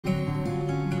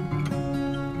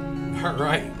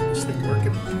Alright, is this thing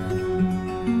working?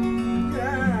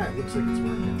 Yeah, it looks like it's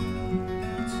working.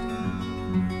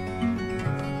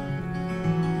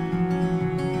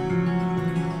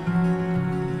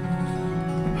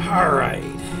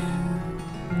 Alright.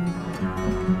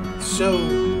 So,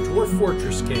 Dwarf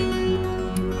Fortress came.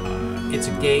 It's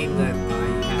a game that I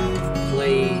have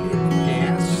played in the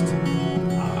past.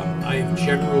 I've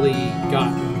generally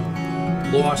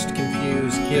gotten lost,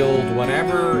 confused, killed,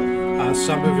 whatever.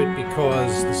 Some of it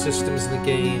because the systems in the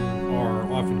game are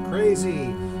often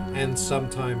crazy, and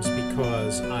sometimes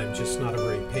because I'm just not a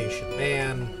very patient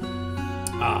man.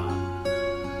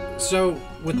 So,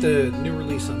 with the new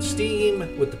release on Steam,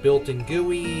 with the built-in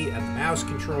GUI and the mouse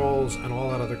controls and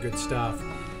all that other good stuff,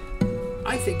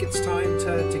 I think it's time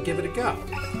to give it a go.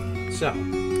 So,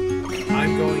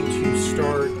 I'm going to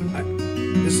start...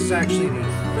 this is actually the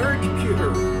third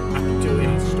computer I'm doing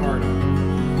a start on.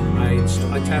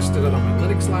 I tested it on my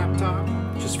Linux laptop,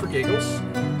 just for giggles.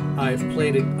 I've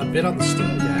played it a bit on the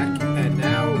Steam Deck, and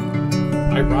now,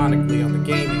 ironically, on the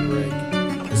gaming rig.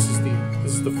 This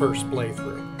is the first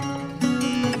playthrough.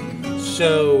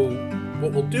 So,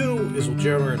 what we'll do is we'll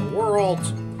generate a world,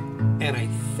 and I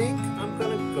think I'm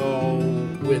going to go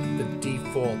with the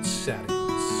default settings.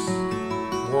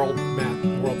 World map,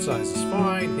 world size is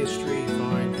fine, history,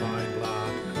 fine, blah,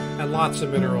 and lots of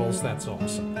minerals, that's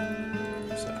awesome.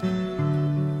 So,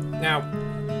 now,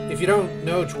 if you don't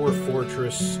know Dwarf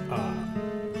Fortress,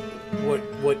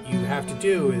 what you have to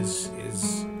do is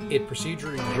it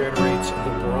procedurally generates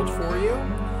the world for you.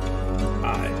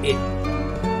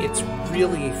 It's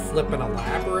really flippin'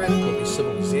 elaborate. There'll be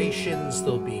civilizations,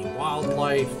 there'll be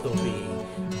wildlife, there'll be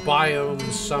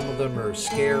biomes. Some of them are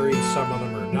scary, some of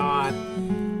them are not.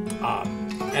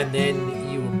 And then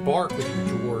you embark with your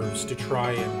dwarves to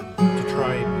try and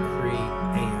create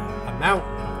a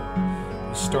mountain home.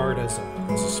 You start as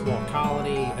a small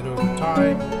colony, and over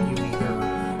time you either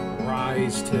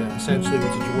rise to essentially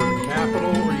what's a dwarven capital,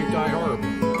 or you die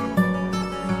horribly.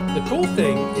 The cool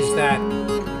thing is that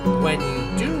when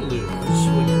you do lose,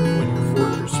 when your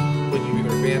fortress, when you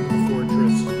either abandon the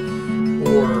fortress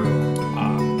or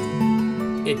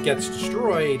it gets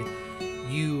destroyed,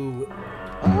 you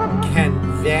can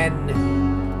then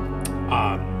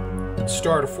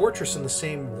start a fortress in the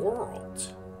same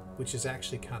world, which is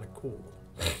actually kind of cool.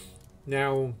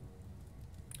 Now,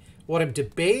 what I'm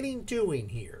debating doing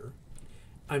here,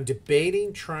 I'm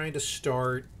debating trying to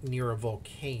start near a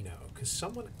volcano, because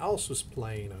someone else was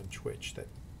playing on Twitch that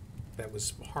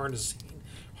was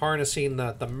harnessing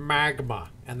the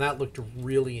magma, and that looked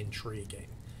really intriguing.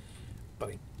 But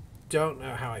I don't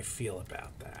know how I feel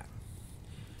about that.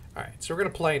 Alright, so we're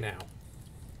going to play now.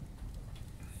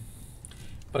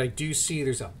 But I do see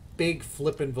there's a big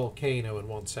flippin' volcano in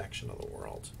one section of the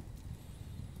world.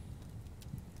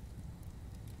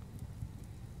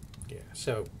 Yeah,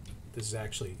 so this is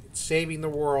actually saving the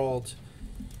world.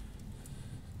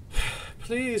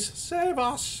 Please save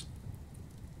us.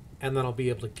 And then I'll be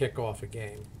able to kick off a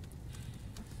game.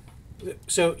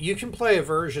 So you can play a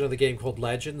version of the game called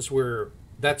Legends where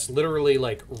that's literally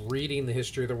like reading the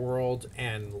history of the world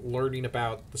and learning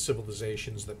about the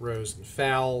civilizations that rose and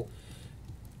fell.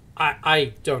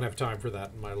 I don't have time for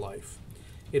that in my life.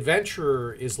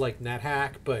 Adventurer is like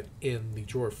NetHack, but in the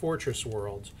Dwarf Fortress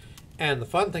world. And the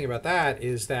fun thing about that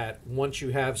is that once you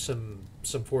have some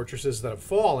fortresses that have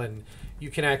fallen, you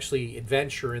can actually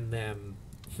adventure in them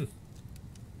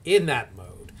in that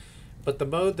mode. But the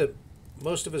mode that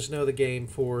most of us know the game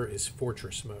for is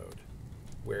Fortress mode,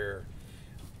 where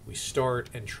we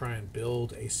start and try and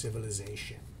build a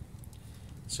civilization.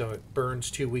 So it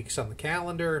burns 2 weeks on the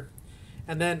calendar.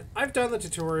 And then I've done the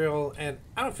tutorial, and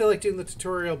I don't feel like doing the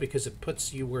tutorial because it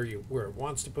puts you where it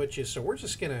wants to put you. So we're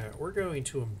going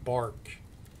to embark.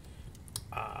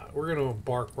 We're going to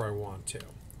embark where I want to.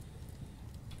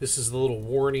 This is the little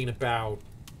warning about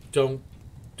don't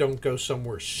go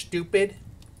somewhere stupid.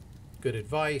 Good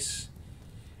advice.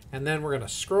 And then we're going to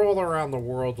scroll around the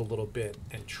world a little bit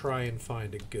and try and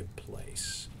find a good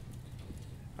place.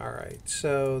 All right,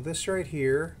 so this right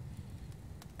here.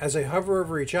 As I hover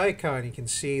over each icon, you can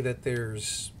see that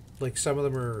there's, like, some of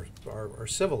them are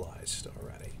civilized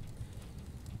already.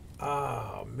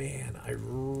 Oh, man, I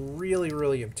really,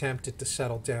 really am tempted to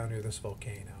settle down near this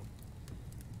volcano.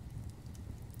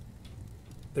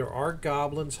 There are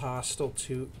goblins hostile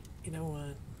to... You know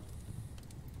what?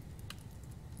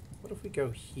 What if we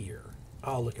go here?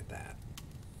 Oh, look at that.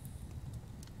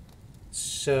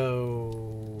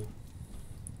 So...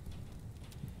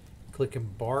 Click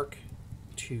embark.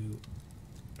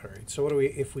 All right, so what do we,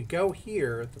 if we go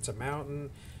here, that's a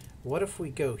mountain. What if we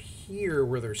go here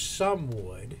where there's some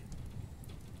wood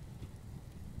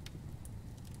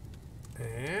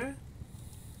Eh?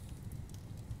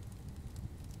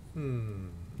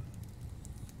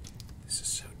 This is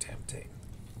so tempting.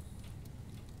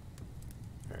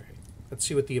 Alright. Let's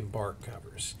see what the embark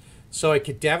covers. So I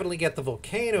could definitely get the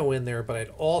volcano in there, but I'd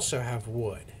also have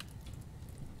wood.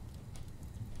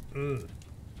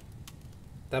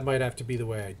 That might have to be the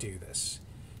way I do this.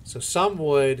 So some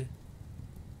wood,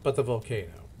 but the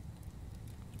volcano.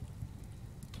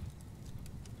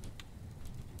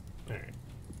 Alright.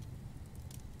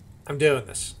 I'm doing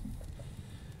this.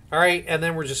 Alright, and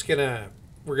then we're gonna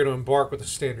embark with a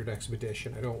standard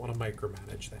expedition. I don't want to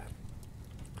micromanage that.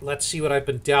 Let's see what I've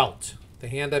been dealt. The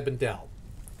hand I've been dealt.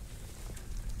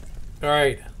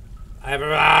 Alright. I've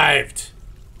arrived.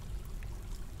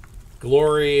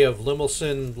 Glory of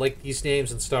Limelson, like these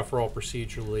names and stuff are all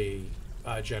procedurally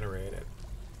generated.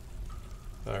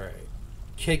 Alright.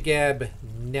 Kigeb,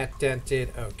 net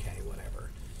dented. Okay,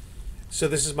 whatever. So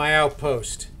this is my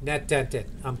outpost. Net dented.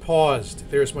 I'm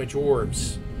paused. There's my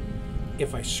dwarves.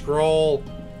 If I scroll,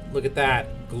 look at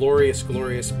that. Glorious,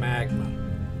 glorious magma.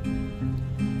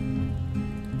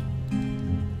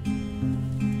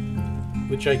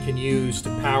 Which I can use to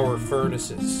power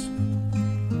furnaces.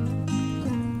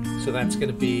 So that's going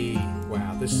to be...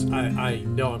 Wow, this... I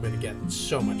know I'm going to get in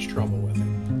so much trouble with it.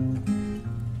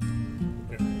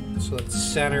 So let's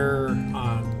center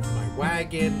on my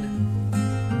wagon.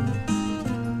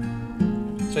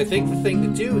 So I think the thing to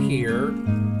do here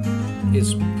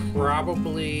is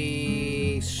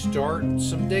probably start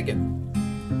some digging.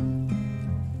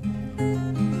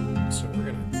 So we're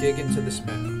going to dig into this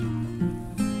map.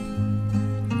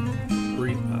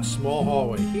 A small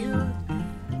hallway here.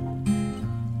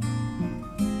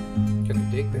 Can I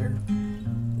dig there?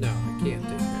 No, I can't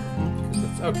dig there. Because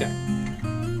that's... Okay.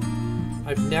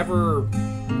 I've never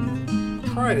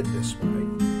tried it this way.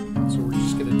 So we're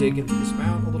just going to dig into this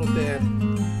mountain a little bit.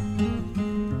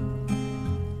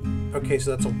 Okay,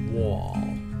 so that's a wall.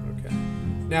 Okay.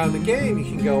 Now in the game, you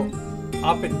can go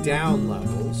up and down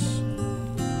levels.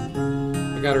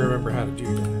 I gotta remember how to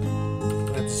do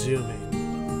that. That's zooming.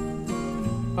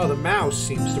 Oh, the mouse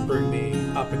seems to bring me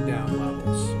up and down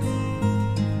levels.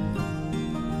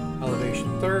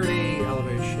 Elevation 30,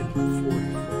 elevation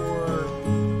 44.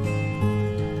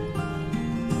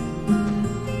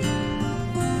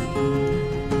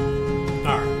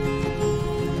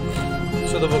 Alright.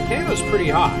 So the volcano's pretty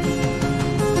high.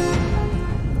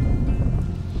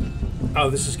 Oh,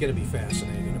 this is going to be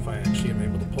fascinating if I actually am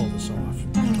able to pull this off.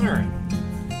 Alright.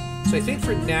 So I think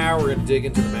for now we're going to dig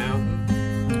into the mountain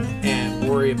and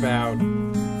worry about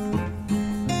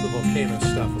the volcano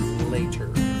stuff later.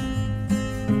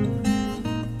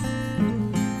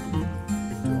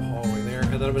 Do a hallway there,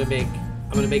 and then I'm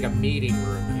gonna make a meeting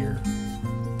room here.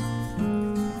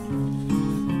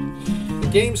 The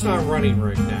game's not running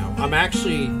right now. I'm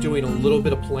actually doing a little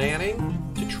bit of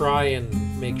planning to try and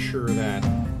make sure that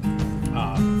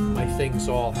my things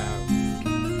all have.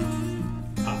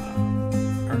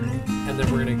 Alright, and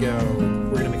then we're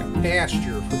gonna make a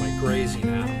pasture for my grazing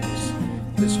animals.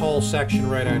 This whole section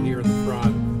right out here in the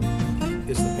front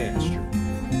is the pasture.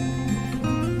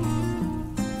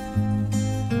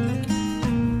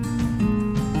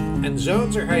 And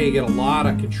zones are how you get a lot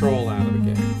of control out of the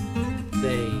game.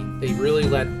 They really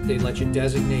let you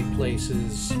designate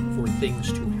places for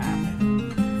things to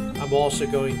happen. I'm also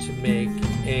going to make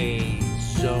a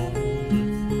zone.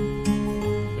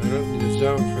 I don't need a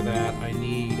zone for that. I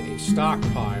need a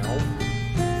stockpile.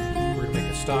 We're going to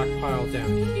make a stockpile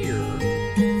down here.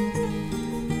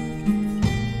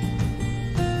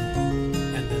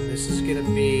 And then this is going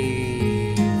to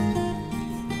be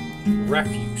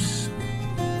refuse.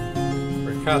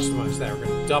 We're going to customize that. We're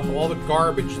going to dump all the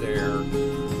garbage there,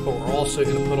 but we're also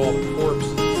going to put all the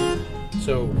corpses.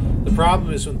 So the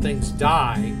problem is when things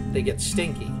die, they get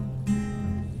stinky.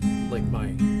 Like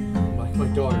my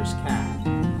daughter's cat.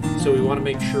 So we want to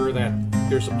make sure that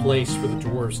there's a place for the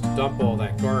dwarves to dump all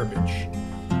that garbage.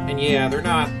 And yeah, they're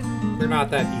not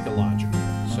that ecological.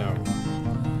 So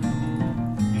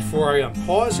before I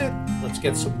unpause it, let's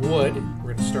get some wood.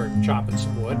 We're going to start chopping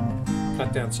some wood,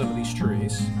 cut down some of these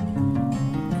trees,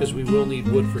 because we will need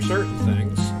wood for certain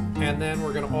things. And then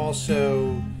we're going to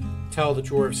also tell the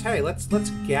dwarves, hey, let's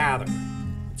gather.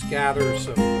 Let's gather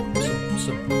some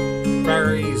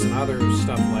berries and other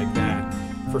stuff like that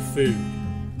for food.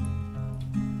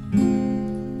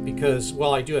 Because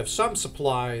while I do have some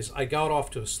supplies, I got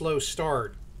off to a slow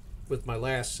start with my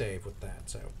last save with that.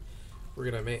 So we're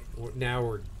gonna now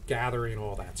we're gathering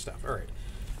all that stuff. All right,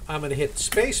 I'm gonna hit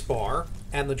space bar,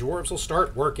 and the dwarves will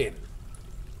start working.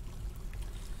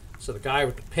 So the guy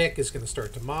with the pick is going to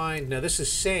start to mine. Now this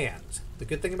is sand. The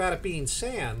good thing about it being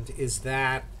sand is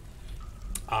that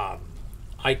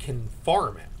I can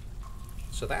farm it.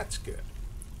 So that's good.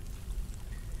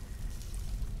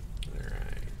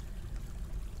 Alright.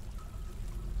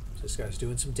 So this guy's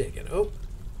doing some digging. Oh,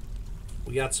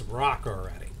 we got some rock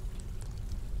already.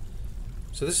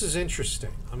 So this is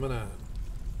interesting. I'm going to...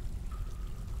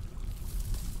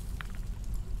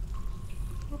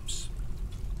 Oops.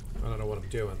 I don't know what I'm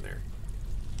doing there.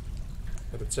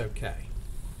 But it's okay.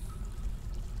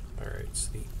 Alright,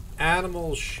 so the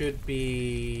animals should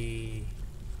be...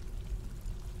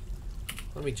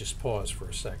 Let me just pause for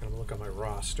a second. I'm going to look at my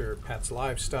roster. Pets,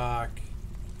 livestock.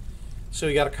 So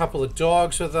we got a couple of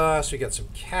dogs with us. We got some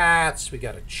cats. We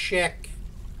got a chick.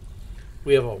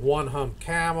 We have a one-hump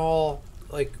camel.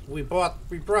 Like, we brought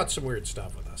some weird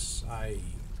stuff with us. I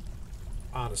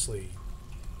honestly,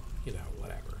 you know,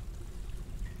 whatever.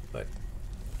 But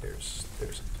there's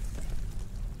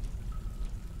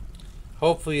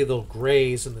hopefully they'll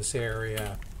graze in this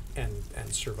area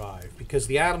and survive, because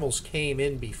the animals came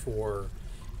in before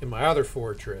in my other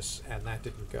fortress and that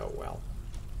didn't go well.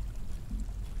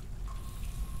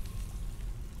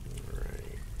 All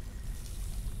right.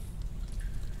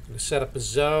 I'm going to set up a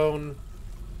zone,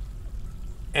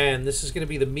 and this is going to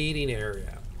be the meeting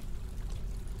area.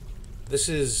 This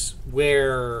is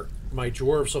where my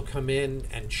dwarves will come in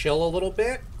and chill a little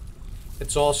bit.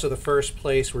 It's also the first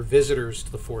place where visitors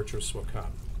to the fortress will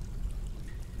come.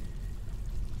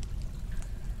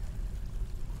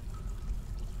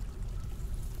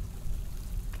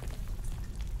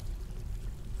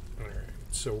 Alright,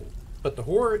 so, but the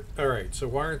horde, alright, so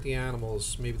why aren't the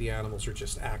animals, maybe the animals are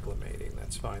just acclimating,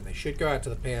 that's fine. They should go out to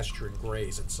the pasture and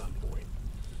graze at some point.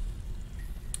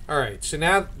 Alright, so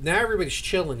now everybody's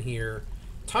chilling here.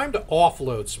 Time to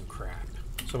offload some crap.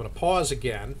 So I'm going to pause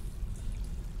again.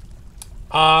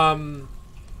 I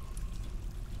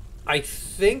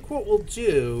think what we'll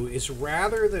do is,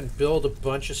 rather than build a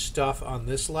bunch of stuff on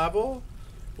this level,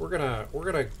 we're gonna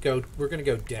go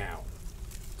down.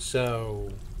 So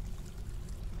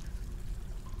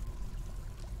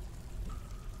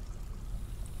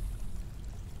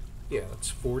yeah, that's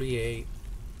 48.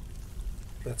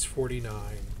 That's 49.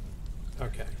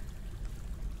 Okay.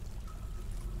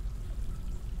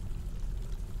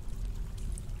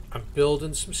 I'm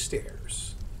building some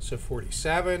stairs. So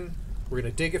 47. We're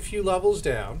going to dig a few levels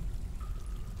down.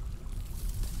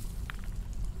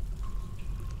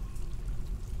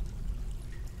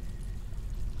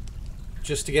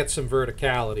 Just to get some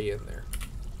verticality in there.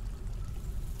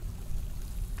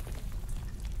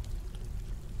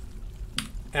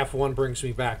 F1 brings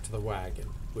me back to the wagon,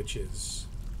 which is...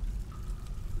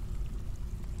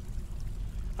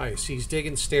 Oh, you see he's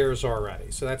digging stairs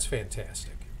already, so that's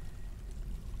fantastic.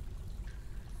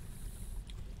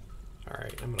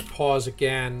 Alright, I'm going to pause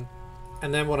again,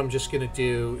 and then what I'm just going to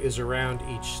do is, around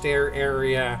each stair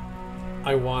area,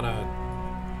 I want to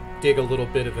dig a little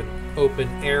bit of an open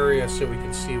area so we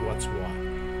can see what's what.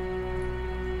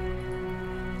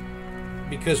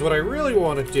 Because what I really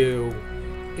want to do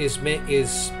is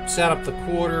set up the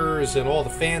quarters and all the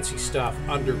fancy stuff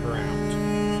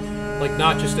underground. Like,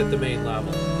 not just at the main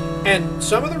level. And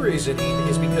some of the reasoning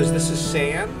is because this is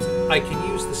sand. I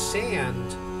can use the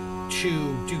sand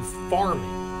to do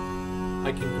farming.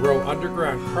 I can grow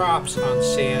underground crops on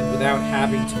sand without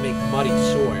having to make muddy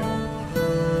soil,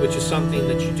 which is something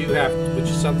that you do have, which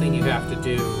is something you have to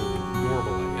do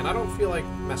normally. And I don't feel like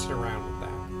messing around with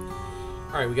that.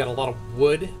 All right, we got a lot of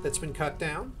wood that's been cut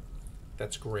down.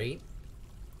 That's great.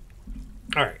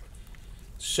 All right,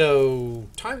 so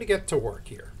time to get to work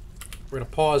here. We're going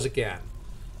to pause again.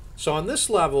 So on this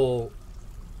level,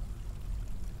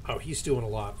 oh, he's doing a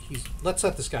lot. Let's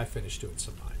let this guy finish doing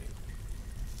some mining.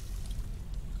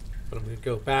 But I'm going to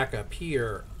go back up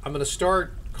here. I'm going to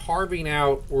start carving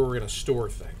out where we're going to store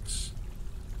things.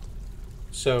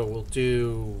 So we'll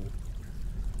do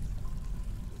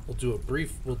a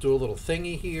little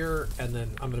thingy here, and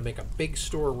then I'm going to make a big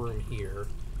storeroom here.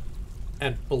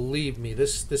 And believe me,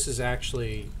 this is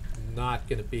actually not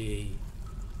going to be.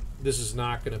 This is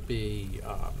not going to be.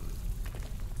 How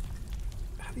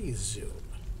do you zoom?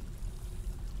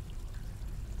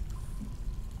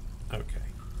 Okay.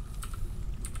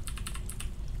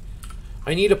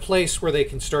 I need a place where they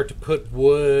can start to put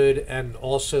wood and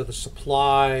also the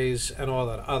supplies and all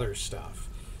that other stuff.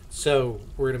 So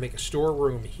we're going to make a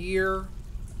storeroom here.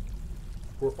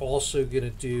 We're also going to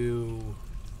do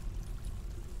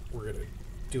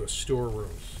a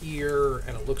storeroom here,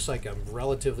 and it looks like I'm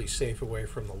relatively safe away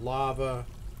from the lava,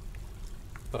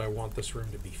 but I want this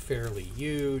room to be fairly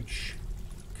huge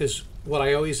because what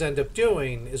I always end up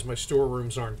doing is my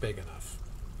storerooms aren't big enough.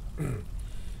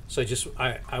 So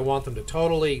I want them to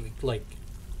totally like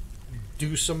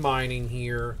do some mining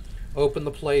here, open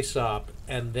the place up,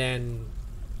 and then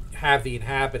have the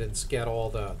inhabitants get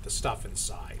all the stuff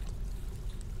inside.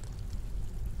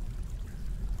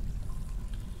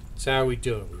 So how are we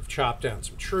doing? We've chopped down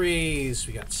some trees,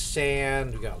 we got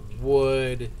sand, we got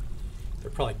wood. They're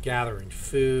probably gathering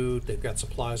food. They've got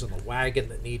supplies on the wagon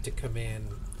that need to come in.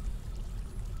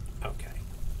 Okay.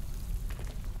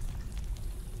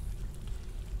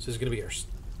 So there's going to be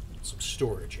some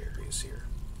storage areas here.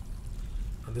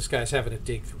 And this guy's having to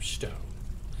dig through stone.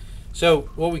 So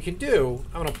what we can do,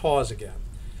 I'm going to pause again.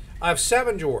 I have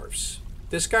 7 dwarves.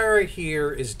 This guy right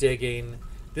here is digging.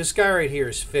 This guy right here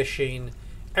is fishing.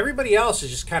 Everybody else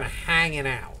is just kind of hanging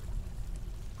out.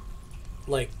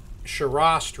 Like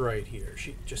Sharast right here.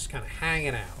 She just kind of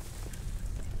hanging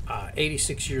out.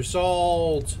 86 years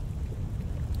old.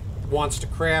 Wants to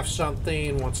craft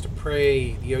something. Wants to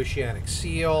prey the oceanic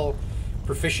seal.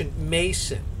 Proficient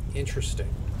mason.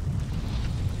 Interesting.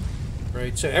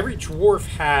 Right, so every dwarf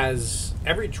has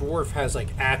like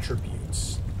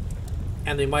attributes,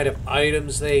 and they might have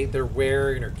items they're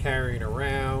wearing or carrying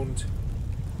around.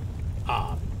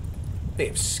 They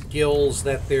have skills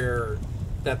that they're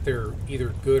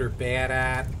either good or bad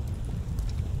at.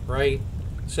 Right,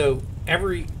 so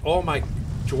all my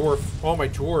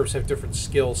dwarves have different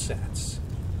skill sets.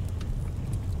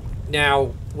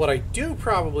 Now, what I do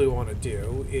probably want to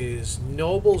do is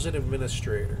nobles and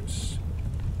administrators.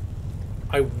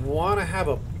 I want to have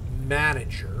a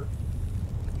manager,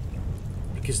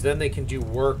 because then they can do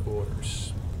work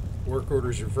orders. Work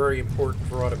orders are very important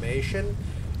for automation,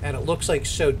 and it looks like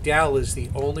Sodell is the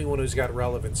only one who's got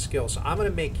relevant skills. So I'm going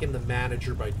to make him the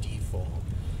manager by default.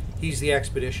 He's the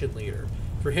expedition leader.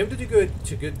 For him to do a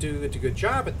good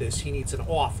job at this, he needs an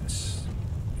office.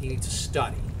 He needs a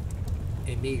study,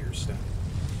 a meager study.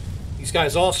 These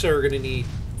guys also are going to need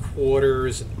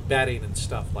quarters and bedding and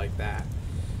stuff like that.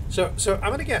 So I'm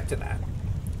going to get to that.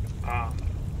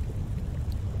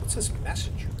 What's this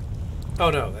messenger? Oh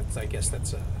no, I guess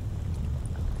that's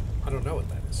I don't know what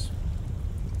that is.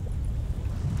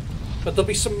 But there'll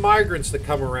be some migrants that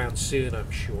come around soon,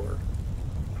 I'm sure.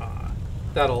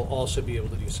 That'll also be able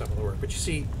to do some of the work. But you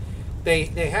see, they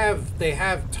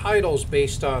have titles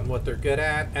based on what they're good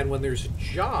at, and when there's a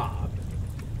job,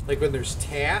 like when there's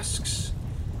tasks,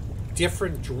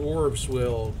 different dwarves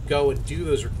will go and do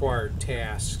those required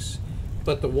tasks,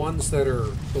 but the ones that are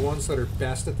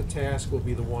best at the task will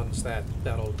be the ones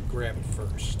that'll grab it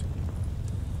first.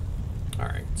 All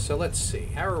right, so let's see.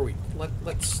 How are we?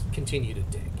 Let's continue to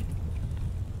dig.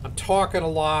 I'm talking a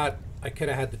lot. I could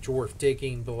have had the dwarf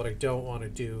digging, but what I don't want to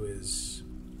do is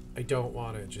I don't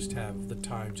want to just have the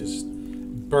time just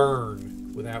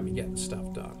burn without me getting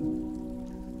stuff done.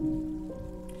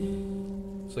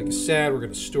 So like I said, we're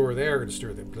going to store there, we're going to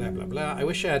store there, blah, blah, blah. I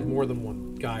wish I had more than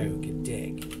one guy who could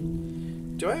dig.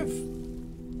 Do I have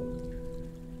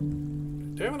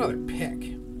another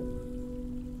pick?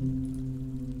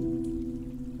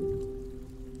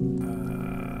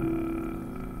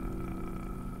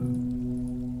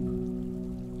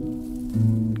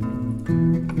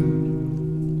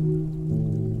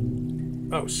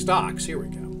 Oh, stocks. Here we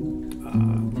go.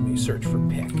 Let me search for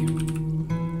pick.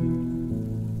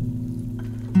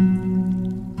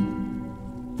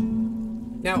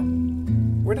 Now,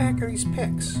 where the heck are these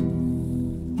picks?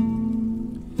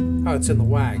 Oh, it's in the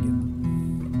wagon.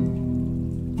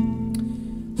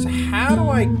 So how do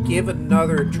I give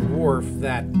another dwarf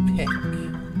that pick?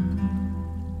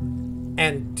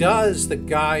 And does the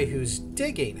guy who's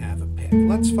digging have a pick?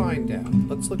 Let's find out.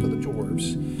 Let's look at the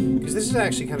dwarves. Because this is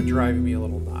actually kind of driving me a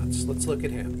little nuts. Let's look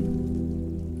at him.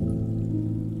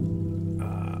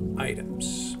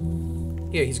 Items.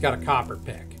 Yeah, he's got a copper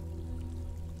pick.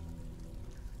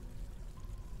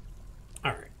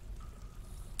 Alright.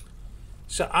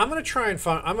 So I'm going to try and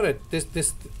find...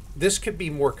 This could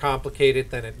be more complicated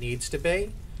than it needs to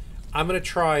be. I'm going to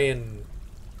try and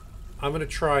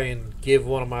give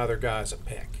one of my other guys a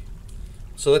pick.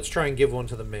 So let's try and give one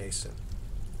to the mason.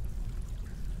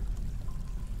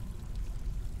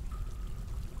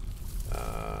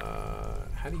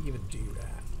 How do you even do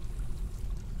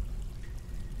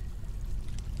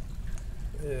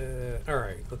that? All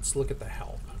right, let's look at the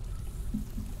help.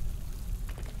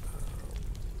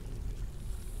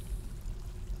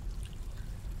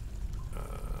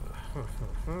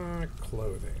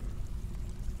 Clothing.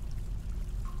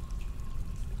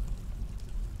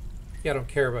 Yeah, I don't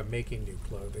care about making new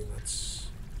clothing. That's...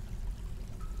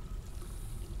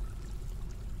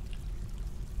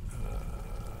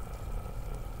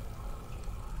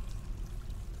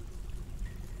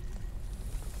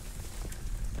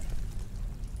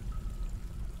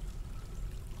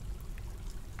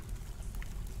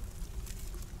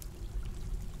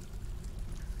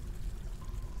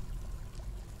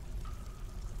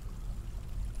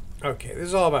 Okay, this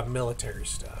is all about military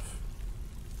stuff.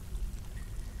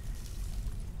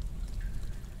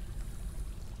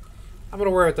 I'm going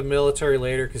to worry about the military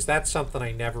later because that's something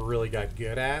I never really got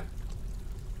good at.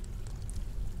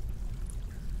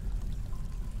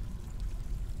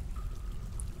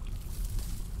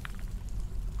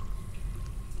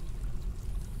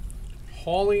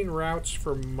 Hauling routes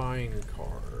for mine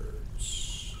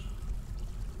cars.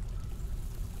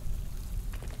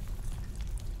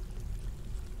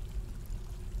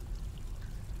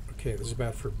 Okay, this is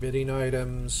about forbidding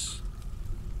items.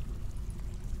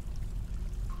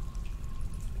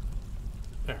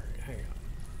 Alright, hang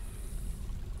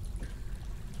on.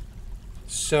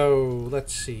 So,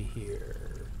 let's see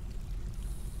here.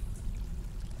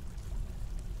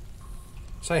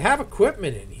 So I have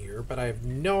equipment in here, but I have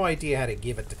no idea how to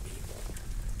give it to people.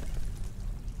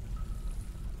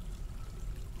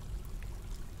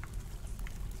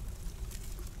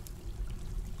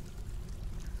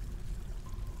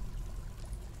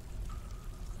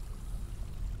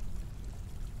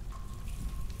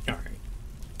 All right.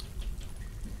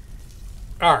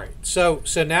 All right. So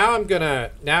now I'm gonna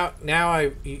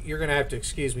you're gonna have to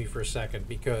excuse me for a second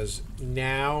because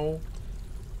now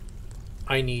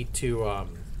I need to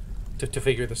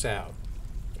figure this out.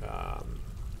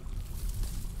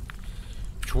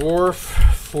 Dwarf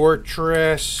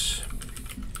Fortress,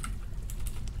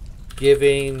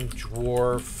 giving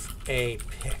dwarf a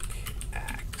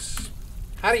pickaxe.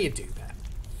 How do you do that?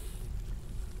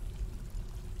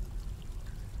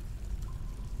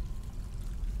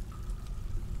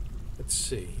 Let's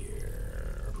see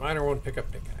here. Miner won't pick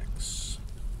up pickaxe.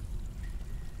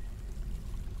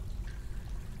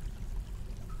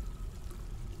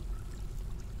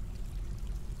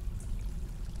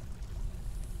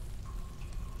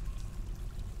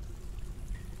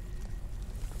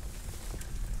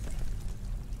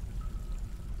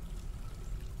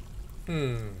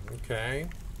 Okay.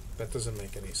 That doesn't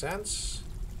make any sense.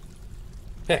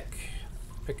 Pick.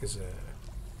 Pick is a...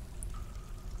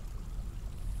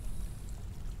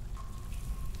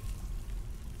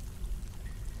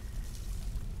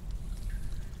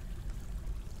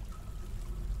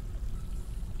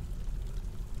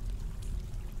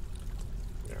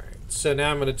 Alright, so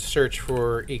now I'm going to search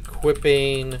for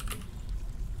equipping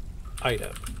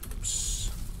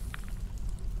items.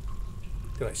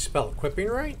 Did I spell equipping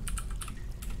right?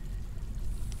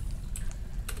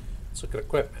 Let's look at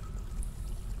equipment.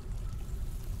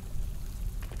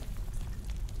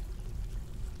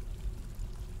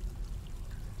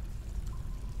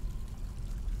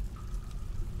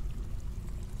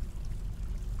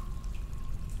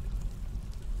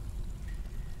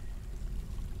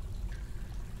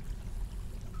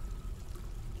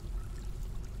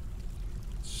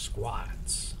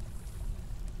 Squads.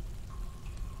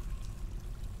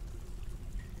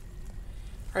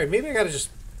 All right, maybe I gotta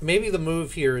just... Maybe the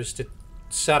move here is to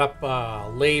set up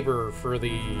labor for the...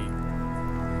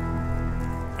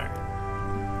 Right.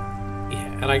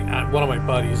 Yeah, and one of my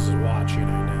buddies is watching,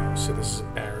 I know, so this is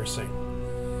embarrassing.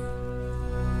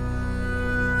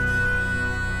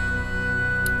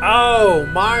 Oh,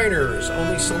 miners!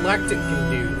 Only selected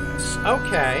can do this.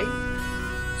 Okay.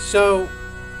 So...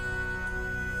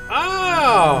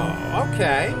 Oh,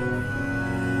 okay.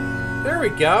 There we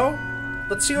go.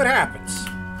 Let's see what happens.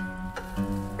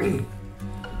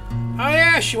 Oh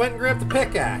yeah, she went and grabbed the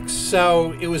pickaxe.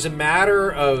 So it was a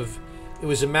matter of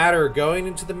going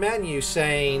into the menu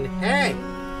saying, "Hey,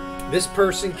 this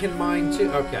person can mine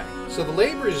too." Okay. So the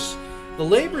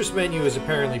labor's menu is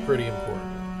apparently pretty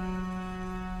important.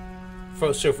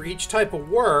 So for each type of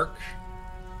work,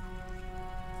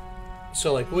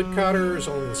 so like woodcutters,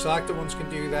 only the selected ones can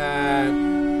do that.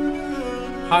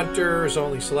 Hunters,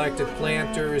 only selected.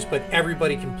 Planters, but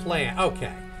everybody can plant.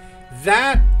 Okay.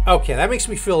 That makes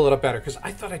me feel a little better because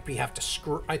I thought I'd be having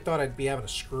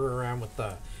to screw around with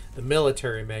the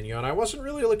military menu, and I wasn't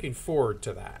really looking forward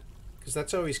to that because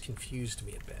that's always confused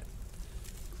me a bit.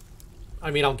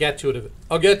 I mean, I'll get to it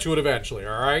eventually.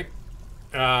 All right.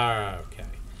 Okay.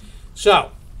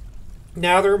 So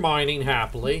now they're mining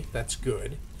happily. That's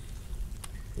good.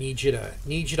 Need you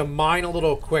to mine a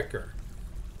little quicker.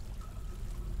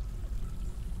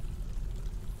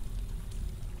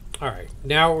 Alright,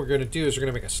 now what we're going to do is we're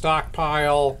going to make a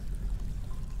stockpile.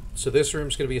 So this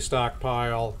room's going to be a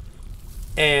stockpile.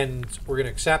 And we're going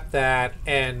to accept that.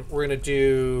 And we're going to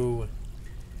do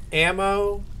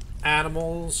ammo,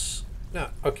 animals. No,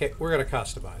 okay, we're going to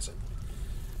customize it.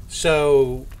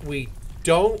 So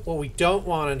what we don't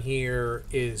want in here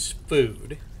is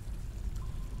food.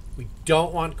 We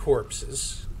don't want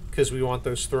corpses because we want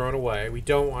those thrown away. We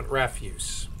don't want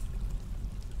refuse.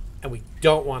 And we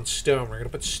don't want stone. We're going to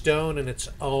put stone in its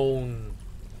own...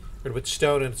 We're going to put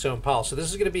stone in its own pile. So this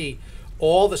is going to be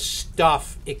all the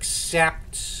stuff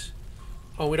except...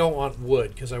 Oh, we don't want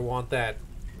wood, because I want that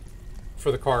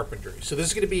for the carpentry. So this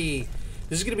is going to be...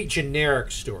 This is going to be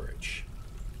generic storage.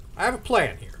 I have a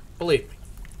plan here. Believe me.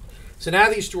 So now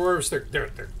these dwarves,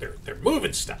 they're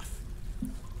moving stuff.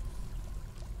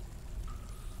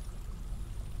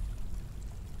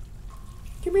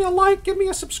 Give me a like, give me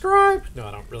a subscribe. No,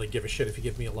 I don't really give a shit if you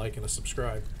give me a like and a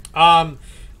subscribe. Then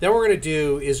what we're going to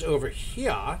do is over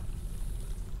here.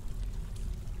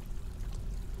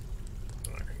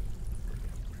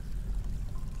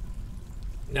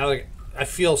 Now that I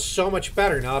feel so much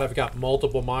better now that I've got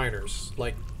multiple miners.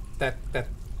 Like that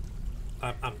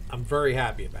I'm very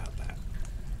happy about that.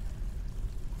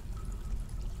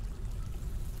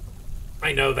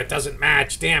 I know that doesn't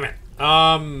match, damn it.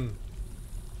 Can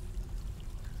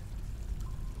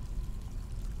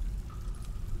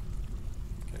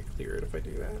I clear it if I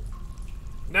do that?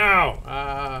 No!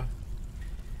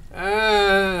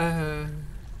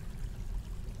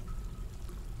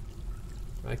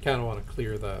 I kind of want to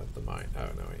clear the mine. Oh,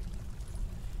 no, wait.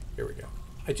 Here we go.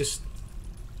 I just...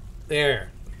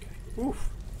 There. Okay. Oof.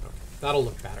 Okay. That'll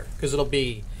look better. Because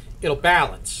it'll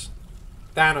balance.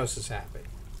 Thanos is happy.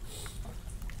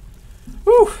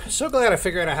 Whew. So glad I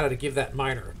figured out how to give that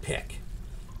miner a pick.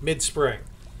 Mid-spring.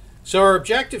 So our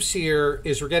objectives here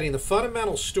is we're getting the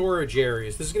fundamental storage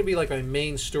areas. This is going to be like my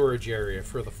main storage area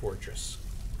for the fortress.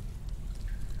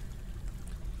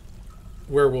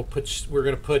 Where we're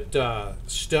going to put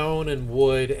stone and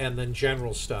wood and then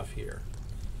general stuff here.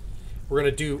 We're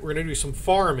going to do some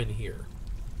farming here.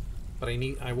 But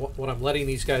what I'm letting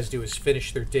these guys do is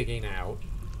finish their digging out.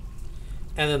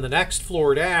 And then the next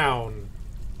floor down,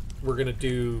 we're going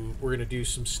to do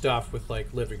some stuff with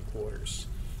like living quarters.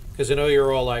 Because I know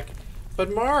you're all like, but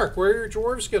Mark, where are your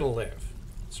dwarves going to live?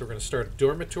 So we're going to start a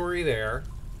dormitory there.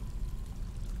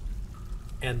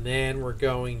 And then we're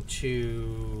going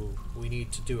to... We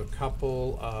need to do a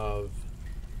couple of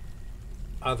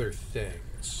other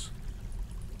things.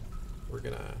 We're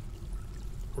gonna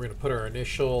put our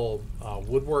initial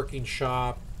woodworking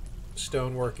shop,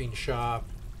 stoneworking shop,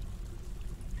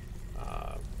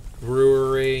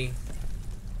 brewery.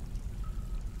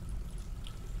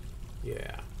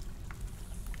 Yeah.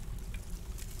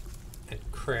 And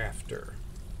crafter.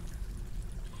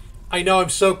 I know I'm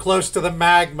so close to the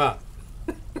magma.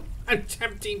 I'm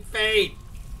tempting fate.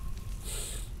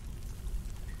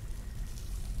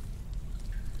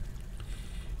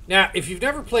 Now, if you've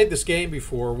never played this game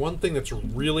before, one thing that's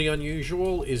really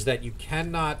unusual is that you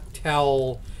cannot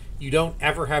tell, you don't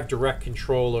ever have direct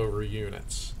control over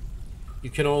units.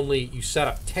 You set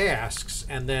up tasks,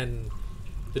 and then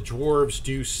the dwarves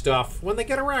do stuff when they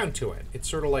get around to it. It's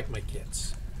sort of like my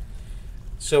kids.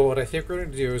 So what I think we're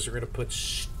going to do is we're going to put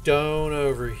stone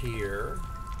over here.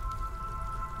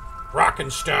 Rock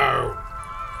and stone.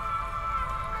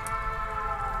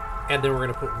 And then we're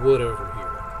going to put wood over here.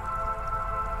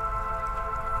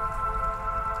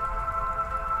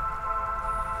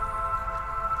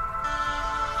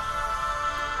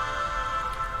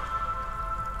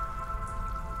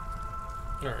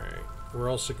 Alright. We're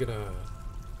also going to...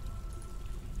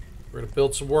 We're going to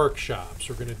build some workshops.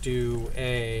 We're going to do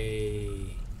a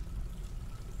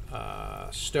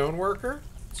stone worker.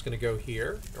 It's going to go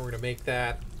here. And we're going to make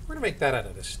that... We're going to make that out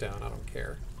of this stone. I don't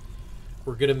care.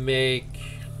 We're going to make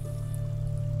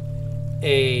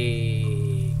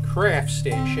a craft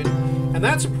station. And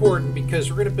that's important because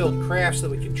we're going to build crafts that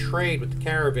we can trade with the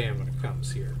caravan when it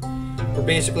comes here. We're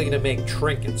basically going to make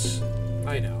trinkets.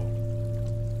 I know.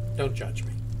 Don't judge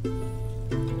me.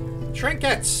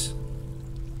 Trinkets!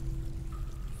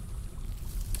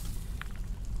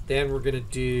 Then we're going to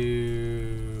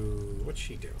do... What's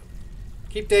she doing?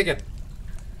 Keep digging.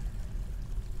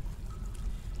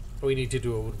 We need to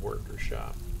do a woodworker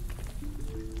shop.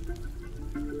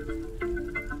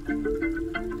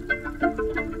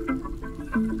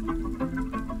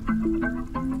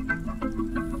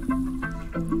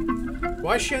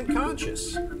 Why is she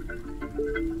unconscious?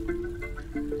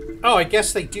 Oh, I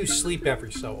guess they do sleep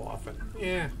every so often.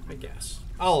 Yeah, I guess.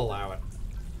 I'll allow it.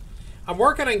 I'm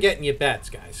working on getting you beds,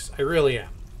 guys. I really am.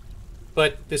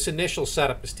 But this initial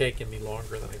setup is taking me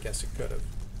longer than I guess it could have.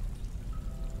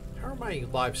 How are my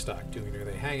livestock doing? Are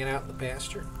they hanging out in the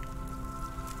pasture?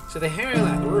 So they hang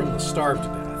out in the room and starve to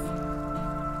death.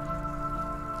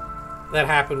 That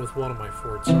happened with one of my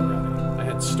forts already. I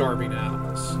had starving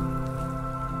animals.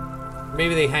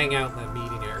 Maybe they hang out in that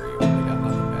meeting area when they got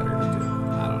nothing better to do.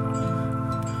 I don't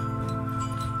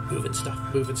know. Moving stuff,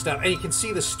 moving stuff. And you can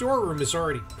see the storeroom is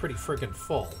already pretty friggin'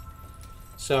 full.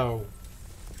 So,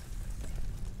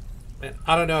 and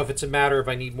I don't know if it's a matter of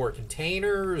I need more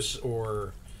containers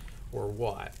or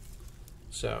what.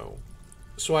 So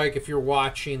like if you're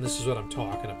watching, this is what I'm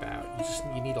talking about.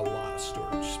 You need a lot of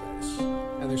storage space,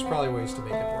 and there's probably ways to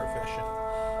make it more efficient.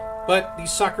 But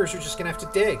these suckers are just gonna have to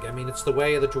dig. I mean, it's the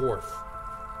way of the dwarf.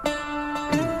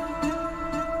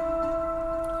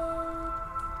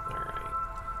 All right.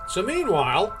 So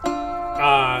meanwhile,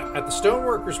 at the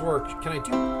stoneworkers' work, can I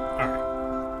do? All right.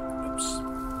 Oops.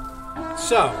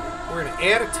 So we're gonna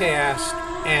add a task,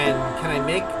 and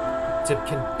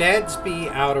can beds be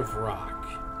out of rock?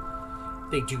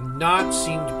 They do not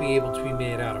seem to be able to be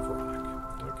made out of rock.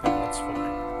 Okay, that's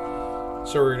fine.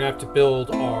 So we're going to have to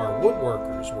build our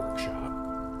woodworker's workshop.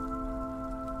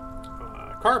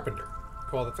 Carpenter.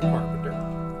 Call it the carpenter.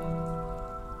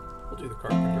 We'll do the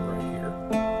carpenter right here.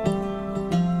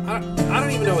 I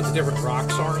don't even know what the different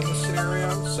rocks are in this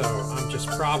scenario, so I'm just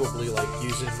probably like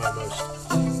using my most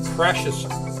precious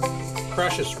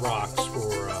rocks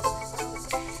for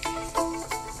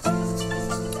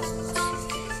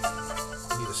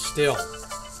still.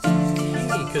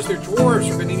 Because they're dwarves,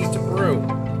 we're going to need to brew.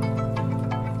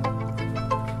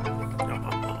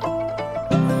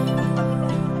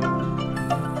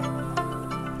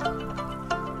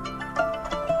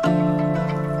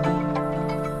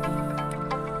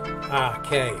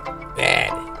 Okay,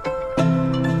 bed.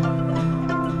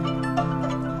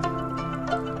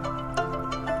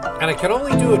 And I can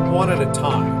only do it one at a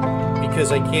time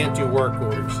because I can't do work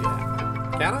orders yet.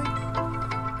 Can I?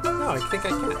 No, I think I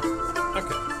can.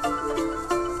 Okay.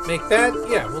 Make bed?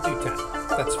 Yeah, we'll do 10.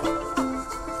 That's fine.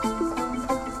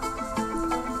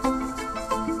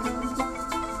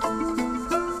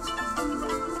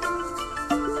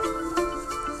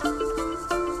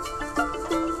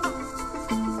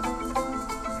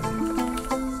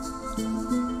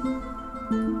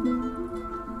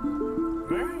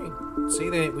 Alright. See,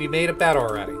 we made a bed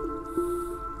already.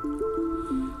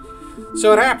 So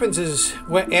what happens is,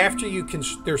 after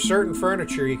there's certain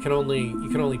furniture you can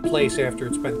only place after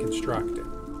it's been constructed.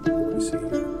 Let me see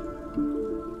here.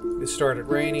 It started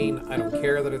raining. I don't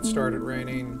care that it started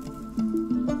raining.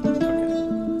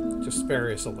 Okay, just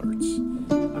various alerts.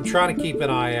 I'm trying to keep an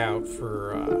eye out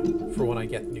for when I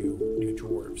get new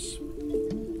dwarves.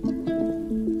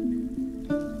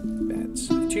 Beds,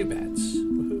 2 beds.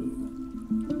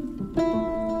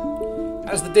 Woohoo!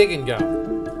 How's the digging going?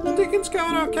 The digging's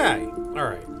going okay.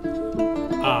 Alright.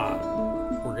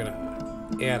 We're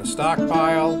gonna add a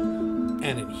stockpile,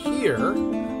 and in here,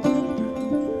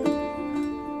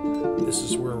 this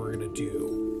is where we're gonna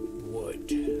do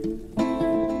wood.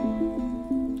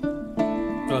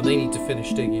 Oh, they need to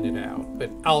finish digging it out, but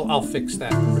I'll fix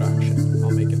that in production.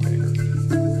 I'll make it bigger.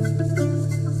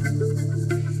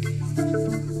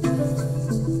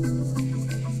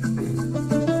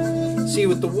 See,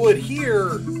 with the wood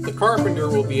here, the carpenter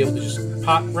will be able to just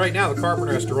pop. Right now, the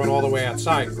carpenter has to run all the way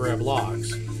outside and grab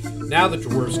logs. Now the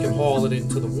dwarves can haul it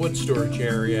into the wood storage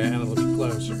area, and it'll be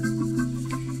closer.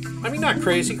 I mean, not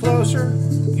crazy closer.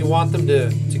 You want them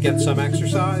to get some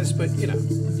exercise, but, you know.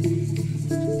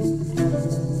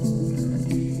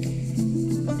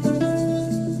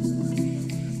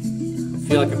 I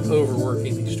feel like I'm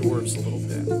overworking these dwarves a little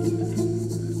bit.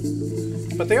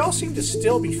 But they all seem to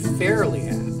still be fairly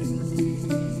happy.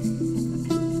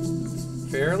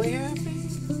 Fairly happy?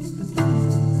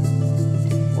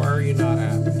 Why are you not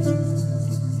happy?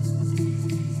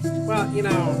 Well, you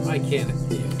know, I can't.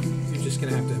 You're just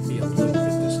going to have to be a little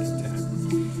bit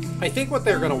discontent. I think what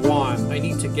they're going to want, I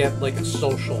need to get like a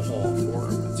social hall for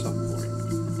them at some point.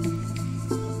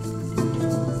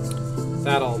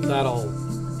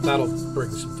 That'll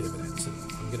bring some dividends, and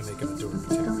I'm going to make them a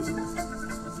dormitory.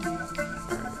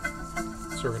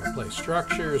 Alright. So we're going to place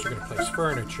structures, we're going to place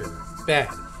furniture, bed.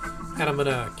 And I'm going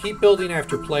to keep building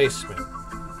after placement.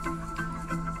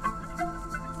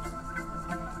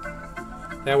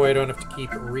 That way I don't have to keep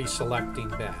reselecting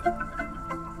bed.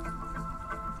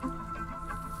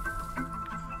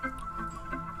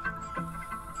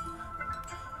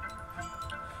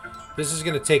 This is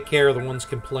going to take care of the ones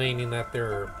complaining that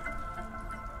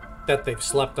they've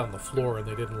slept on the floor and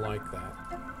they didn't like that.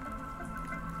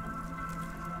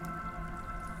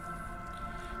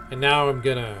 And now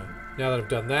now that I've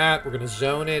done that, we're going to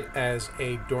zone it as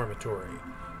a dormitory,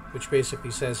 which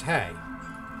basically says, hey,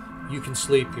 you can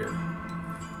sleep here.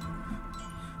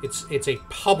 It's a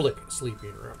public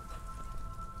sleeping room.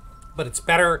 But it's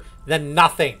better than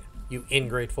nothing, you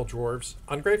ingrateful dwarves.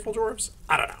 Ungrateful dwarves?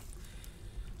 I don't know.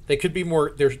 They could be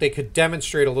more, they could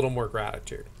demonstrate a little more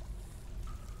gratitude.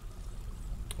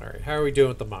 All right, how are we doing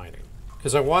with the mining?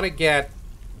 Because I want to get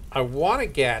I want to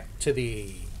get to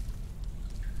the...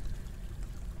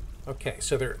 Okay,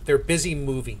 so they're busy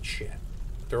moving shit.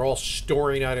 They're all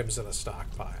storing items in a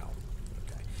stockpile.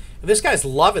 Okay. And this guy's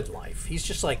loving life. He's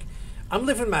just like, I'm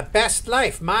living my best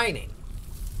life mining.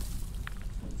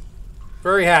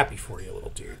 Very happy for you,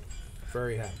 little dude.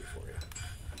 Very happy for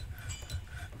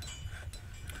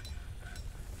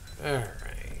you.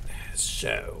 Alright.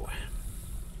 So,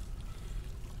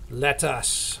 let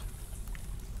us...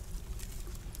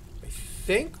 I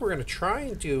think we're going to try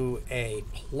and do a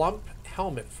plump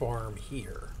helmet farm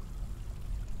here.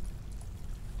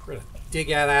 We're going to dig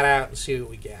that out and see what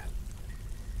we get.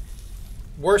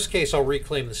 Worst case, I'll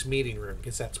reclaim this meeting room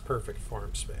because that's perfect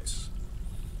farm space.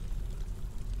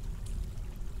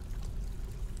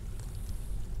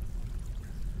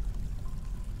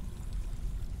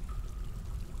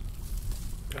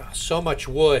 So much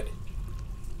wood,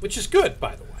 which is good,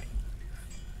 by the way.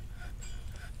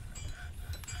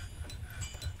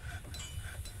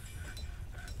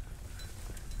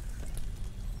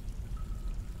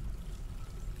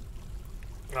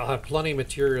 I'll have plenty of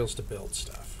materials to build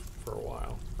stuff for a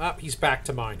while. Ah, he's back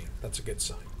to mining. That's a good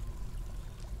sign.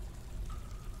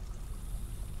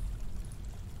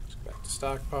 Let's go back to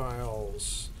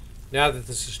stockpiles. Now that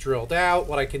this is drilled out,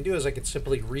 what I can do is I can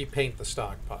simply repaint the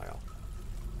stockpile.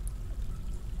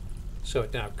 So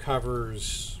it now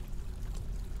covers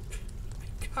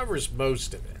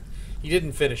most of it. He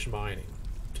didn't finish mining.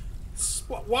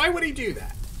 Why would he do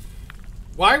that?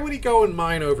 Why would he go and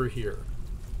mine over here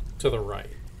to the right?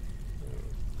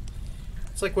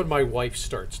 It's like when my wife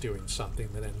starts doing something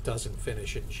and then doesn't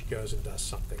finish it and she goes and does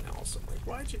something else. I'm like,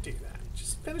 why'd you do that?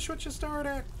 Just finish what you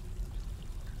started.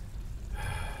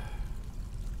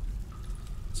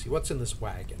 See, what's in this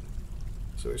wagon?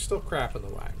 So there's still crap in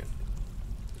the wagon.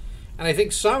 And I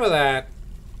think some of that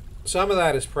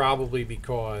is probably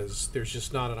because there's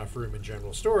just not enough room in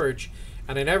general storage,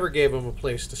 and I never gave them a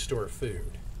place to store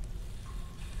food.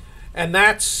 And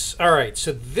that's... Alright,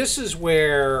 so this is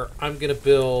where I'm going to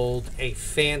build a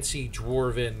fancy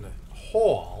dwarven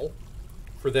hall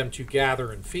for them to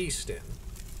gather and feast in.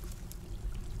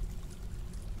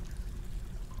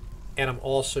 And I'm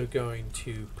also going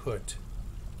to put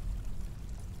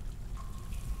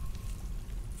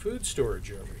food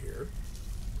storage over here,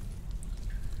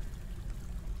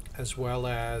 as well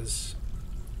as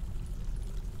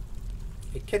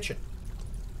a kitchen.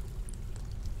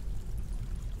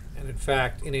 And in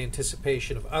fact, in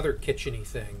anticipation of other kitchen-y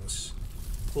things,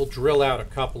 we'll drill out a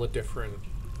couple of different...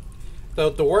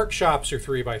 The workshops are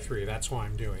 3x3, that's why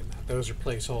I'm doing that. Those are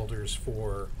placeholders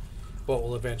for what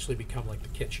will eventually become like the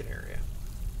kitchen area,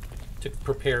 to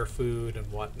prepare food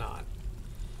and whatnot.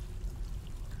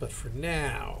 But for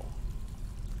now,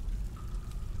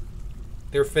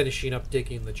 they're finishing up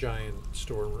digging the giant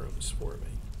storerooms for me.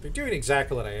 They're doing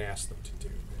exactly what I asked them to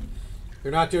do.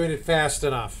 They're not doing it fast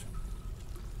enough.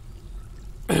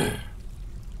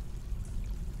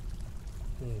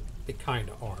 They kind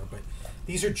of are, but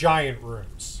these are giant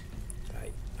rooms.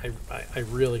 I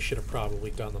really should have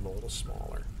probably done them a little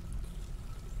smaller.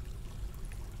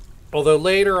 Although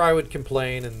later I would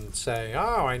complain and say,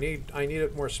 "Oh, I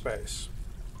needed more space."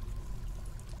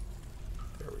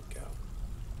 There we go.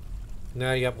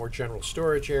 Now you got more general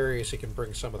storage areas. So you can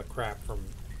bring some of the crap from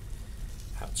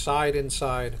outside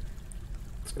inside.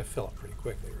 It's going to fill up pretty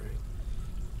quickly, right?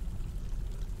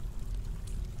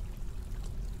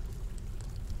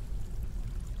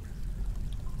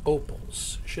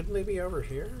 Opals. Shouldn't they be over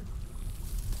here?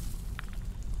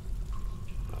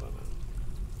 I don't know.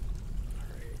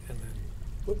 Alright, and then,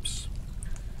 whoops.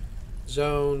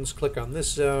 Zones. Click on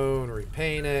this zone,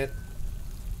 repaint it,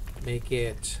 make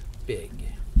it big.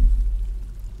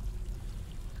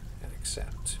 And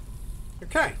accept.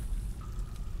 Okay.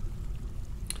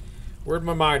 Where'd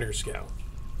my miners go?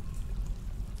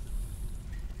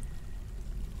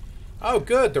 Oh,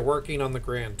 good. They're working on the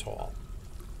Grand Tall.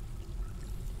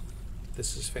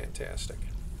 This is fantastic.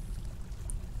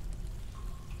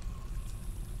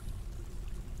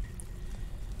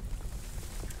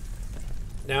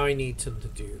 Now I need them to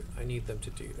do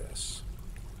this.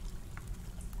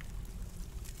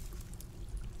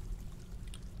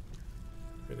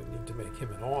 I'm going to need to make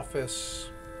him an office.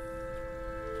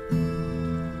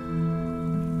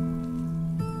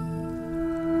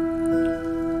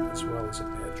 As well as a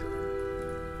bedroom.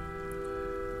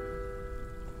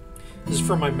 This is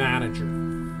for my manager.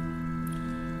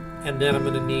 And then I'm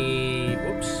going to need,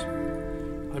 whoops.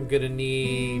 I'm going to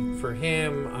need, for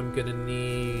him, I'm going to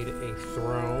need a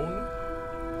throne.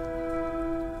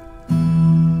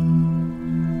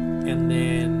 And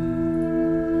then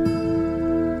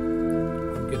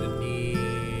I'm going to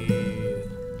need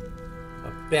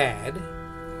bed.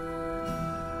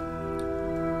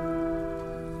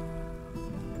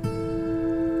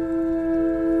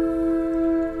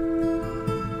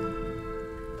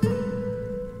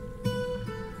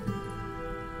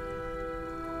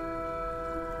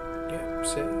 Yeah,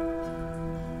 see?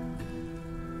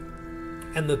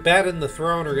 And the bed and the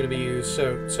throne are going to be used,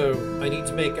 so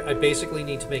I basically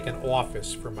need to make an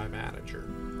office for my manager.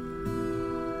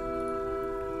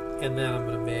 And then I'm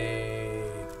going to make,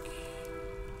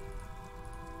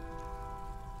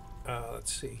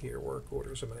 let's see here, work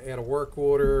orders. I'm going to add a work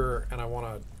order, and I want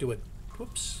to do it,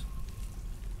 whoops.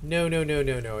 No, I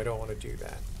don't want to do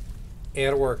that.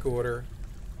 Add a work order,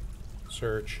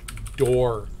 search,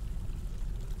 door.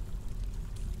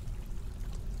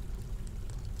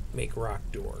 Make rock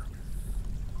door.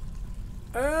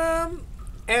 And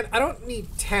I don't need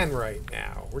 10 right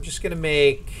now. We're just going to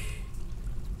make...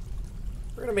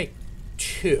 We're going to make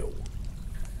 2.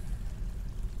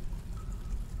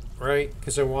 Right?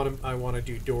 Because I want to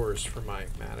do doors for my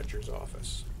manager's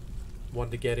office. One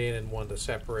to get in and one to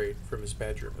separate from his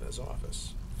bedroom and his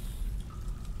office.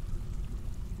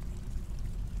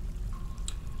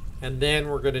 And then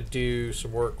we're going to do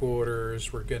some work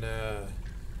orders. We're going to...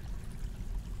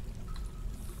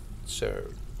 So,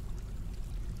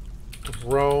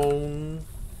 throne,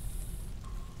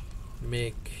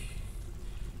 make,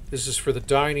 this is for the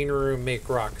dining room, make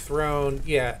rock throne.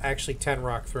 Yeah, actually 10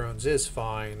 rock thrones is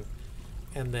fine.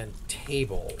 And then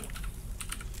table.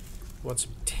 Want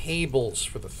some tables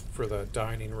for the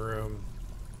dining room.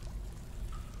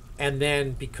 And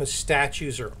then because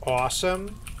statues are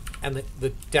awesome and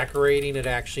the decorating it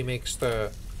actually makes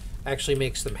them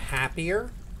happier,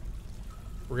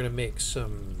 we're going to make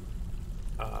some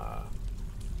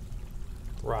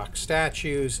rock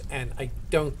statues, and I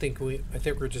think we're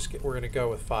going to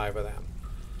go with 5 of them.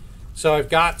 So I've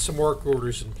got some work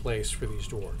orders in place for these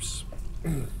dwarves.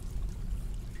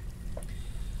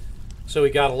 So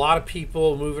we got a lot of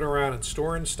people moving around and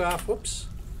storing stuff. Whoops.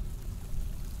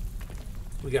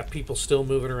 We got people still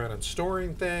moving around and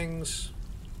storing things.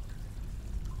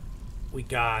 We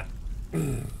got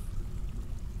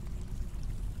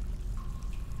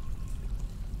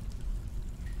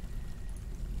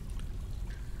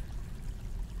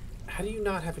how do you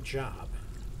not have a job?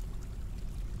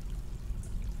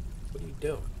 What are you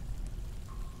doing?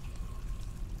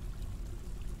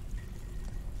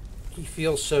 He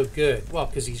feels so good. Well,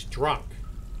 because he's drunk.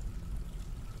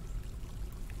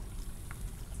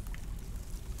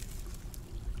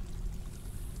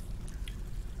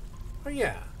 Oh,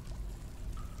 yeah.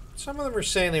 Some of them are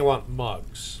saying they want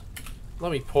mugs.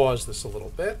 Let me pause this a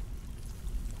little bit.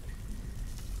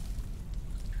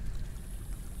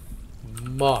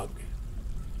 Mug.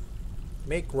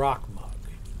 Make rock mug.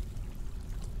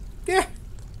 Yeah.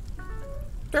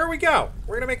 There we go.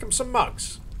 We're going to make him some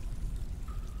mugs.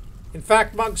 In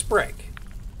fact, mugs break.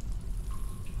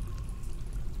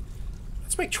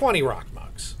 Let's make 20 rock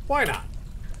mugs. Why not?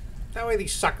 That way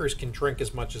these suckers can drink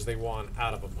as much as they want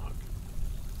out of a mug.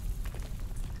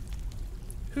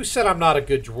 Who said I'm not a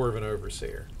good dwarven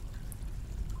overseer?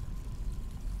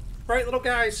 Right, little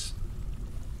guys?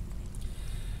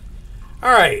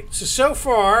 Alright, so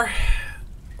far...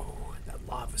 Oh, that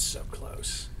lava's so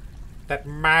close. That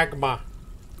magma.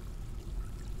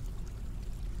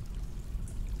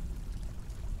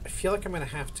 I feel like I'm going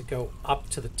to have to go up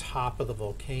to the top of the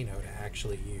volcano to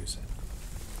actually use it.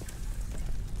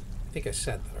 I think I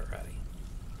said that already.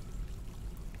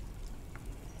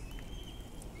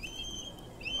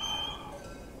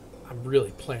 I'm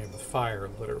really playing with fire,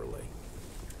 literally.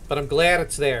 But I'm glad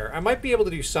it's there. I might be able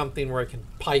to do something where I can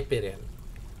pipe it in.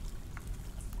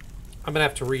 I'm going to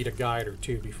have to read a guide or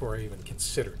two before I even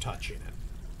consider touching it.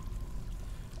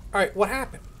 Alright, what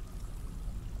happened?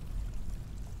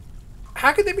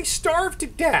 How could they be starved to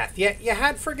death? You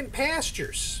had friggin'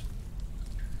 pastures.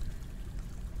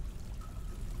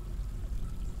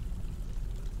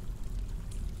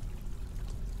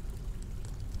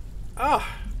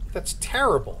 Ah, that's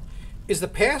terrible. Is the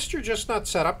pasture just not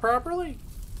set up properly?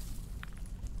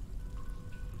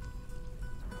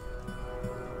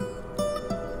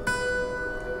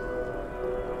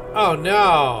 Oh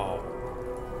no.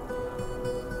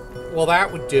 Well,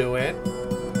 that would do it.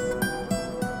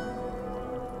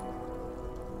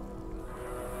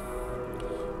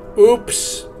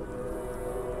 Oops.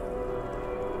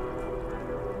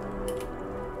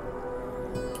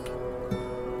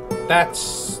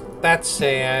 That's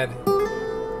sad.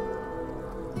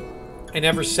 I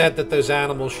never said that those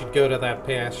animals should go to that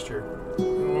pasture.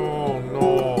 Oh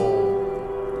no.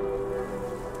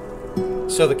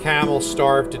 So the camel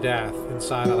starved to death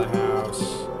inside of the house.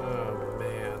 Oh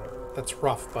man. That's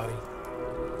rough, buddy.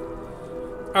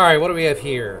 All right, what do we have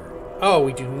here? Oh,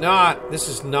 we do not. This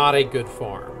is not a good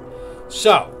farm.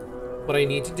 So, what I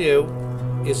need to do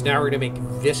is now we're going to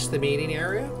make this the meeting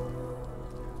area.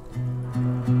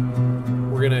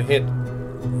 We're going to hit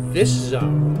this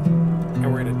zone,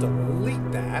 and we're going to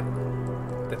delete that.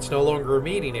 That's no longer a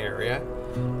meeting area.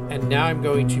 And now I'm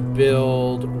going to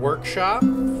build workshop,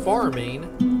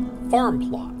 farming, farm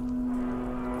plot.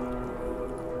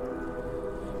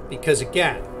 Because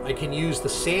again, I can use the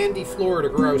sandy floor to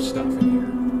grow stuff in here.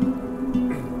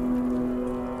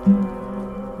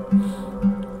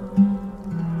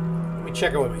 Let me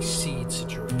check out what my seed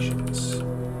situation is.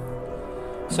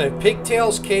 So I have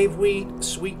pigtails, cave wheat,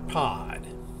 sweet pod.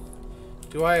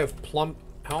 Do I have plum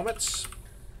helmets?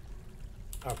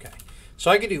 Okay. So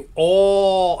I can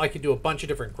do a bunch of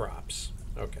different crops.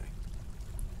 Okay.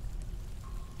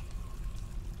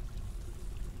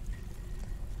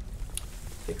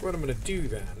 I think what I'm going to do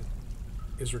then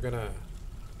is we're going to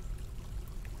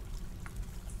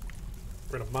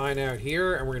mine out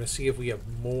here, and we're going to see if we have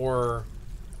more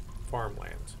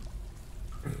farmland.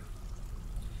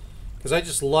 Because I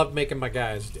just love making my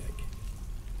guys dig,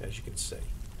 as you can see.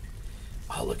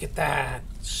 Oh, look at that.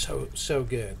 So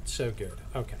good. So good.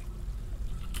 Okay.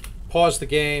 Pause the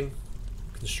game.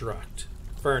 Construct.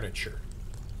 Furniture.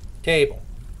 Table.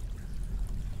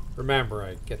 Remember,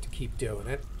 I get to keep doing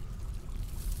it.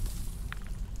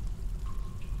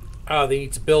 Oh, they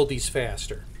need to build these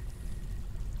faster.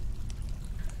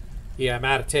 Yeah, I'm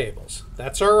out of tables.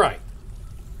 That's all right.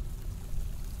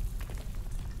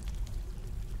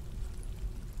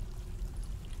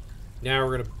 Now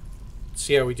we're going to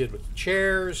see how we did with the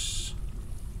chairs.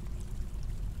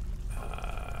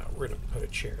 We're going to put a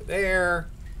chair there.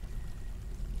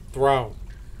 Throne.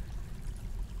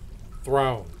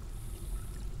 Throne.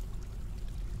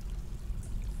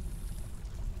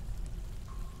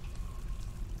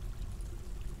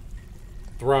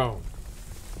 Throne.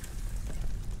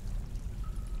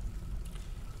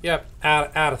 Yep,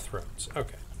 out of thrones.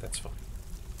 Okay, that's fine.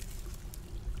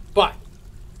 But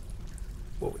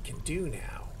what we can do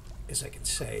now is I can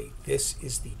say this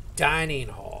is the dining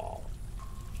hall.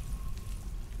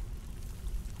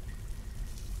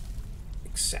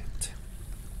 Accept.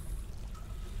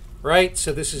 Right?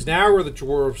 So this is now where the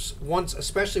dwarves,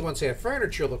 especially once they have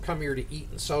furniture, they'll come here to eat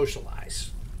and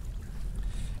socialize.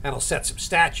 And I'll set some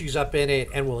statues up in it,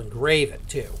 and we'll engrave it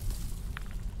too.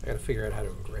 I gotta figure out how to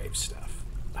engrave stuff.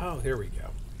 Oh, there we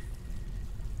go.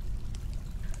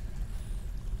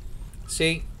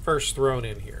 See? First throne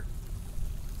in here.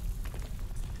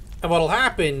 And what'll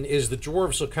happen is the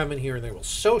dwarves will come in here and they will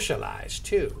socialize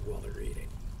too while they're eating.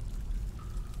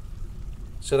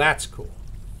 So that's cool.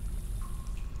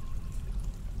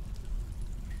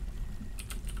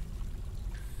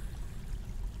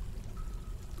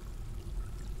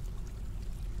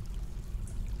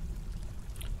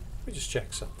 Let me just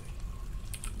check something.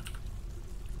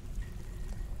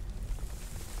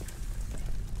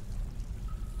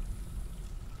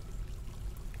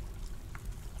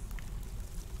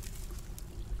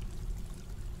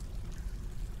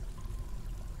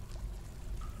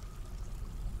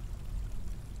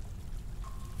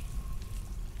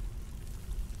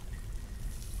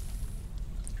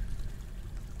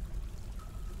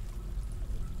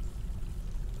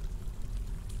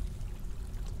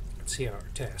 See how our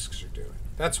tasks are doing.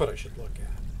 That's what I should look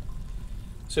at.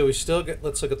 So we still get,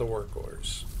 let's look at the work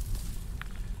orders.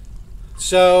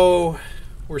 So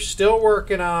we're still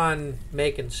working on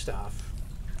making stuff.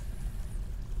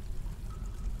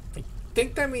 I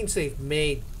think that means they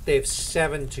have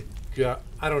 7 to go.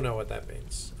 I don't know what that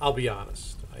means. I'll be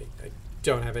honest. I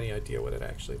don't have any idea what it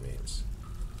actually means.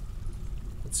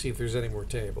 Let's see if there's any more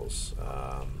tables.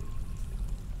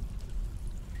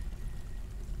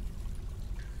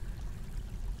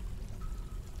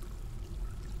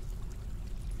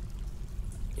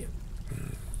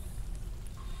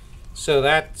 So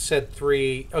that said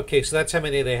 3. Okay, so that's how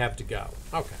many they have to go.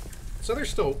 Okay, so they're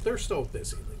still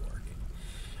busily working.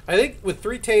 I think with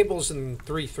 3 tables and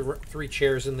three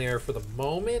chairs in there for the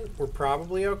moment, we're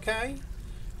probably okay.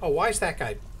 Oh, why is that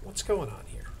guy? What's going on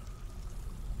here?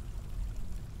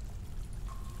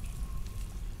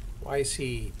 Why is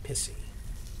he pissy?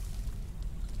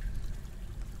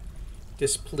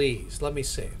 Displeased. Let me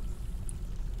see.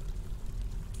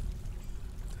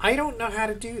 I don't know how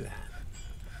to do that.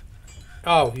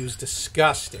 Oh, he was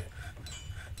disgusted.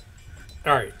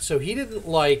 Alright, so he didn't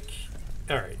like...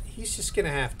 Alright, he's just going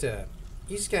to have to...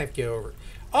 He's going to have to get over it.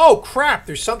 Oh, crap!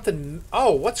 There's something...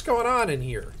 Oh, what's going on in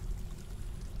here?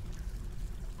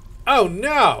 Oh,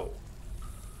 no!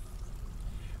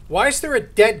 Why is there a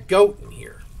dead goat in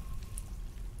here?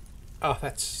 Oh,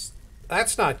 that's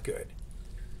not good.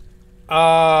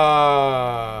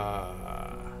 Yeah,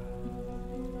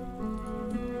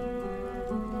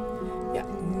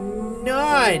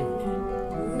 none.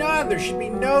 There should be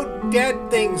no dead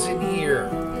things in here.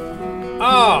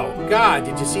 Oh God,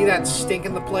 did you see that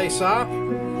stinking the place up?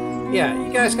 Yeah,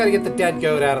 you guys got to get the dead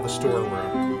goat out of the storeroom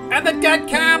and the dead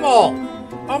camel.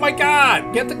 Oh my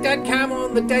God, get the dead camel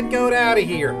and the dead goat out of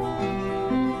here.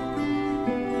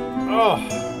 Oh,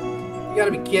 you got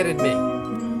to be kidding me.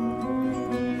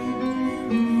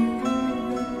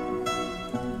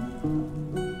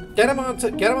 Get him on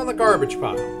the garbage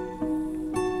pile.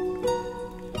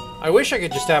 I wish I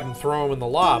could just have him throw him in the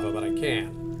lava, but I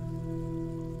can't.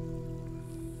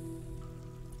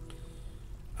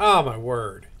 Oh my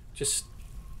word. Just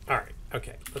alright,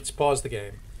 okay. Let's pause the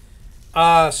game.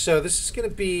 So this is gonna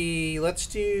be, let's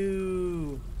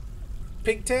do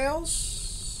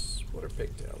pigtails? What are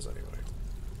pigtails anyway?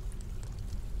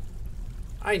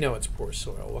 I know it's poor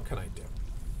soil. What can I do?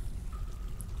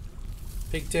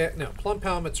 Pigtail, no, plump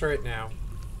helmets right now.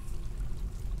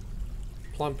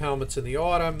 Plump helmets in the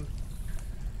autumn.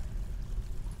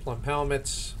 Plump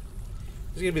helmets.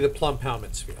 This is going to be the plump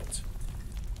helmets field.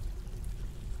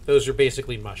 Those are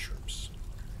basically mushrooms.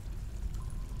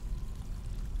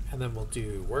 And then we'll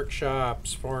do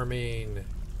workshops, farming,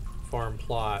 farm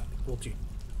plot. We'll do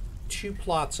 2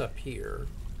 plots up here.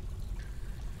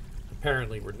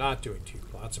 Apparently we're not doing 2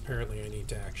 plots. Apparently I need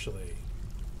to actually...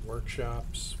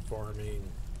 Workshops, farming,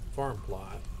 farm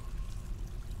plot.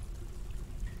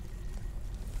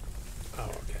 Oh,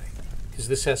 okay. Because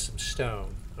this has some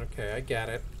stone. Okay, I get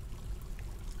it.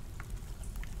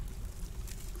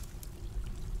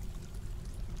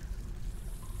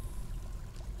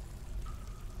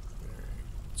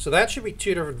 So that should be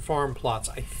 2 different farm plots,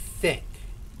 I think.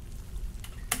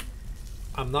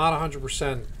 I'm not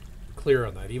 100% clear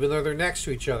on that. Even though they're next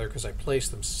to each other, because I placed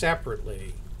them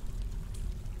separately,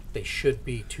 they should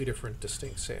be 2 different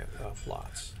distinct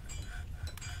plots.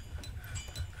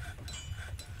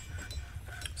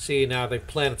 See, now they've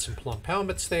planted some plump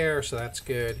helmets there, so that's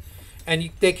good. And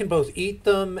they can both eat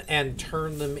them and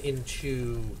turn them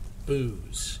into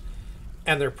booze.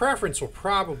 And their preference will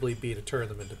probably be to turn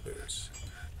them into booze.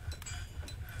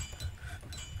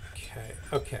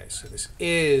 Okay, so this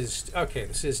is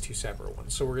 2 separate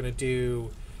ones. So we're going to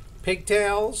do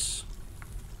pigtails.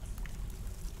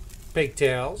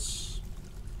 Pigtails,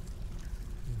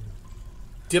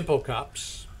 dimple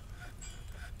cups,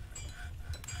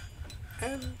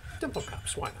 and dimple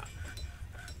cups. Why not?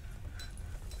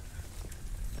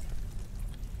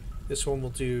 This one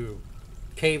will do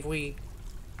cave wheat,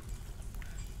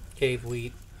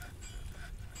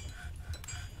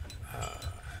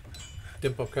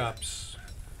 dimple cups,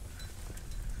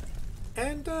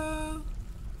 and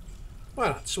why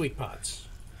not sweet pods?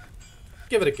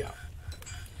 Give it a go.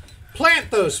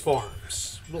 Plant those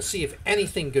farms. We'll see if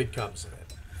anything good comes of it.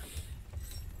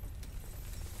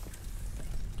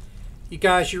 You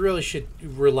guys, you really should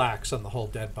relax on the whole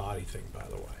dead body thing, by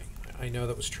the way. I know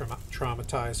that was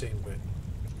traumatizing, but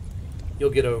you'll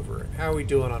get over it. How are we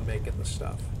doing on making the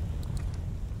stuff?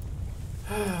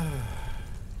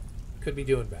 Could be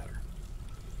doing better.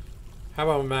 How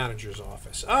about a manager's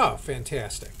office? Oh,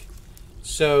 fantastic.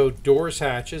 So, doors,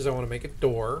 hatches. I want to make a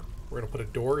door. We're going to put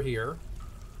a door here.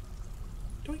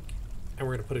 Doink. And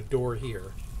we're going to put a door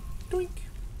here. Doink.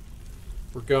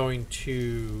 We're going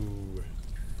to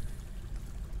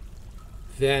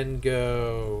then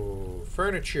go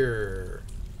furniture,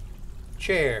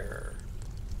 chair.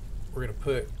 We're going to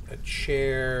put a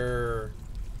chair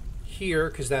here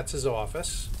because that's his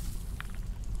office.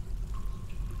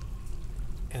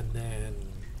 And then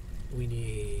we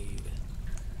need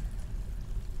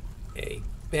a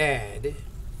bed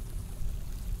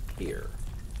here.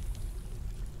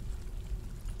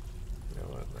 You know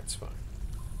what? That's fine.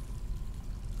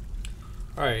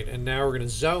 Alright, and now we're going to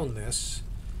zone this.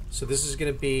 So this is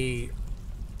going to be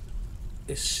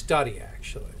a study,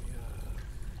 actually. Here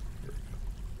we go.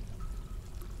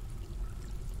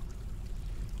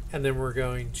 And then we're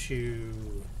going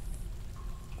to...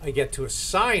 I get to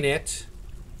assign it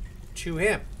to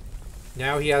him.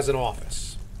 Now he has an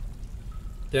office.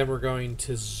 Then we're going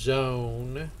to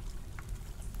zone...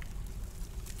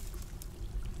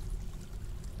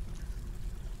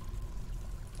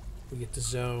 We get to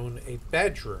zone a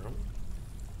bedroom.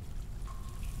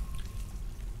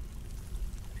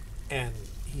 And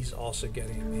he's also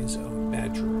getting his own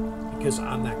bedroom because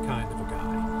I'm that kind of a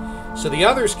guy. So the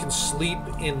others can sleep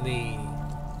in the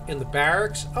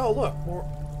barracks. Oh, look, more.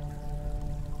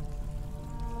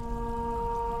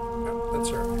 Oh, that's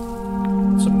all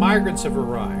right. Some migrants have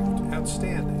arrived.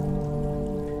 Outstanding.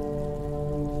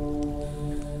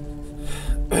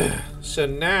 So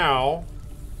now,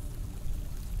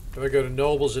 if I go to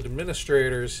nobles and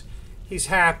administrators, he's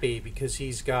happy because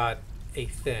he's got a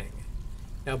thing.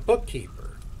 Now,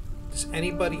 bookkeeper. Does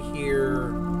anybody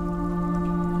here...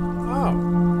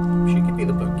 Oh, she could be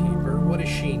the bookkeeper. What does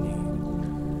she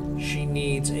need? She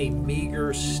needs a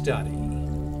meager study.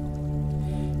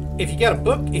 If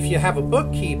you have a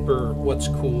bookkeeper, what's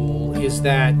cool is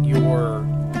that you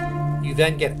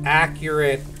then get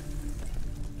accurate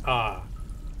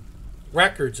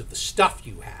records of the stuff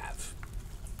you have.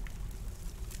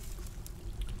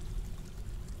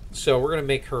 So we're going to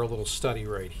make her a little study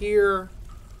right here.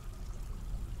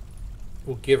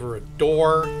 We'll give her a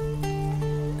door.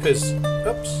 Because,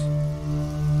 oops.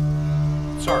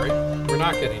 Sorry, we're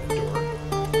not getting a door.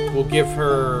 We'll give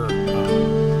her...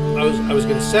 I was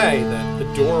going to say that the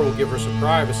door will give her some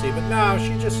privacy, but no,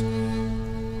 she just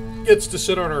gets to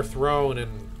sit on her throne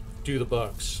and do the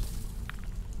books.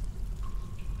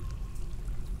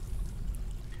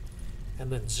 And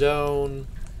then zone.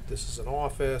 This is an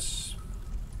office.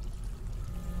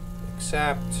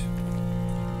 Accept.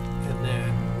 And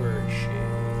then where is she?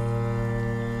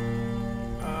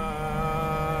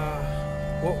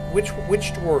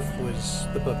 Which dwarf was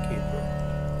the bookkeeper?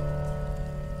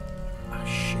 Oh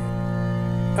shit.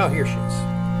 Oh, here she is.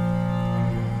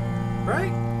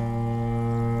 Right?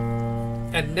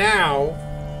 And now,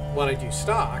 when I do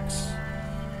stocks,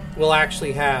 we'll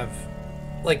actually have,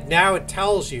 like, now it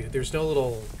tells you there's no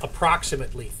little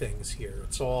approximately things here.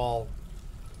 It's all...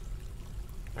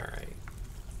 Alright.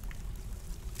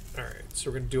 Alright, so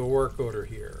we're going to do a work order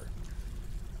here.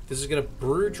 This is going to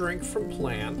brew drink from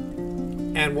plant.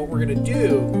 And what we're going to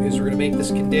do is we're going to make this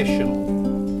conditional.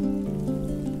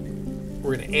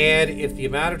 We're going to add, if the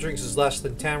amount of drinks is less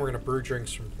than 10, we're going to brew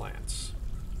drinks from plants.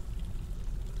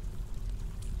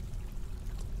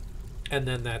 And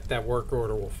then that work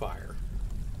order will fire.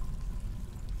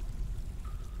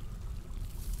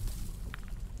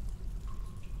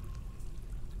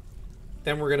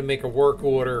 Then we're going to make a work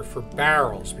order for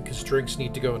barrels, because drinks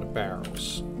need to go into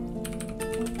barrels.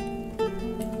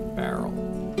 Barrel.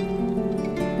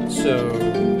 So,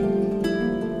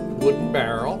 wooden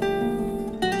barrel.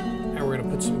 And we're going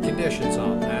to put some conditions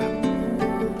on that.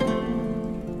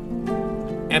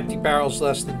 Empty barrels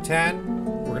less than 10.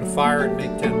 We're going to fire it and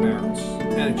make 10 barrels.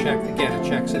 And it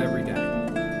checks it every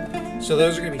day. So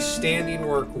those are going to be standing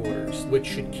work orders, which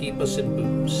should keep us in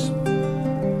booze.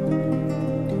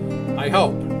 I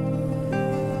hope.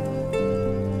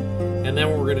 And then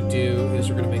what we're going to do is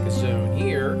we're going to make a zone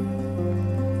here.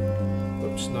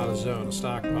 Oops, not a zone, a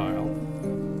stockpile.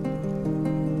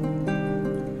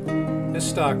 This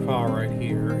stockpile right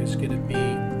here is going to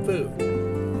be food.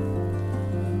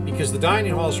 Because the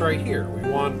dining hall is right here. We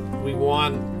want what do we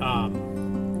want?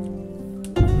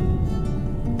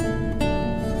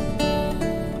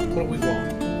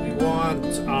 We want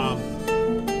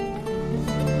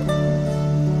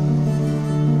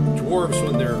dwarves,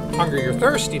 when they're hungry or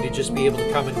thirsty, to just be able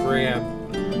to come and grab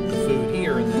the food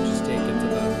here and then just take it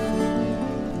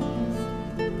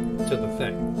to the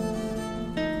thing.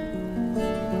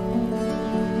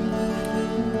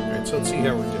 Alright, so let's see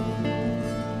how we're doing.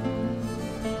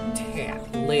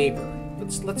 Labor.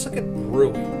 Let's look at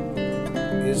brewing.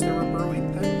 Is there a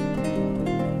brewing thing?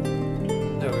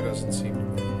 No, there doesn't seem to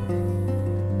be.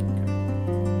 Okay.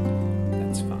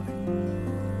 That's fine.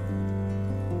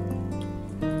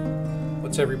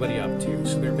 What's everybody up to?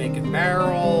 So they're making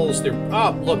barrels.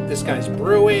 Oh, look, this guy's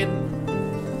brewing.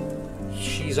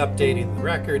 She's updating the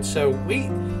record. So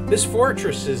this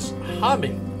fortress is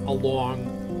humming along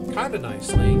kind of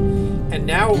nicely. And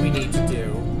now what we need to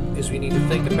do is we need to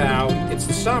think about, it's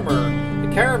the summer,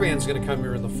 the caravan's going to come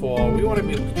here in the fall, we want to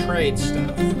be able to trade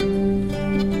stuff.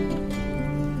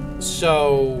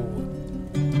 So...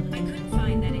 I couldn't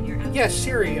find that in your application. Yes,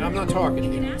 Siri, I'm not talking to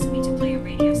you. You can ask me to play a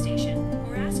radio station,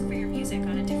 or ask for your music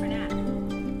on a different app.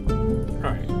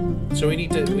 Alright, so we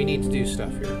need to do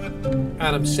stuff here. And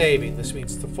I'm saving. This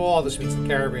means the fall, this means the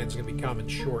caravan's going to be coming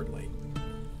shortly.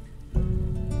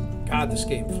 God, this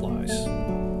game flies.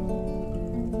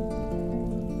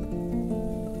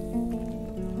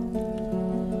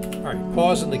 Alright,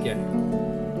 pause in the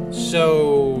game.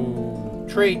 So,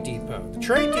 Trade Depot. The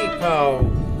Trade Depot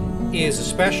is a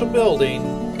special building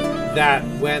that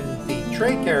when the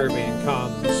trade caravan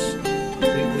comes,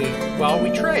 we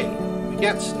trade. We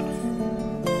get stuff.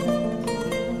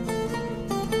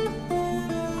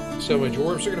 So my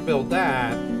dwarves are going to build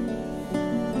that.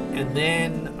 And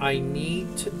then I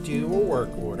need to do a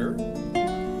work order. We're going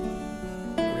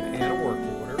to add a work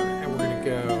order. And we're going to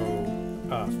go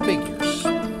figures.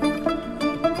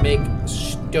 Make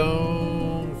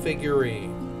stone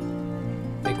figurine.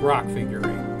 rock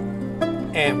figurine.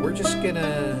 And we're just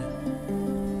gonna...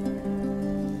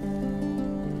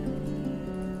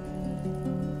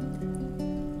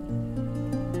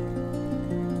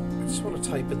 I just want to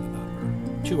type in the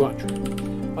number.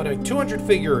 200. Oh, no, 200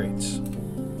 figurines.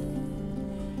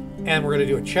 And we're gonna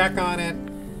do a check on it.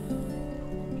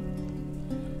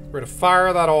 We're gonna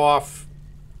fire that off.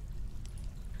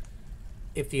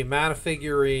 If the amount of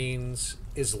figurines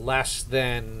is less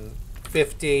than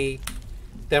 50,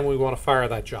 then we want to fire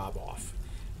that job off.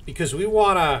 Because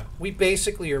we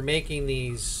basically are making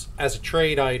these as a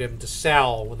trade item to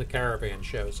sell when the caravan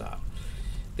shows up.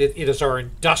 It is our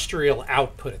industrial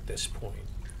output at this point.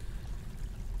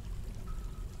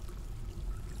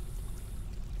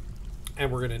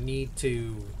 And we're going to need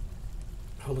to...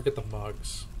 Oh, look at the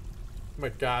mugs. Oh my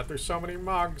god, there's so many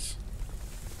mugs.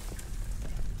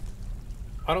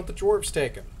 Why don't the dwarves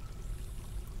take them?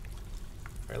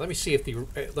 All right, let me see if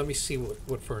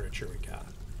what furniture we got.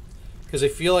 Because I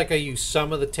feel like I use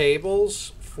some of the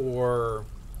tables for,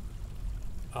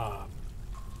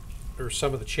 or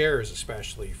some of the chairs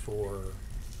especially for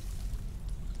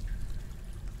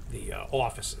the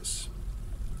offices.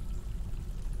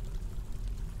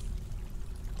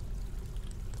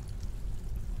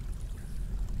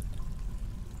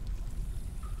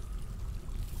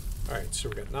 All right, so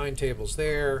we've got 9 tables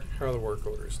there. How are the work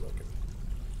orders looking?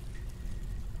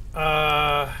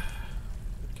 Okay.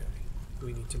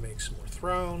 We need to make some more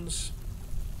thrones.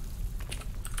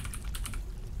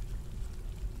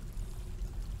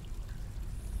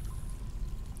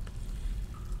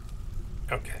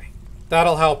 Okay.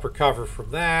 That'll help recover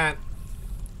from that.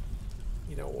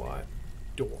 You know what?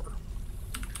 Door.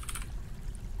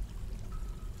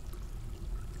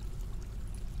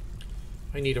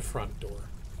 I need a front door.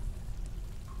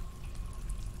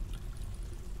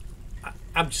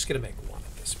 I'm just going to make one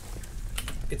at this point.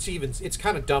 It's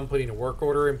kind of dumb putting a work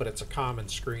order in, but it's a common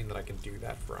screen that I can do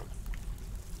that from.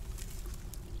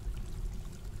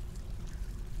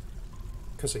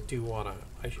 Because I do want to,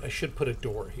 I should put a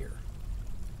door here.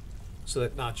 So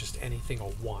that not just anything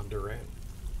will wander in.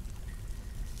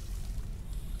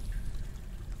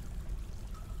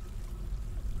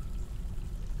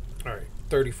 All right,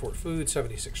 34 food,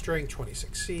 76 string,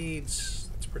 26 seeds.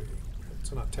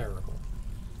 That's not terrible.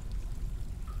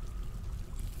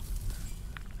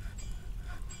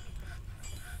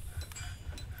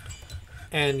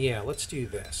 And yeah, let's do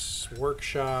this.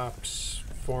 Workshops,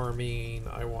 farming,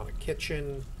 I want a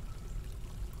kitchen.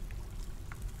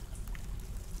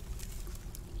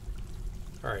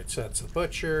 Alright, so that's the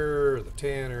butcher, the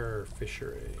tanner,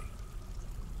 fishery.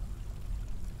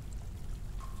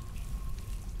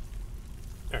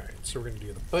 Alright, so we're going to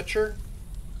do the butcher.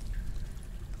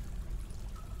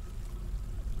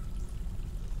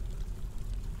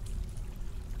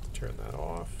 Turn that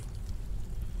off.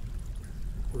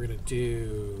 We're going to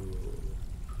do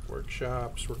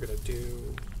workshops, we're going to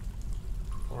do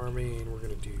farming, we're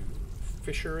going to do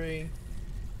fishery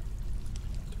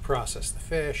to process the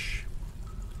fish,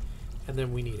 and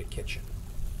then we need a kitchen.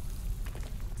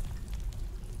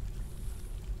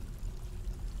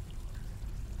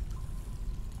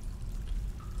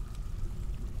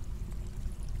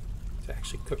 To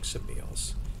actually cook some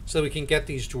meals so that we can get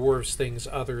these dwarves things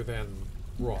other than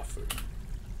raw food.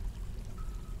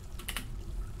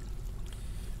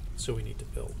 So we need to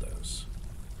build those.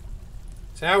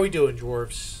 So how are we doing,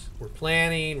 dwarves? We're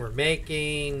planning, we're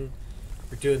making,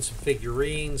 we're doing some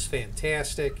figurines,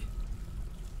 fantastic.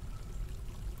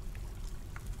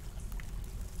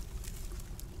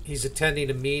 He's attending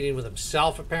a meeting with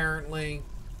himself, apparently.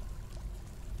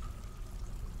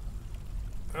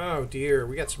 Oh dear,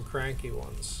 we got some cranky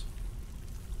ones.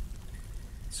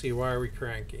 Let's see, why are we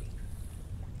cranky?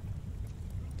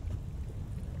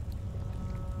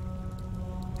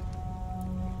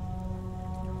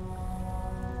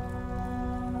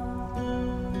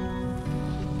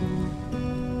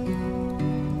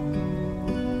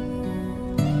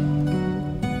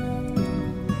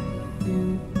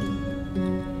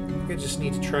 I just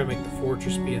need to try and make the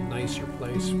fortress be a nicer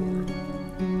place for him.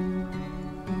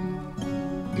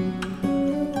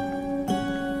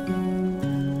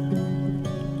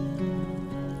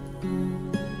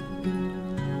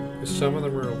 Because some of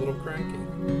them are a little cranky.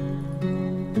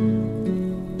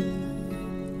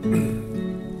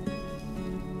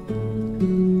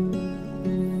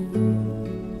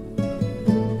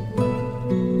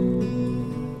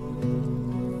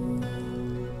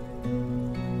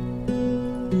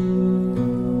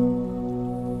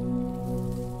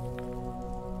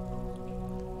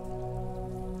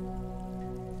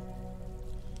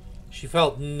 She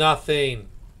felt nothing.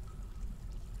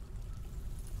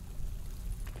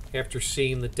 after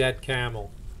seeing the dead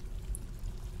camel.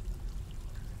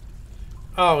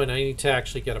 Oh, and I need to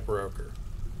actually get a broker.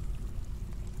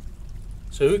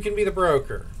 So who can be the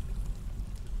broker?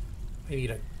 I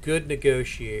need a good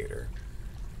negotiator.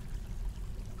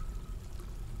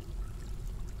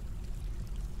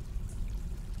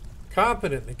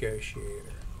 Competent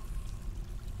negotiator.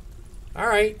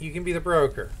 Alright, you can be the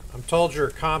broker. I'm told you're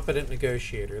a competent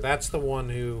negotiator. That's the one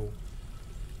who...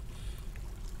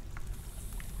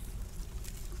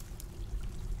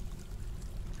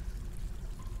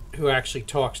 actually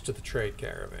talks to the trade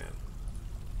caravan.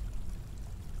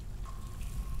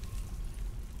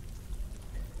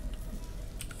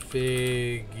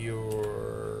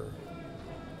 Figure...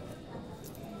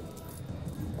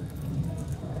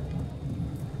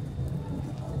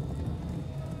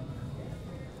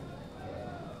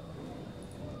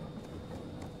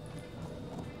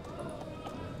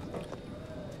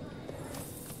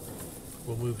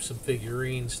 We'll move some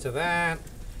figurines to that.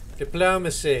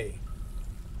 Diplomacy.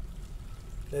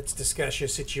 Let's discuss your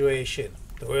situation.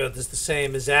 The world is the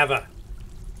same as ever.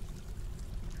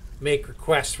 Make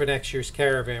requests for next year's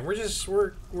caravan.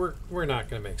 We're not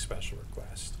going to make special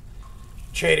requests.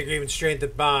 Trade agreement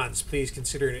strengthened bonds. Please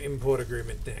consider an import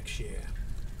agreement next year.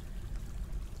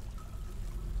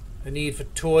 A need for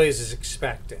toys is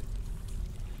expected.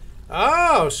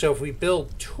 Oh, so if we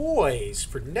build toys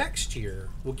for next year,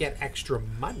 we'll get extra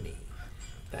money.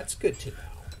 That's good to know.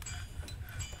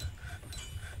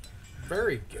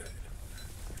 Very good.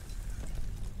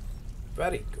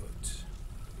 Very good.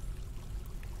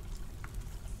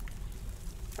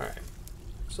 Alright.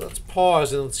 So let's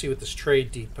pause and let's see what this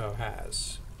trade depot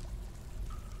has.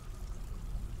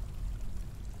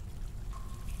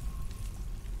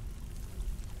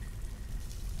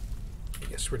 I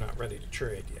guess we're not ready to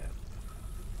trade yet.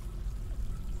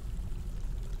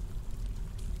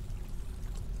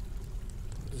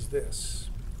 What is this?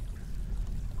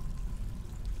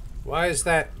 Why is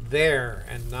that there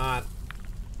and not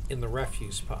in the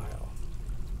refuse pile?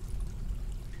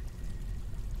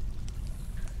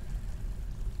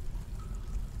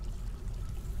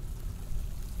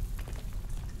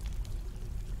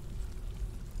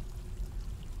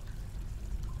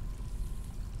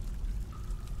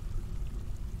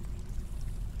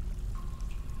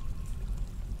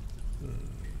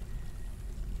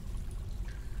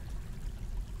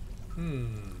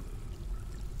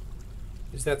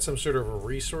 Is that some sort of a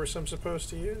resource I'm supposed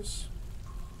to use?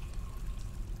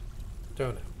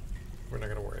 Don't know. We're not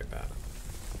going to worry about it.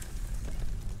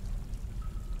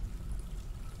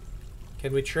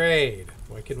 Can we trade?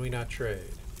 Why can we not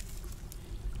trade?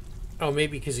 Oh,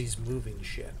 maybe because he's moving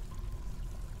shit.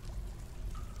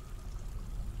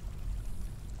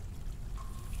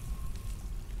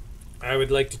 I would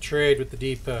like to trade with the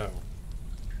depot.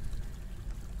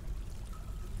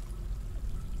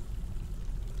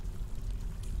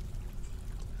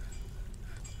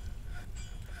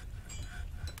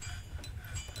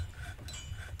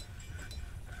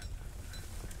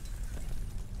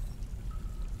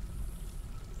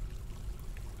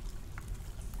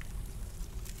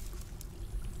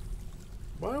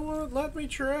 Why won't it let me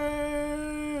trade?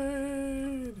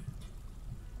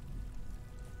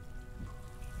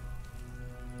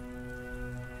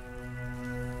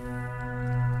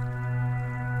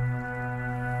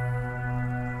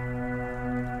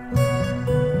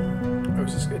 Oh,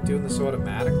 is this guy doing this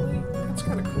automatically? That's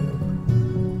kind of cool.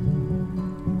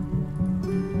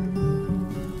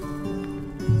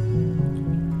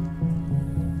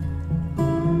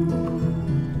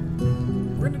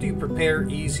 We're going to do prepare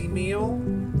easy meal.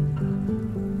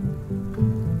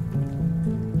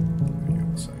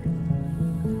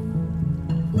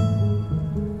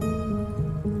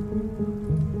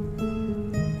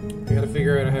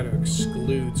 Figure out how to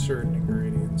exclude certain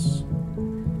ingredients.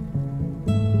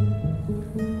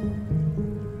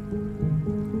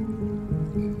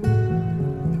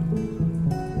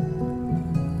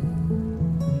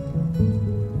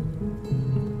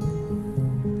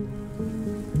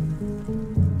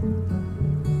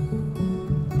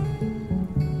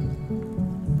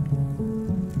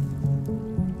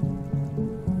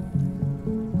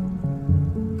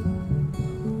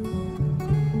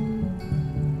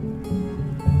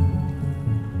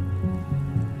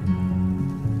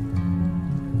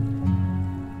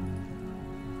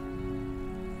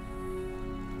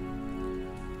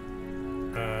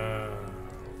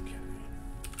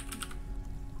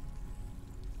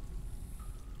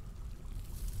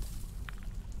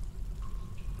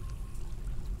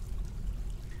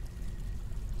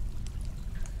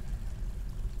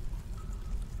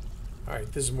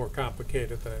 Alright, this is more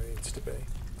complicated than it needs to be.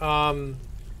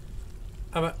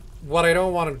 What I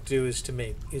don't want him to do is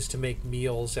to make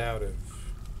meals out of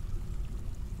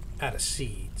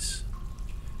seeds.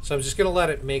 So I'm just gonna let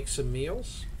it make some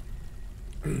meals,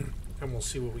 and we'll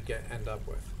see what we end up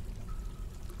with.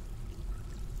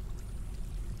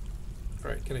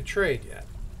 All right, can I trade yet?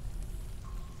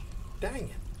 Dang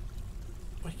it!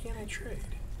 Why can't I trade?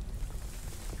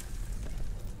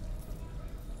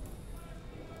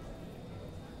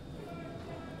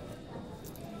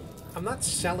 I'm not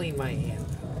selling my anvil.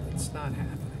 It's not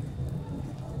happening.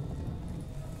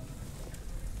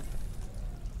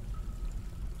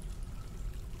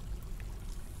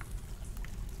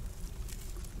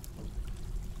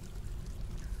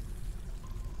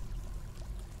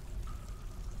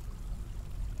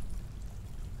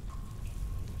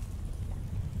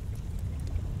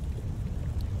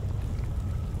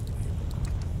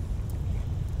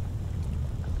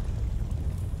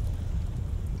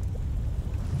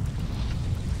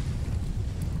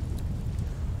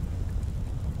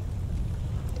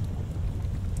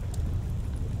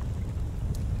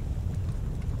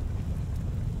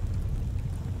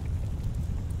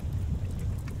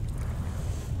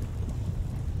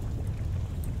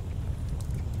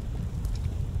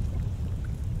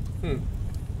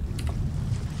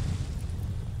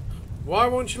 Why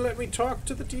won't you let me talk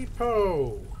to the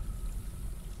depot?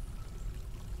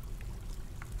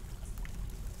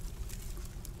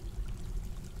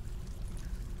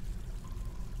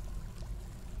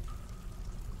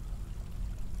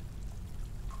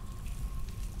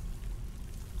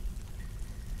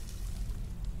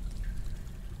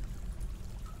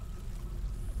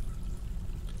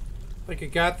 Like, I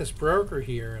got this broker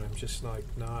here, and I'm just like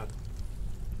not.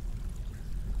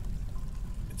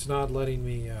 It's not letting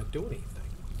me do anything.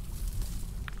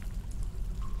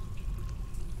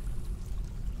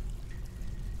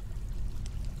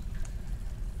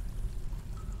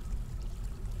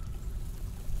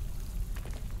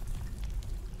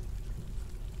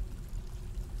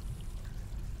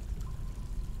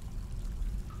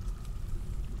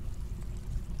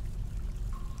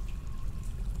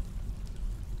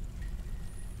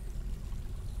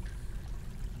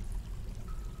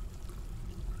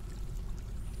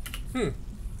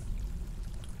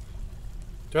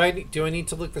 Do I need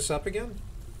to look this up again?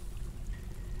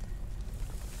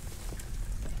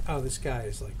 Oh, this guy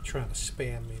is like trying to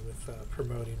spam me with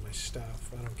promoting my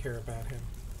stuff. I don't care about him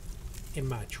in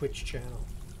my Twitch channel.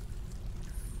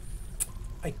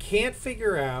 I can't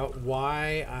figure out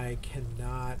why I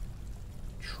cannot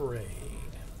trade.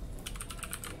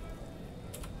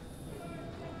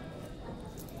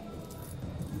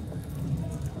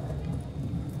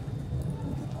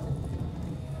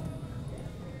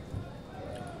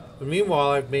 But meanwhile,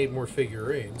 I've made more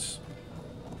figurines.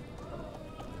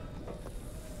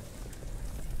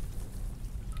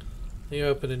 Let me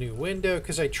open a new window,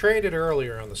 because I traded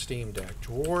earlier on the Steam Deck.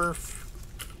 Dwarf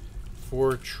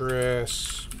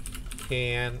Fortress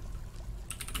can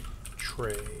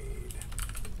trade.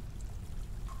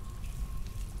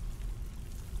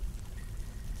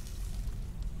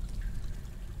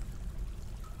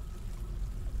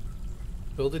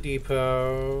 Build a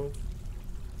depot.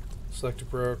 Select a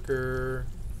broker.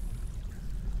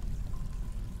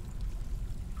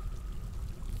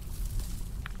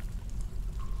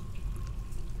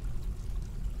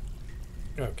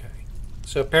 Okay.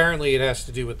 So apparently it has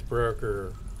to do with the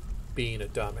broker being a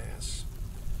dumbass.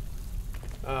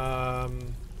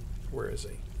 Where is he?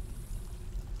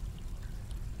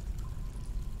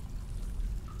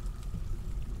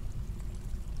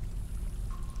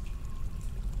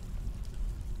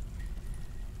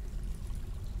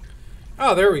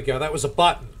 Oh, there we go. That was a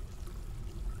button.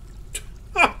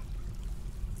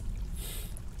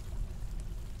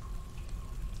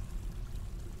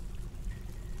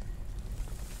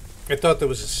 I thought there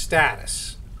was a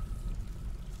status.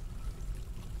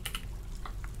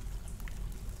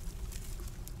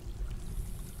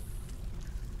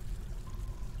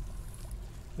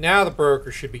 Now the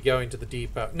broker should be going to the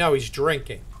depot. No, he's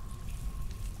drinking.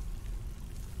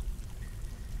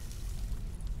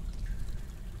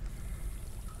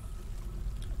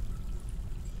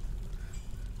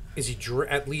 Is he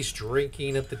at least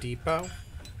drinking at the depot?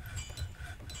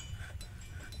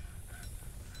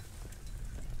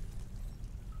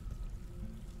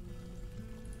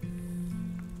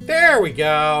 There we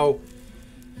go.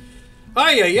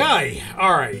 Ay, ay, ay.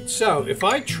 All right, so if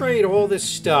I trade all this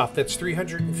stuff that's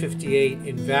 358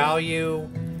 in value,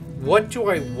 what do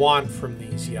I want from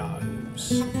these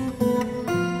yahoos?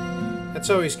 That's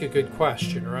always a good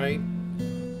question, right?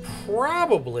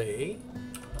 Probably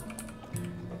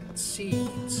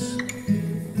seeds.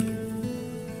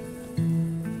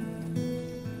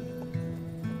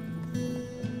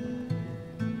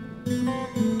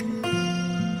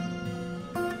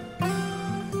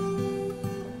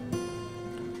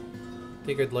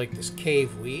 think I'd like this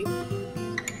cave wheat.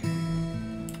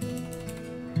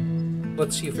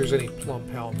 Let's see if there's any plump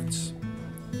helmets.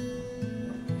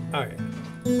 Oh, yeah.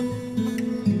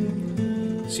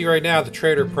 See, right now, the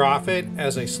trader profit,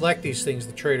 as I select these things,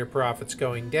 the trader profit's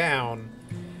going down.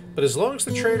 But as long as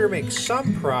the trader makes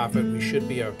some profit, we should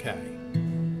be okay.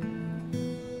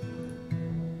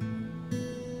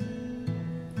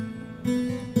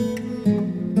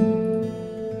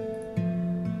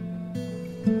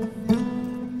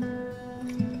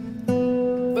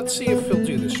 Let's see if he'll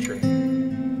do this trade.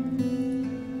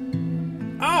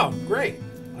 Oh, great.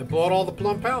 I bought all the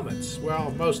plump helmets.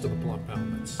 Well, most of the plump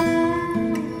helmets.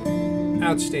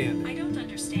 Outstanding. I don't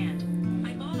understand.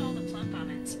 I bought all the plump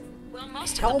almonds. Well,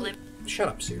 most of the blimp. Shut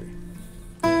up, Siri.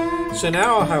 So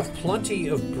now I'll have plenty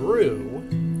of brew,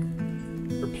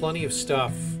 or plenty of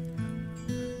stuff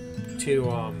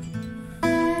to,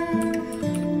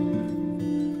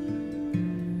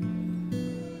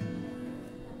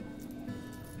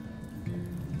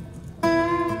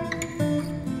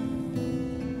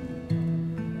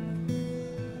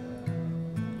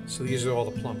 So these are all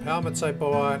the plump helmets I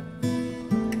bought.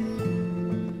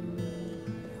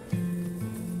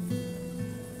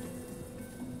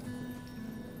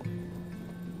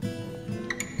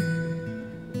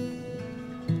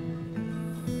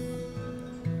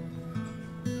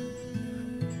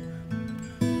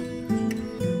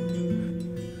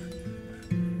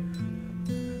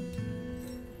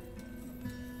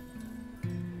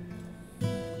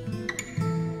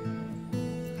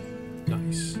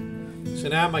 Nice. So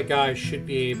now my guys should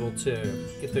be able to,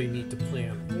 if they need to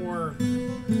plant more.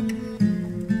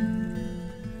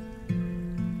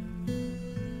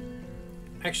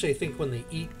 Actually, I think when they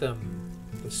eat them,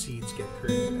 the seeds get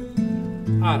created.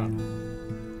 I don't know.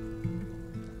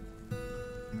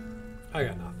 I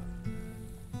got nothing.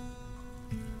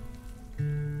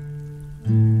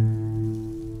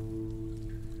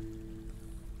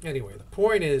 Anyway, the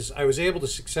point is I was able to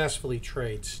successfully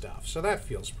trade stuff, so that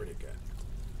feels pretty good.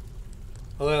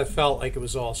 Although it felt like it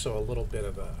was also a little bit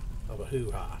of a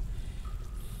hoo-ha.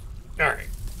 All right.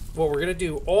 What we're going to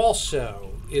do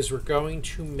also is we're going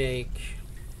to make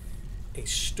a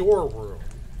storeroom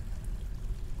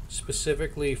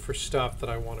specifically for stuff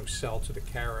that I want to sell to the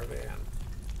caravan.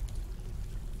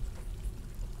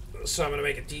 So I'm going to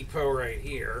make a depot right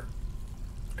here.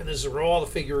 And this is where all the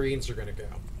figurines are going to go.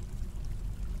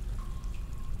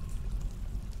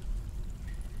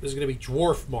 This is going to be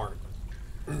Dwarf Mart.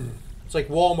 It's like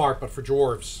Walmart, but for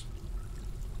dwarves.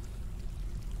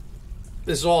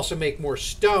 This will also make more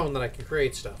stone that I can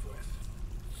create stuff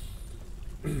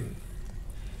with.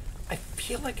 I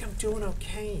feel like I'm doing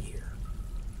okay here.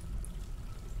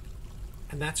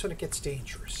 And that's when it gets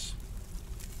dangerous.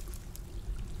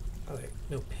 Oh,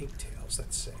 no pigtails.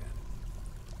 That's sad.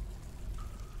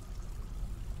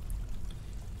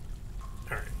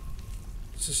 Alright.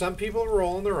 So some people are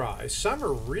rolling their eyes. Some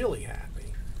are really happy.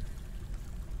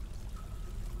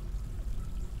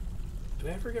 Did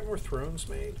I ever get more thrones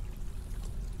made?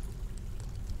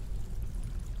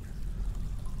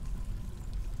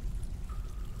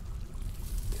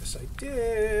 Yes, I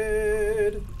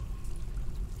did.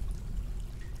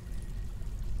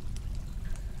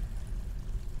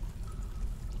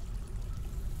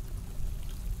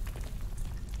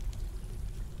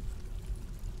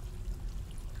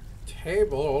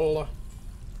 Table.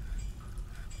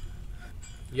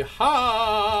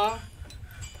 Yaha!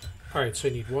 Alright, so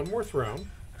I need one more throne.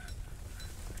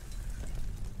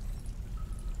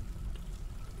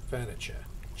 Furniture.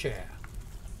 Chair.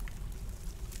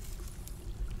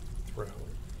 Throne.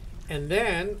 And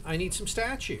then I need some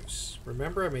statues.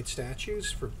 Remember I made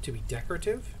statues to be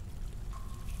decorative?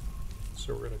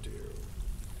 So we're going to do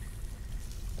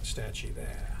a statue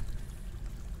there.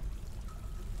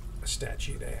 A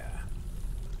statue there.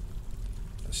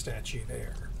 A statue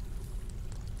there.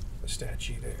 A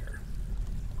statue there.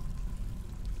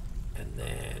 And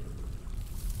then...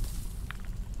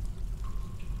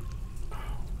 Oh,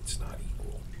 it's not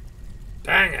equal.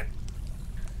 Dang it!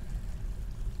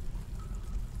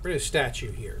 We're going to do a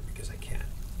statue here because I can.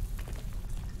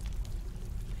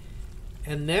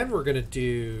 And then we're going to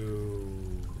do...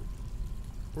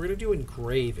 We're going to do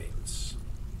engravings.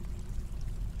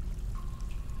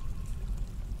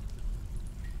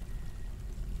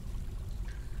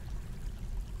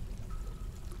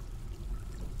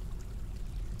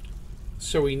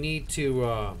 So we need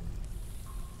to,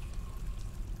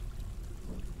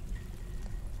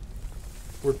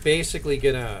 we're basically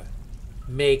going to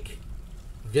make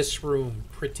this room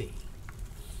pretty.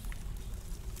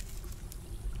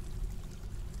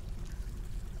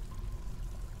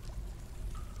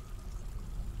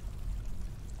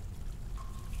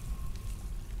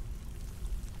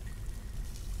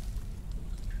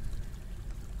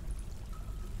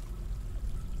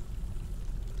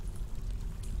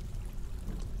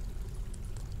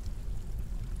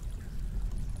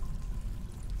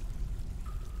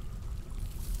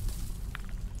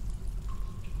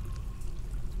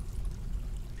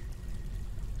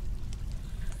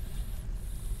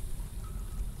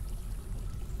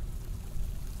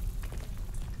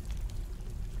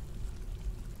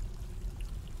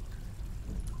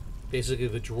 Basically,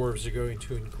 the dwarves are going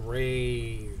to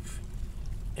engrave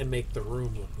and make the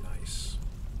room look nice.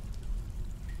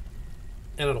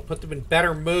 And it'll put them in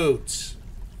better moods.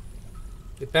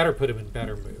 It better put them in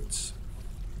better moods.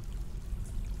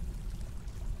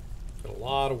 Got a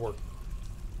lot of work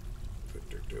that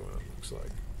they're doing, it looks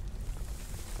like.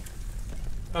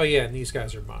 Oh yeah, and these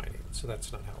guys are mining, so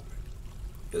that's not helping.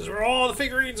 This is where all the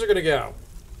figurines are going to go.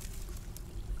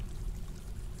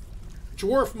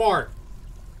 Dwarf Mart.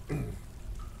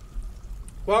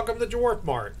 Welcome to Dwarf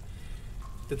Mart.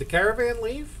 Did the caravan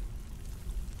leave?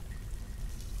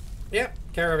 Yep,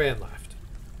 caravan left.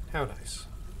 How nice.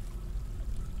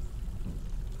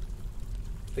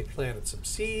 They planted some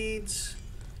seeds.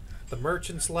 The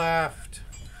merchants left.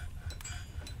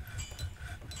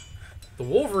 The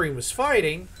Wolverine was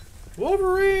fighting.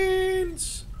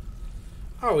 Wolverines!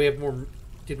 Oh, we have more...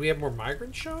 Did we have more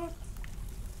migrants show up?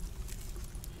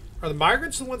 Are the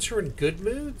migrants the ones who are in good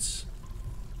moods?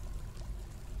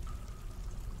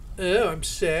 Oh, I'm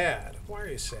sad. Why are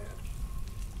you sad?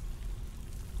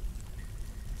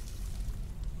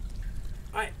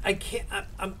 I can't...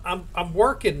 I'm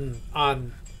working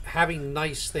on having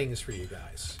nice things for you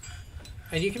guys.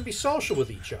 And you can be social with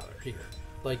each other here.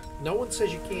 Like, no one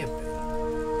says you can't be.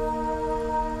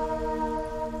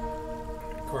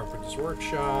 Carpenter's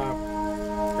workshop.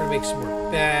 We're gonna make some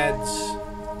more beds.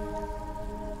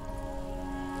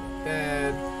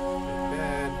 Bed.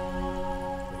 Bed.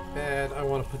 Bed. I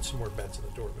want to put some more beds in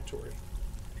the dormitory.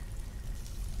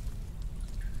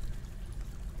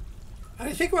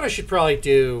 I think what I should probably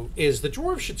do is the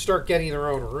dwarves should start getting their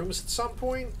own rooms at some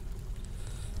point.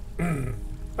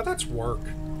 But that's work.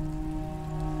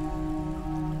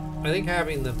 I think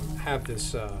having them have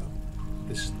this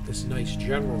this nice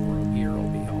general room here will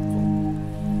be helpful.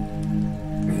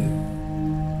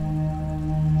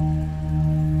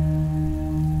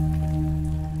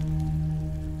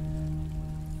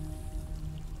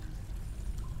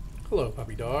 Hello,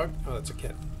 puppy dog. Oh, that's a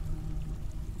kitten.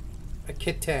 A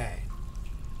kitty.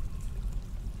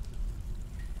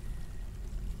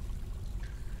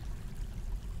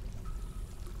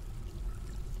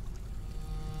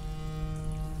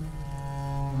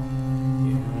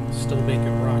 Still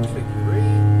making rock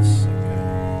figurines. Okay.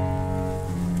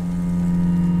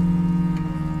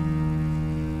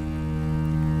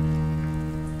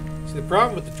 See, the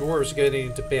problem with the dwarves getting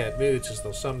into bad moods is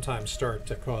they'll sometimes start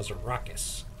to cause a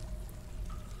ruckus.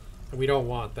 And we don't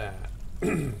want that.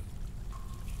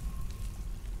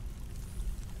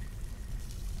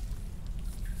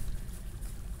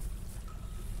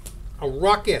 A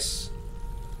ruckus.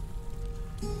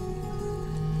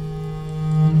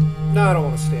 No, I don't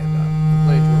want to stand up. I'm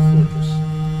playing Dwarf Fortress.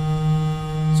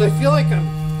 So I feel like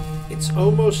it's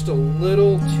almost a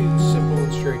little too simple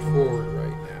and straightforward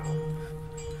right now.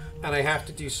 And I have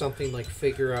to do something like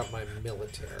figure out my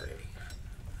military.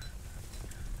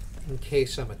 In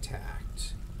case I'm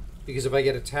attacked. Because if I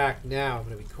get attacked now, I'm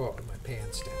going to be caught with my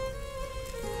pants down.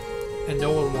 And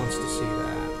no one wants to see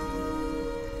that.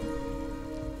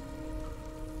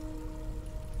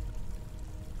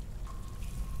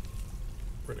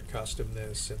 We're going to custom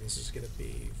this, and this is going to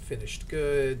be finished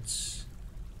goods.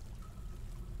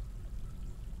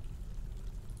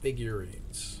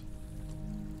 Figurines.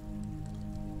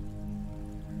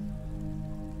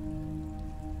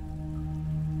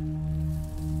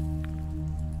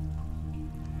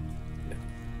 No.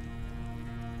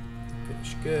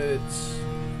 Finished goods.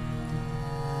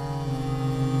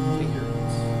 Figurines.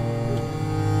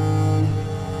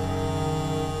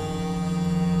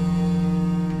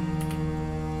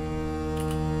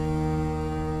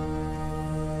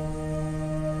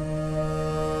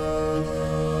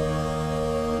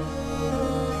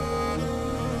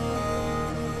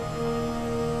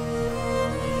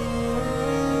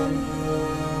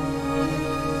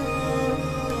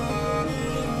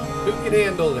 Who can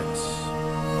handle this?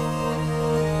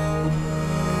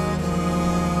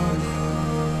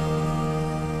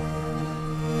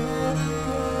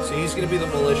 So he's going to be the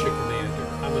militia commander.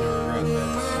 I'm going to regret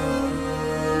this.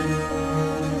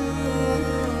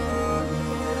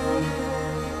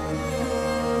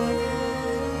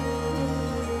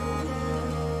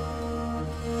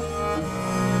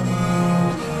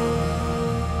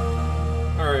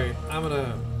 Alright, I'm going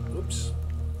to... Oops.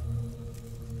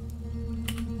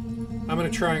 I'm going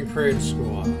to try and create a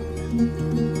squad.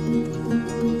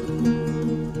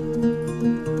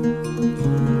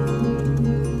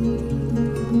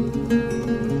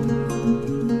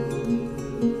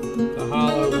 The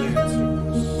Hollow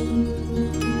Lancers.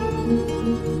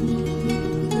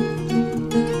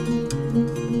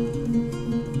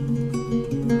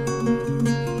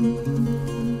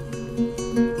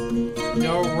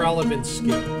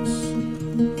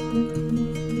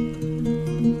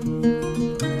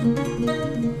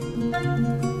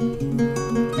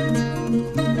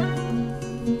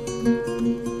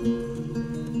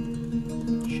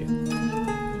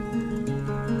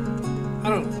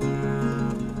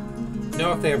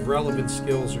 know if they have relevant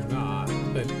skills or not,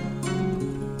 but...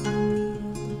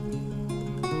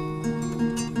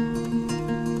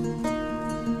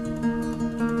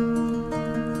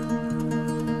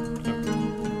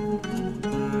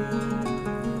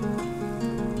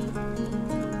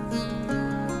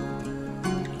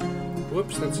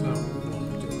 Whoops, that's not what we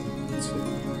want to do. Let's see.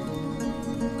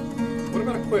 What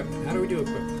about equipment? How do we do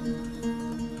equipment?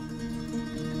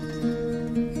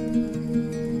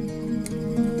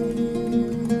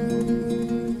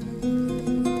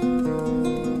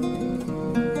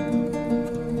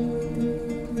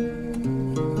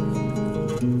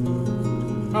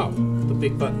 Oh, the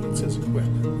big button that says equip.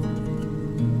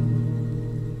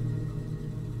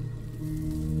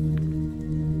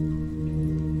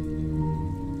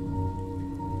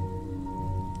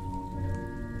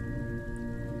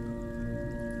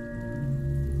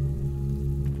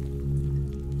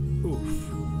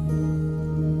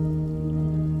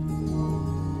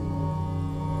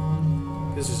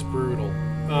 This is brutal.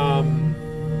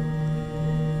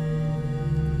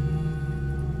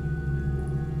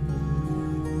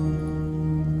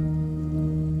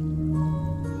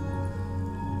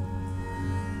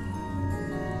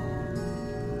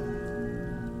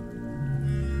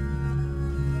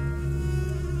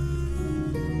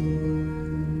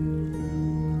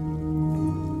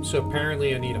 So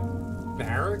apparently I need a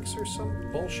barracks or some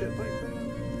bullshit like that.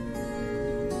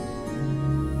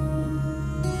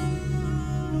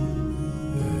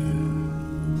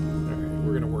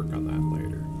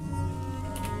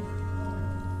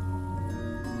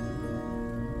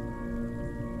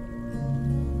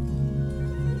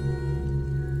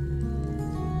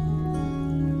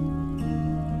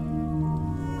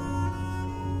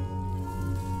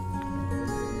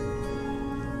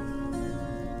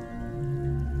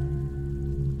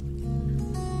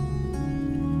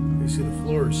 See, the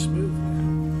floor is smooth now.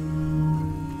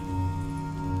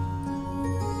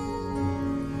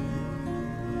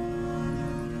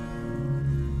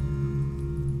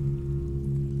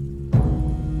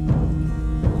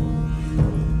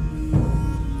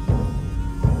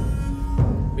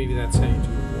 Maybe that's how you do the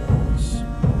walls.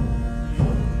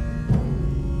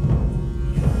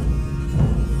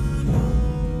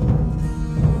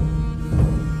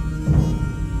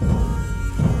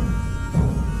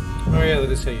 Oh yeah,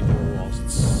 that is how you do the walls.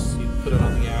 It's, you put it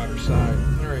on the outer side.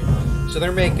 All right. So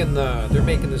they're making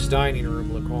this dining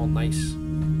room look all nice.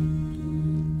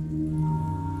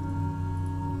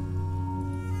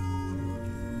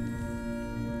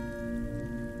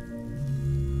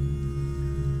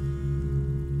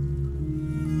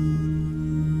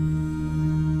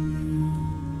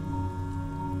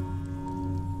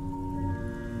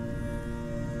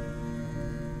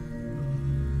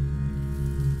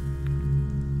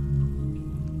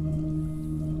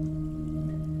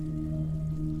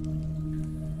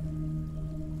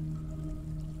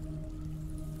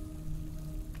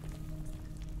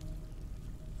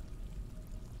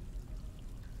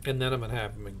 And then I'm going to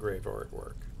have them engrave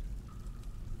artwork.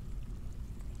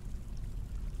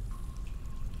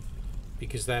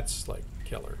 Because that's, like,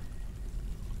 killer.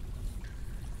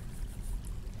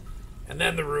 And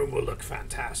then the room will look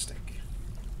fantastic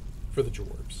for the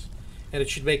dwarves. And it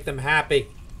should make them happy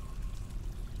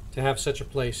to have such a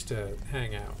place to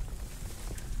hang out.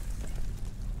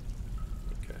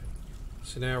 Okay.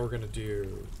 So now we're going to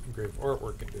do engrave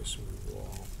artwork and do some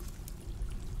wall.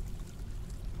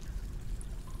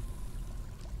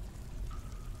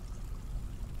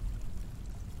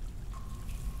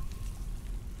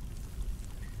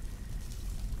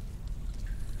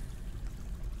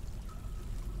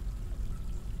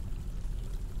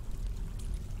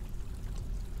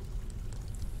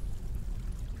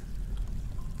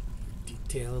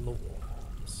 Detail in the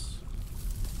walls.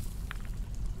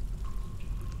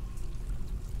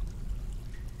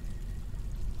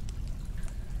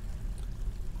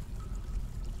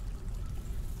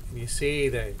 And you see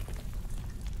the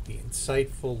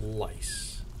insightful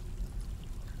lice.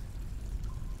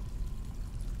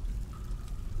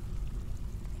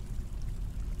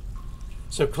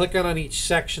 So clicking on each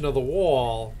section of the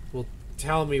wall will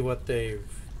tell me what they've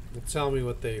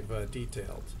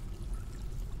detailed.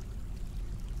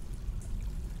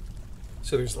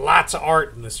 So there's lots of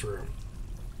art in this room.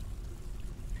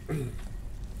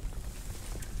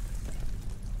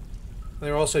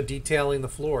 They're also detailing the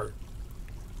floor.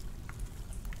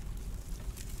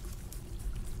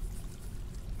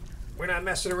 We're not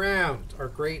messing around. Our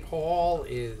great hall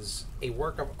is a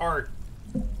work of art.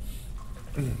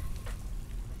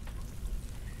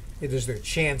 It is their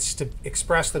chance to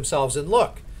express themselves. And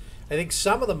look, I think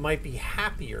some of them might be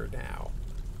happier now.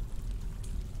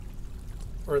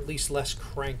 or at least less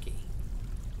cranky.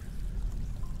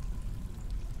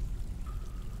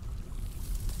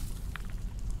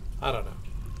 I don't know.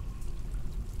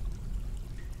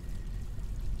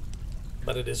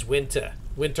 But it is winter.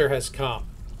 Winter has come.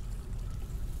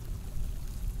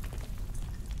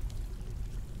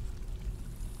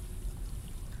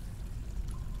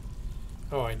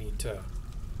 Oh, I need to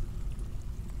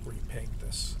repaint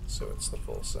this so it's the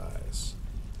full size.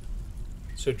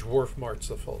 So Dwarf Mart's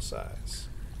the full size.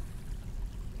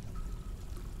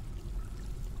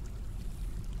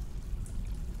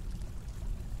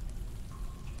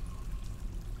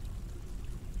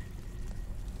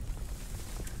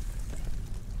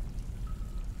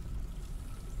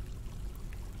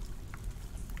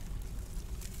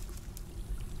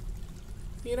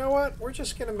 You know what? We're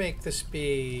just going to make this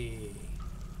be...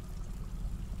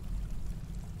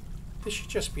 This should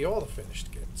just be all the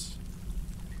finished goods.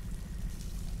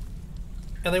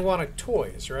 And they wanted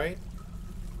toys, right?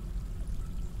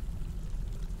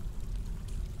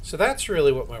 So that's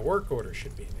really what my work order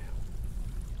should be now.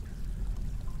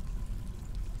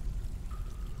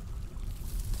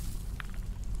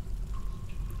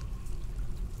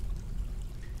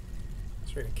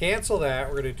 So we're going to cancel that.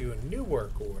 We're going to do a new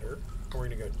work order. And we're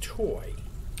going to go toy.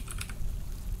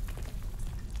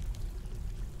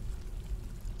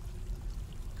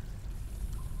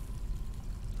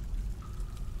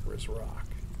 Where's rock?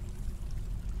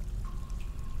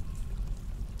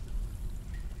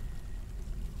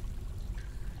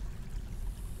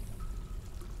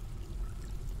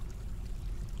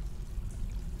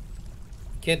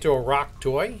 Can't do a rock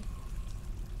toy?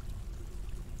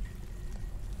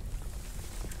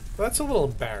 Well, that's a little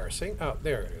embarrassing. Oh,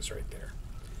 there it is right there.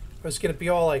 I was going to be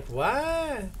all like,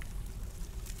 what?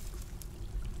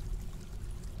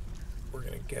 We're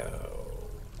going to go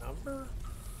number.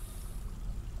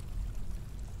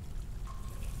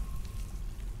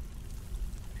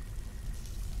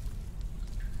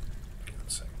 One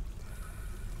second.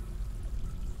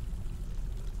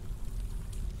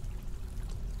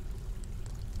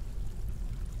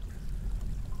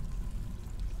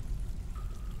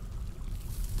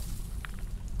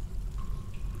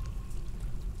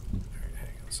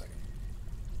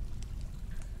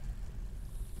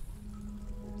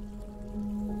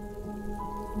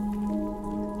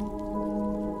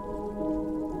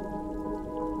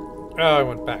 Oh, I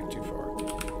went back too far.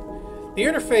 The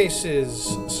interface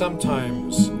is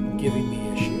sometimes giving me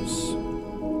issues.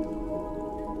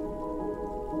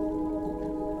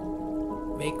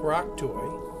 Make rock toy.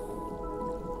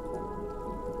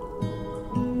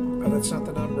 Oh, that's not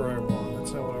the number I want.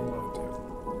 That's not what I want to do.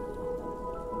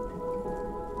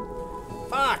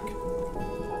 Fuck!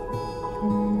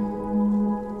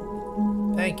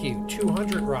 Thank you.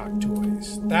 200 rock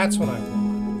toys. That's what I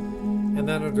want. And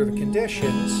then under the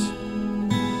conditions...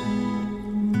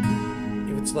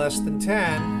 It's less than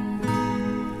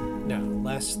 10. No,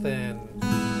 less than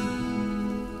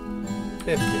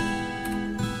 50.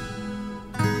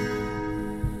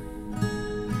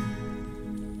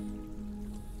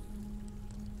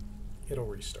 It'll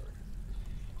restart.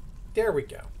 There we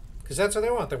go. Because that's what they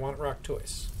want. They want rock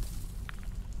toys.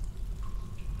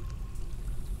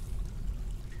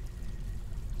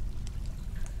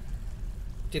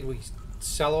 Did we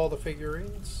sell all the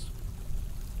figurines?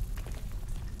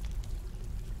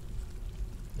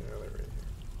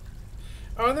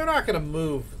 Oh, and they're not going to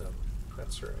move them.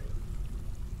 That's right.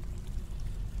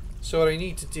 So what I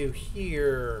need to do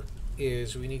here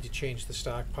is we need to change the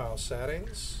stockpile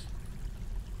settings.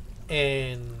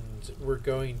 And we're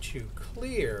going to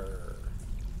clear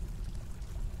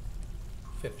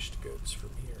finished goods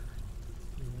from here.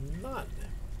 None.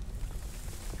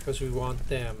 Because we want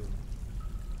them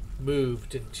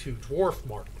moved into Dwarf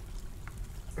Mart.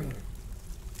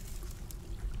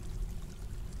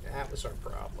 That was our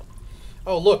problem.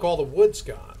 Oh, look, all the wood's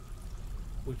gone.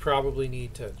 We probably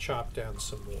need to chop down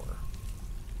some more.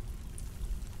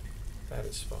 That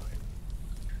is fine.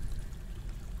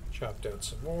 Chop down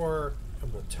some more,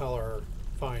 and we'll tell our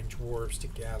fine dwarves to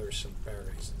gather some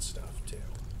berries and stuff, too.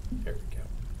 There we go.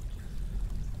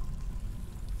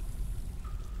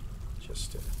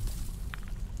 Just to...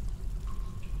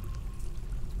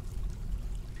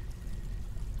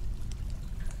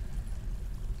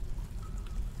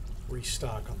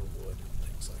 restock on the wood and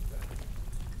things like that.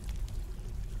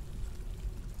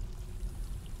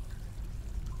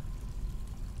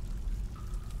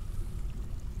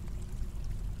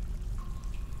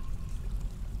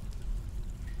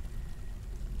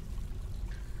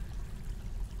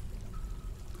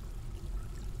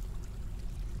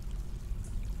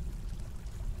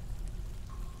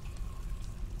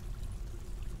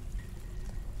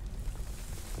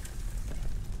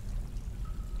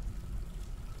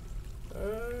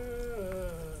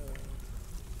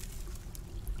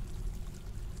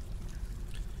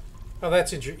 Oh,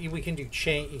 that's interesting. We can do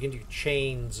chain. You can do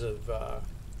chains of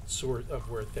sort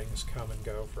of where things come and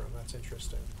go from. That's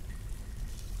interesting.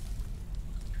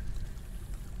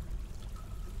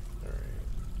 All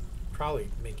right. Probably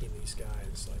making these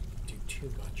guys like do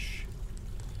too much.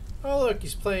 Oh, look,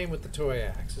 he's playing with the toy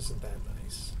axe. Isn't that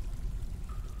nice?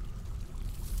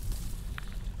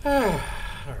 All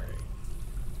right.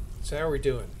 So how are we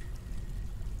doing?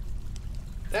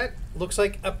 That looks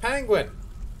like a penguin.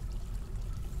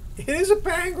 It is a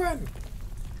penguin.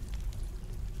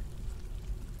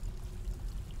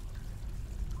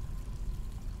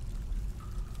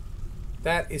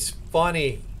 That is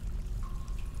funny.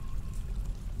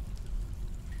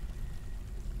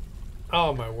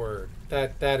 Oh my word.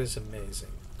 That is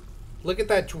amazing. Look at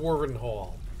that dwarven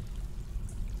hall.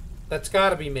 That's got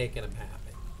to be making him happy.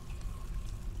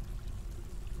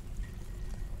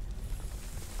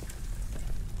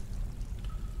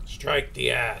 Strike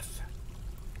the earth.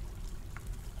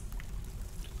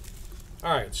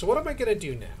 Alright, so what am I going to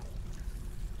do now?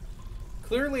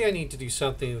 Clearly I need to do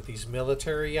something with these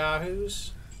military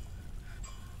yahoos.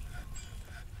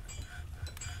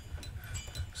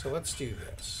 So let's do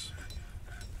this.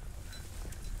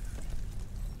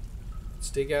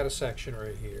 Let's dig out a section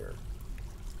right here.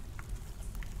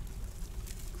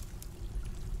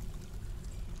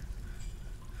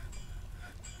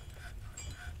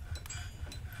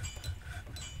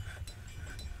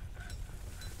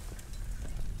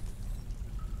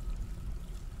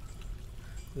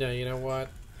 No, you know what?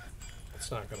 It's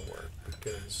not going to work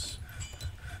because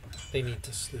they need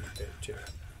to sleep there too,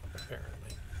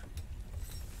 apparently.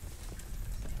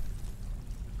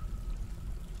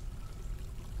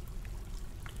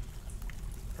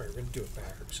 Alright, we're going to do a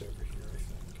barracks over here, I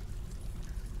think.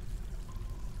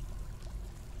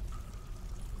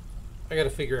 I got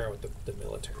to figure out what the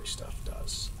military stuff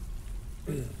does.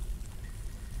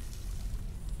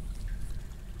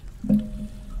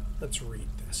 Let's read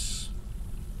this.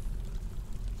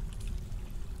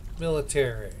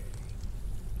 Military.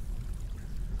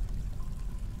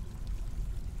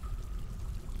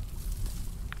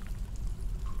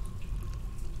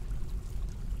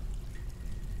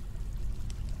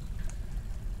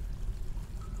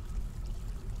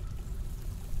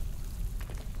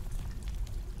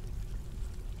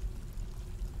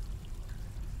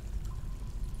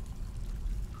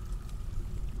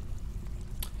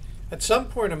 At some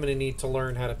point, I'm going to need to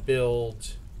learn how to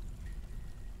build.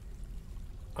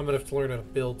 I'm going to have to learn how to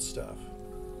build stuff.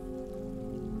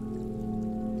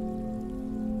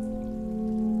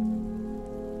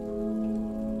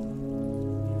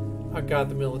 Oh god,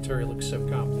 the military looks so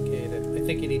complicated. I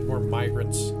think you need more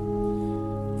migrants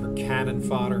for cannon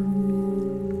fodder.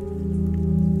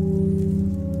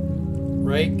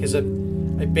 Right? Because I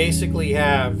basically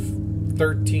have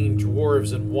 13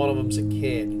 dwarves and one of them's a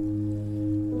kid.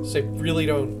 So I really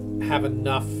don't have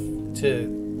enough to,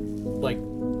 like,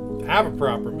 have a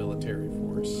proper military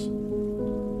force.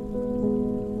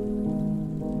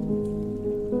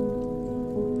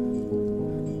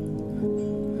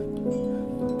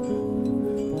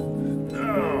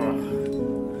 Ugh.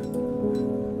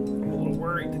 I'm a little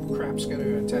worried that crap's going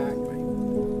to attack me.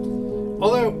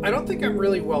 Although, I don't think I'm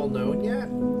really well known yet.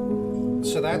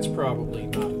 So that's probably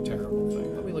not a terrible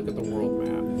thing. Let me look at the world map.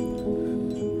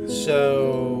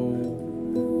 So...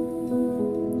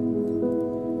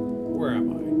 where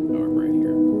am I? Oh, I'm right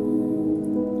here.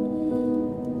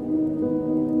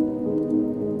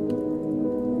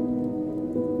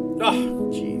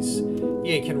 Oh, jeez.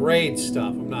 Yeah, you can raid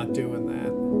stuff. I'm not doing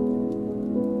that.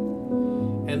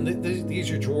 And these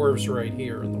are dwarves right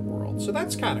here in the world. So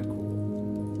that's kind of cool.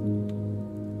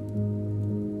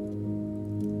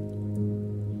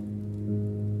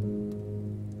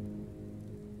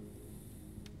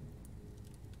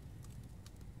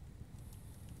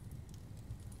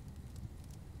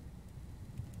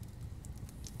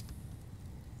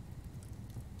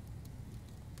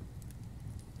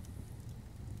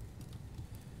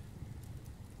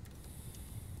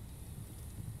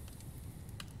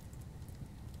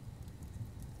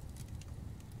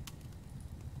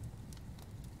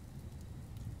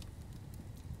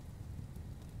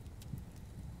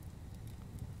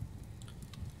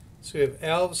 So we have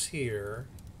elves here.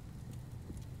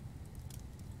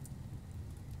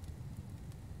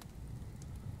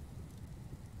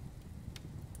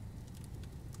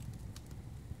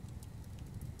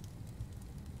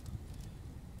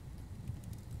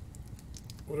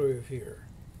 What do we have here?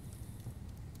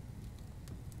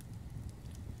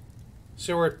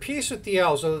 So we're at peace with the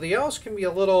elves, although the elves can be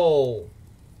a little...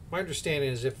 My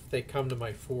understanding is if they come to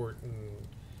my fort and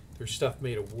there's stuff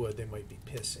made of wood, they might be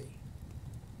pissy.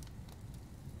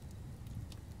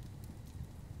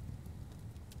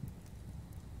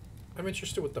 I'm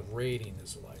interested what the rating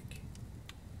is like.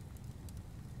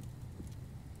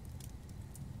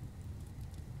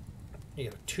 You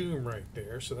got a tomb right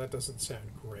there, so that doesn't sound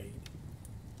great.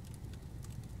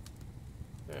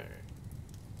 Alright.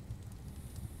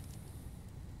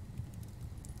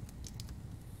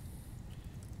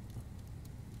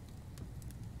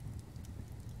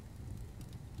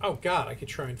 Oh god, I could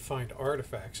try and find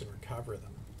artifacts and recover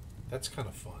them. That's kind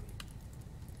of fun.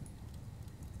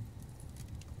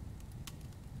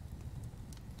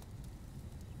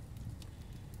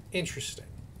 Interesting.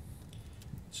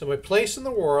 So my place in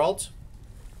the world,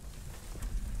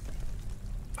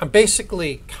 I'm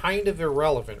basically kind of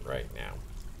irrelevant right now,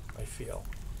 I feel.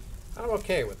 I'm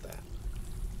okay with that.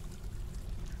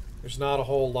 There's not a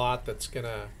whole lot that's going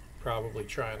to probably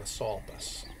try and assault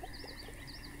us.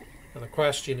 And the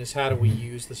question is, how do we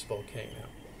use this volcano?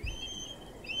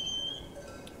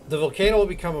 The volcano will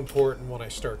become important when I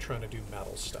start trying to do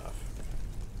metal stuff.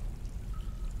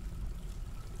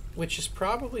 Which is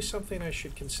probably something I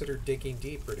should consider digging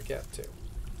deeper to get to.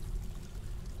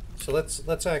 So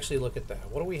let's actually look at that.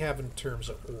 What do we have in terms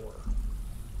of ore?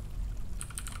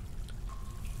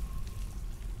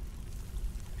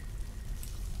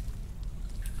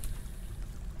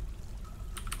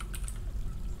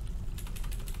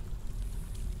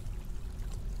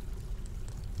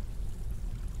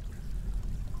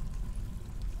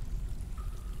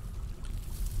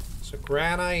 So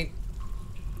granite.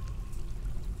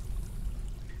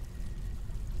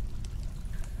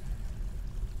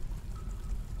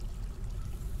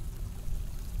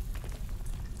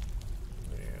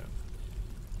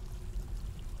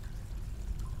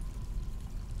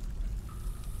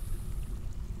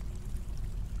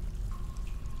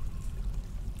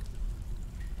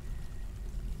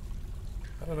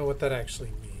 I don't know what that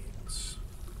actually means.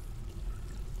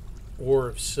 Ore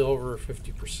of silver,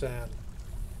 50%.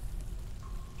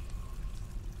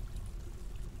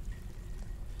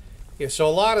 Yeah, so a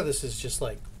lot of this is just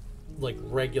like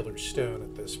regular stone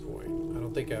at this point. I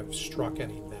don't think I've struck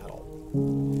any metal.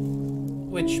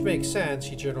 Which makes sense,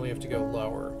 you generally have to go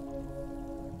lower.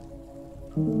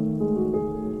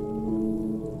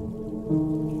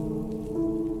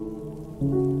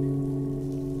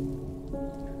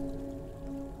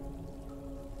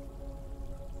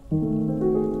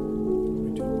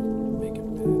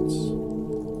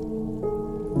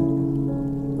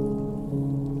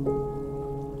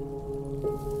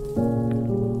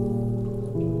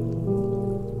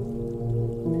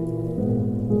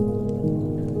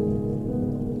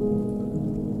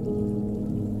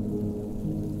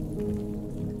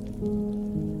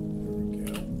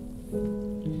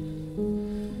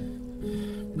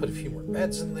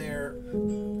 In there.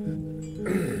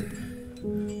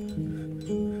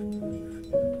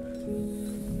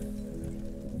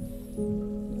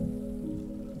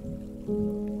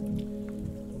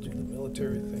 We'll do the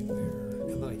military thing there,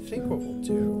 and then I think what we'll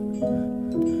do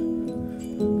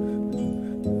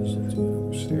is we'll do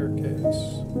another staircase.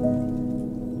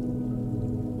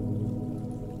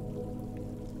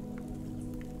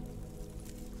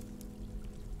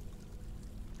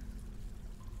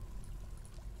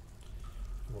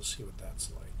 We'll see what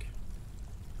that's like.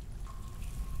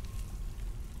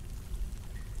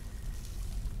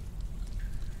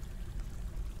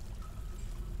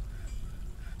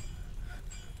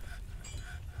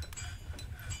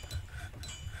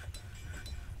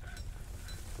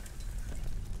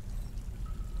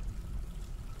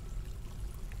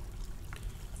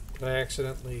 Did I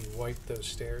accidentally wipe those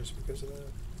stairs because of that?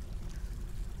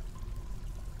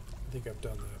 I think I've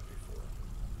done that before.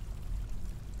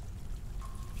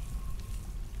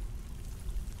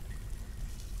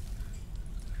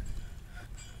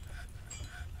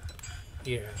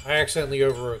 Yeah, I accidentally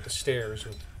overwrote the stairs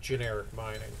with generic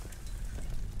mining.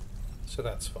 So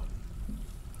that's fun.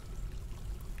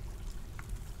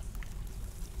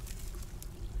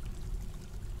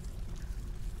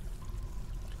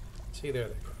 See, there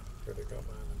they go. There they go, mining.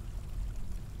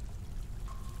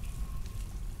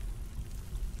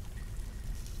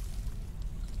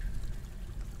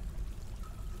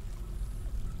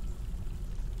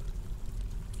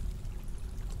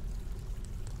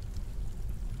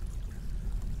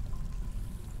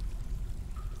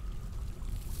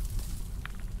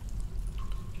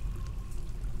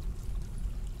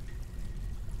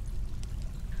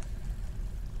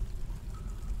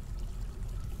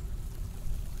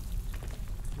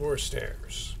 More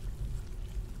stairs.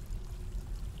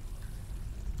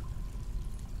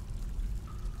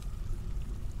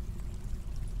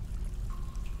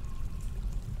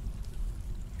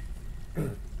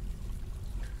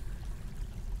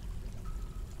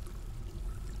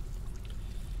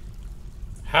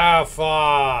 How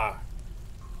far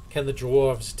can the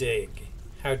dwarves dig?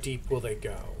 How deep will they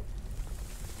go?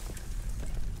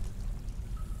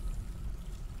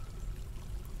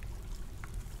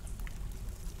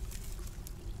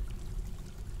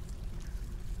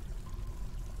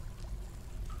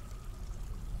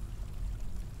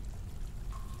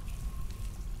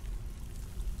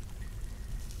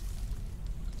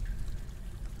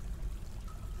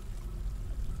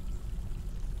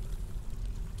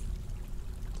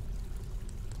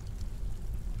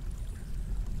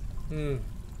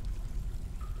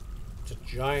 It's a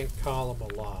giant column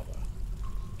of lava.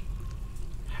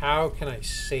 How can I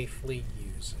safely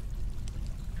use it?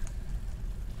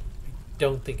 I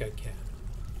don't think I can.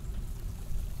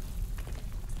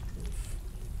 Oof.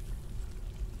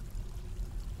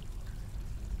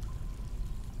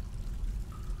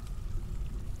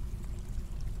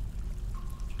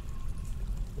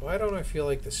 Why don't I feel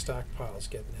like the stockpile's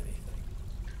getting anything?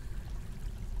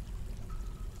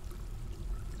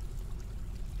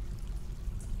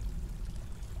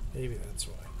 Maybe that's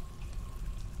why.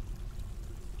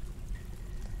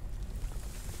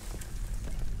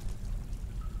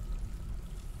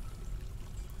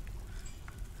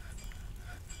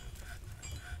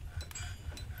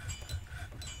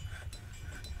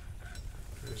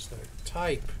 Here's the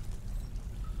type.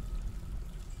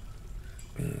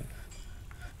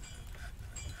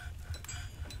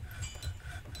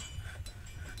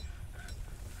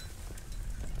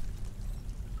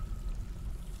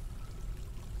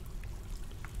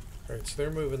 Alright, so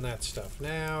they're moving that stuff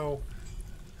now.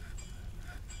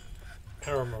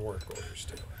 How are my work orders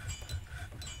doing?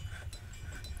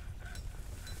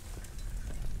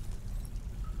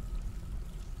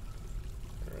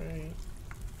 Alright.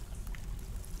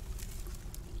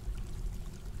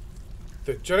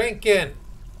 They're drinking!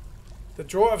 The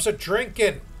dwarves are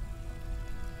drinking!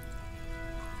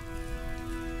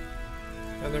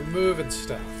 And they're moving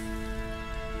stuff.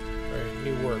 Alright,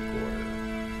 new work order.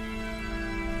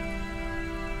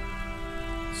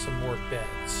 Some more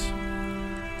beds.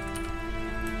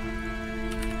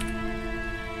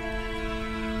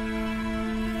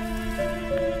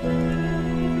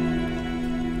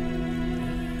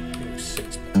 Ooh,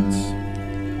 6 beds.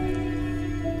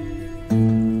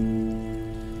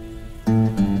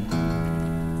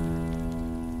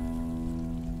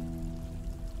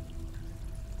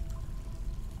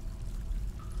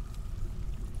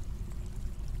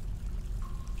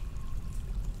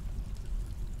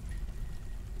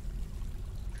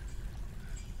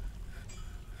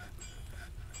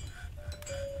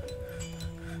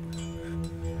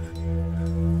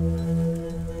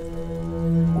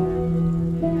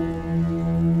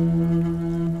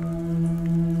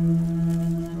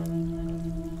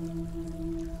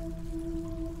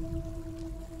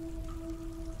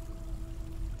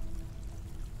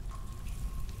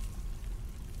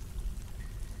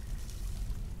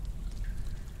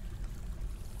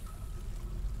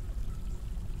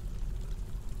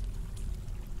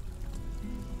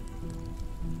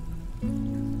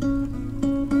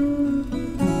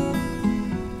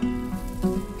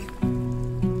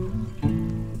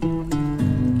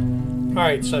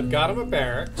 Alright, so I've got him a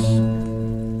barracks.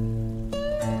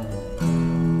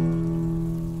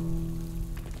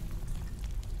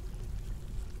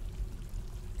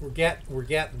 We're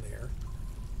getting there.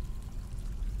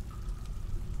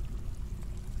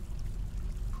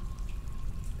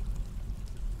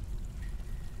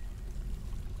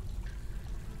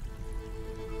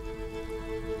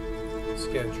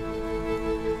 Schedule.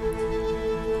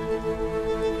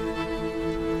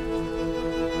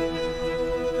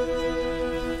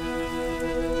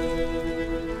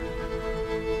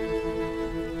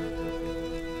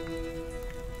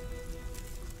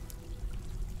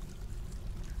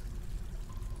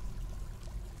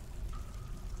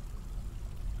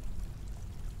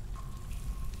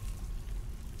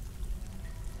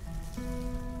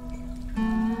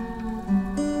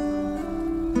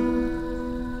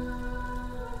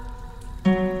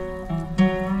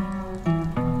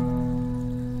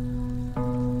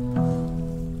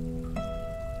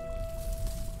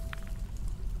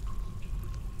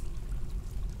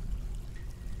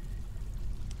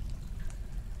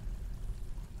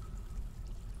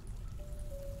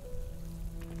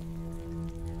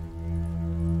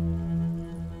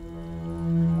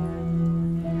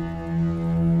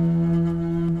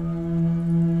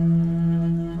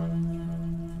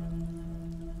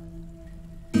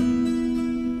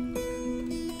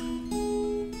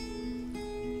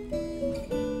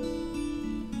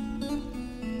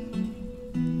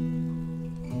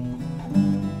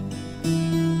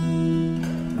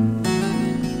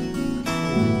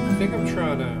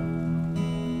 trying to...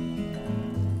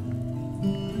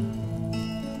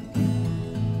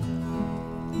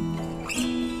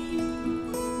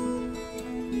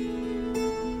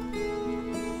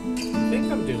 I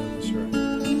think I'm doing this right.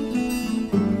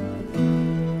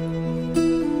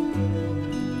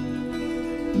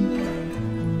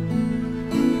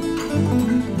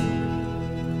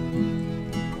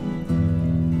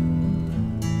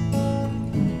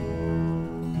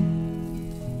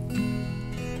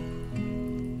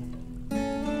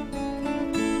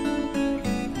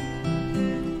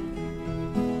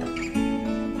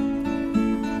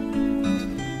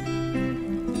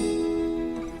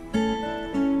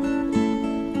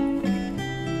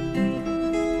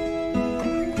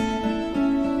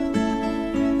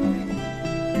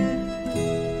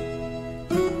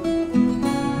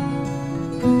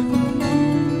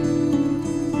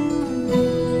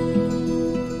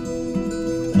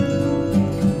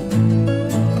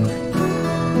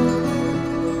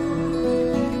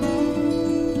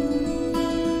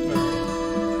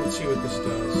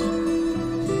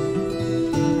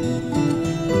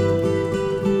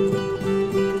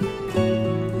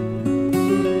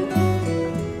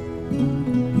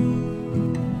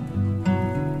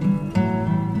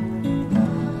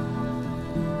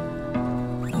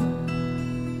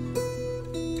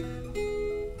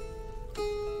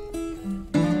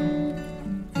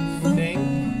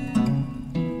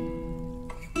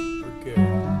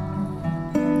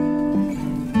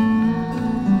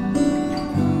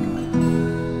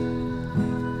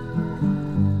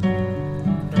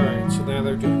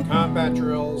 Combat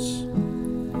drills.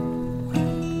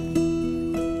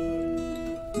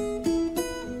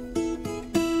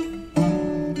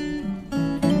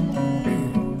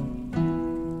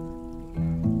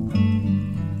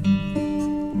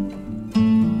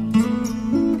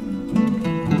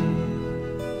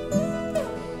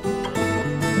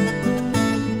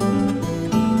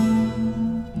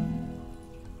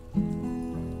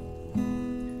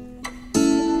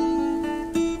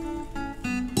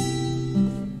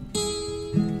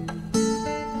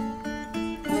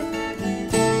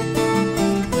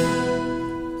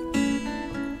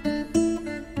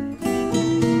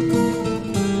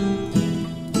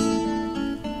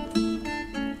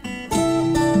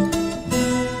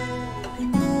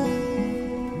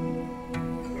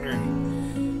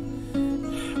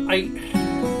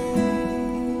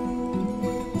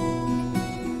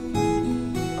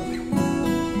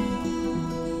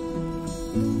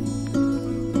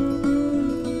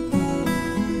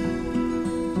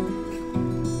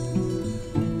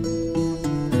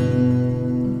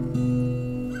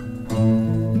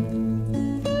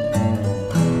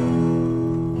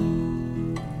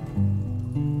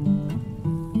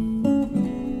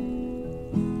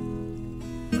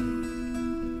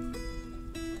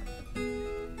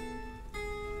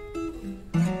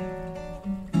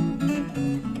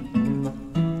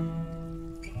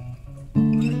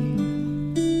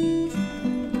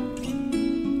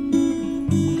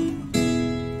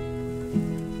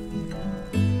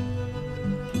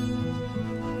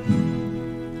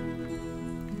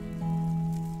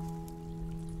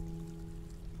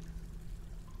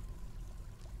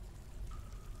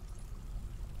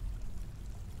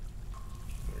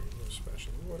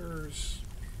 Special orders.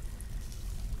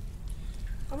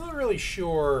 I'm not really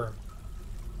sure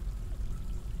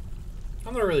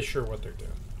what they're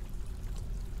doing,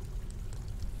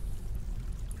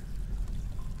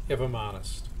 if I'm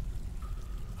honest.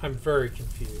 I'm very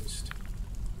confused.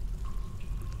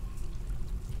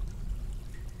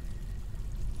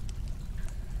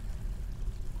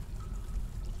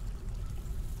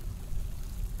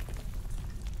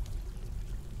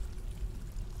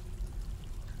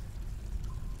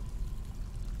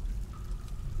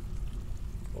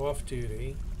 Off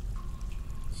duty,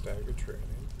 staggered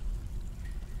training,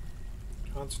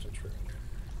 constant training,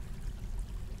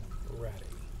 ready.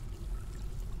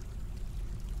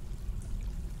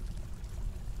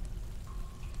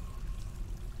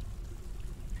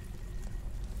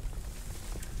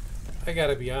 I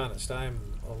gotta be honest, I'm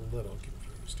a little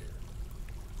confused here.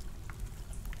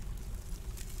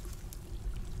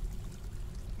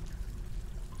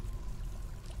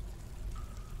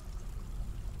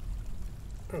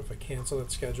 I don't know if I cancel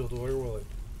that scheduled order, will it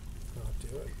not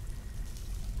do it?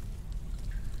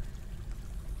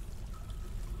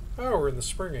 Oh, we're in the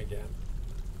spring again.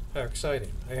 How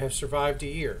exciting. I have survived a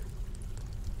year.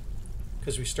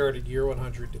 Because we started year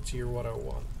 100, it's year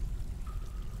 101.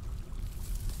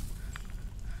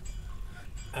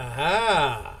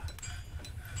 Aha!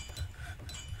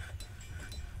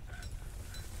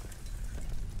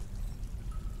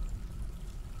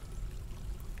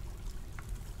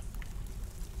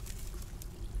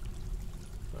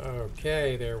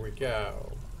 Okay, there we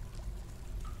go.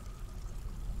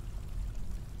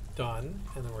 Done.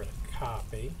 And then we're going to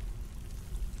copy.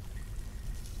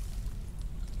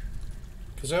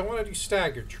 Because I want to do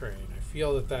staggered train. I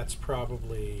feel that that's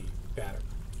probably better.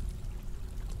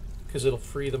 Because it'll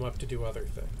free them up to do other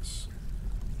things.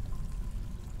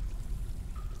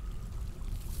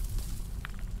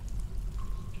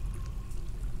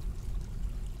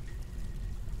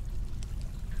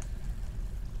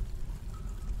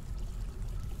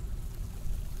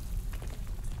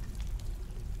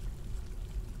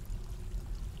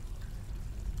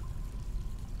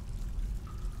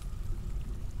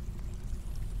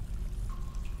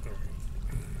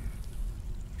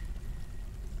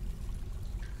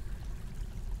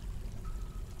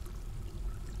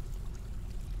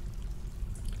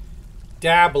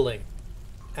 Dabbling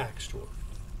axe dwarf.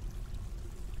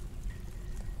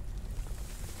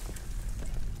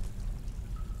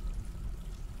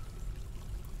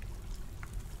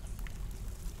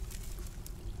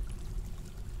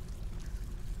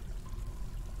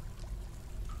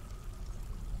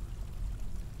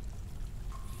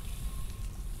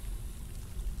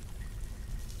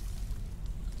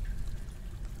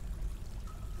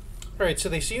 All right, so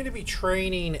they seem to be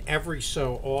training every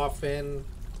so often.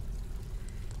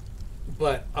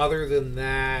 But other than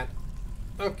that,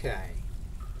 okay.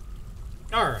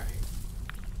 All right.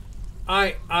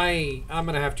 I'm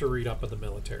gonna have to read up on the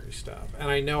military stuff,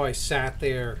 and I know I sat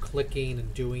there clicking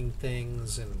and doing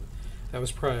things, and that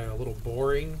was probably a little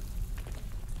boring.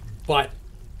 But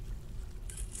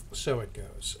so it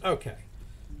goes. Okay.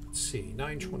 Let's see.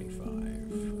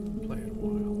 9:25. Playing a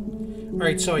while. All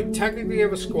right. So I technically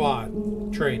have a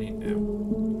squad training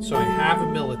now. So I have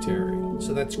a military.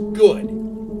 So that's good.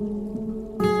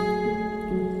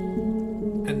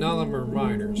 And none of them are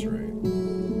miners, right?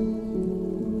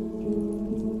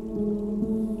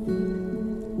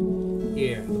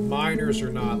 Yeah, the miners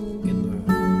are not in the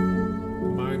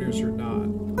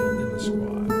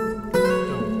squad.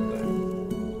 Don't want that.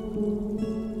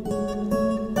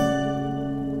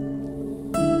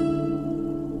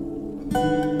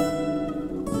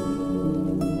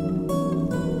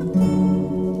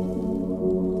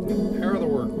 How are the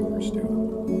work orders doing?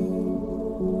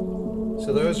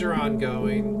 So those are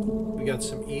ongoing. We got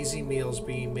some easy meals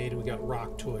being made. We got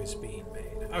rock toys being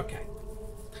made. Okay.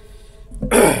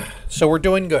 So we're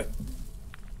doing good.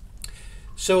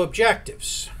 So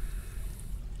objectives.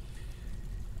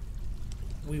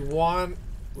 We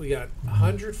got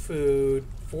 100 food,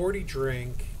 40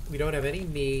 drink. We don't have any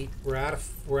meat. We're out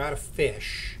of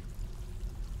fish.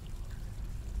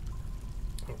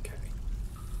 Okay.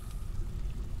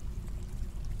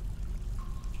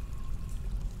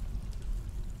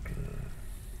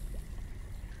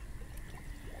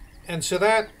 And so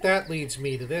that leads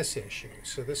me to this issue.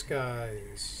 So this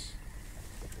guy's...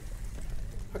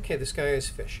 Okay, this guy is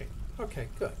fishing. Okay,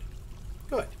 good.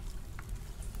 Good.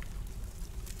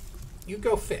 You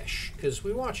go fish, because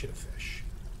we want you to fish.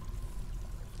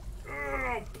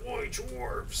 Oh, boy,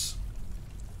 dwarves.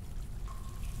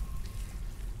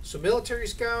 So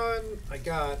military's going. I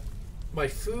got... My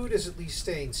food is at least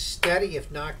staying steady,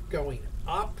 if not going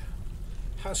up.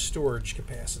 How's storage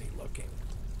capacity looking?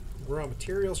 Raw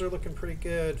materials are looking pretty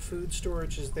good. Food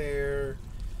storage is there.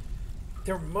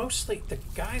 The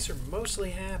guys are mostly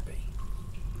happy.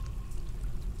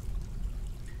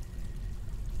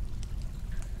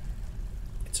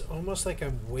 It's almost like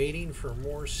I'm waiting for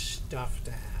more stuff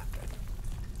to happen.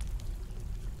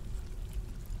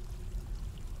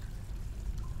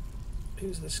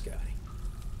 Who's this guy?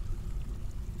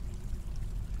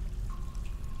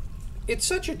 It's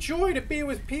such a joy to be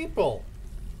with people.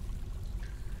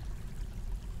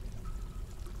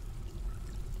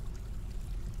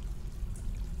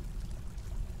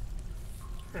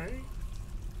 Right.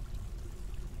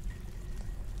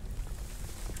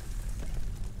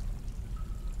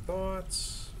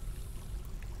 Thoughts.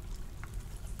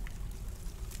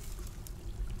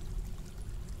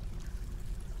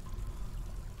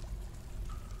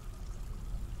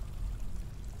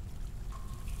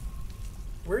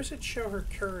 Where does it show her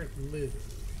current mood?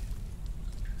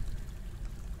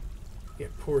 Yeah,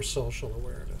 poor social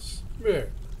awareness. Yeah.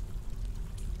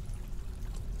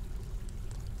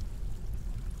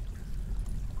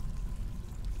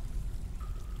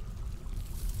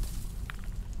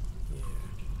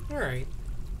 Alright.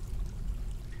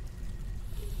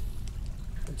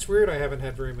 It's weird I haven't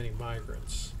had very many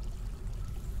migrants.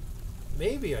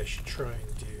 Maybe I should try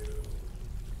and do...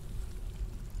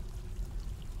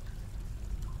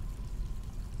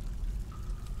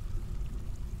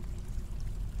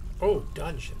 Oh,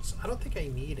 dungeons. I don't think I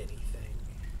need anything.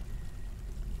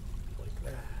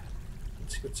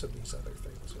 Let's see what some of these other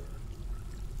things are.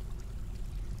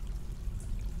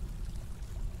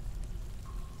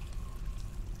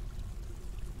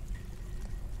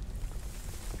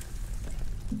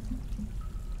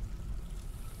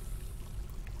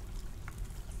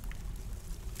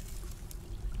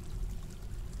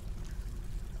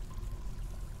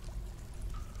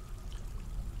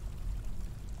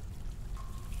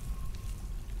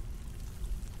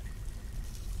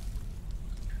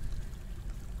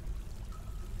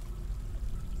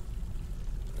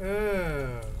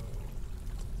 Oh.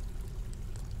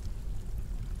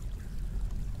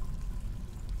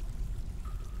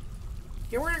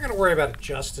 Yeah, we're not going to worry about a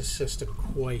justice system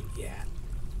quite yet.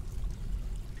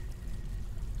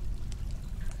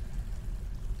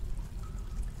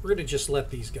 We're going to just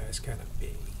let these guys kind of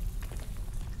be.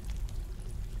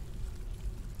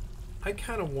 I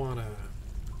kind of want to...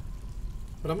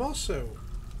 But I'm also...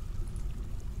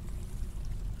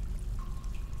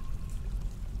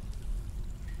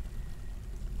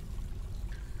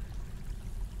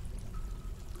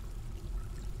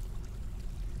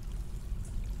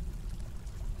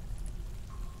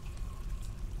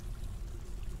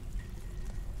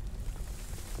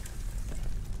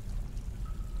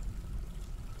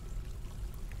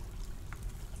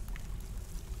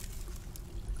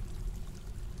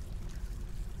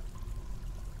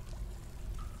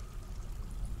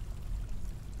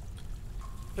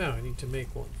 No, I need to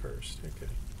make one first.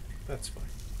 Okay, that's fine.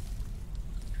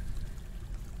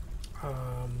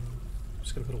 I'm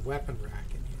just going to put a weapon rack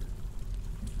in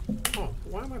here. Oh,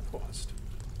 why am I paused?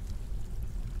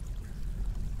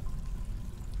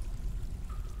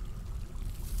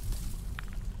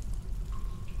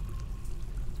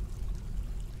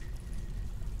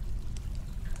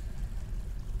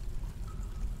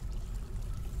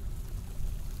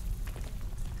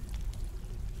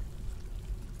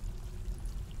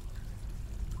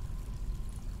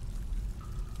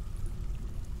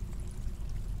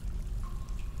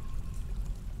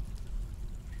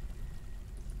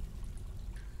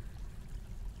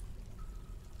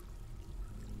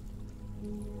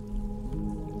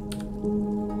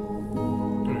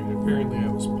 Apparently I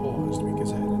was paused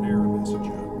because I had an error message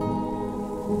up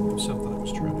of something I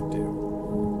was trying to do.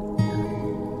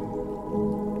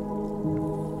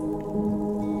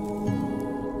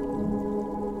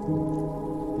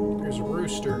 There's a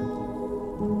rooster.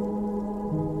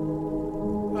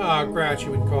 Ah, Grouch,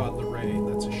 you would caught in the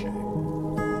rain. That's a shame.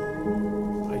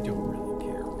 I don't really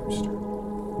care, rooster.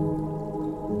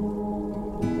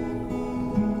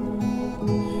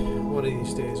 One of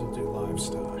these days we'll do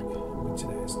livestock.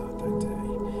 Today is not that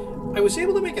day. I was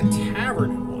able to make a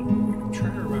tavern in one point. I'm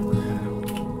trying to remember how.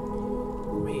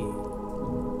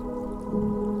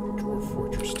 Dwarf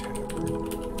Fortress Tavern.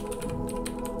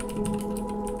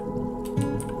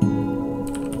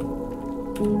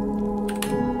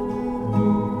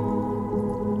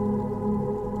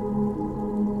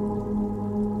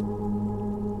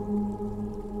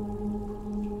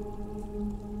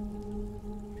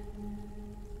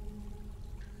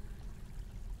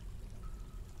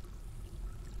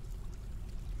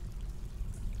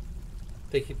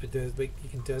 You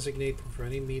can designate them for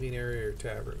any meeting area or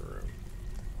tavern room.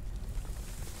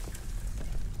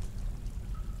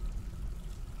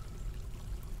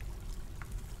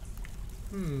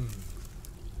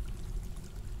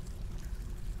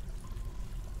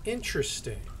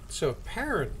 Interesting. So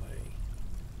apparently,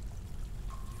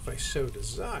 if I so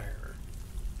desire,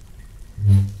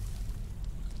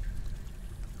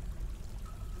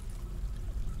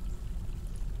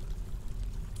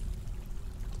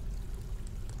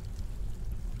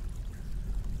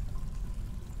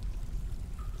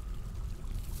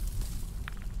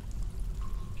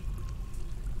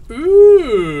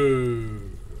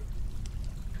 ooh.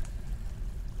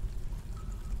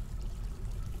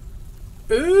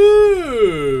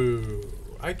 Ooh.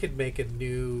 I could make a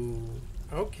new...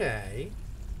 Okay.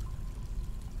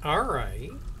 All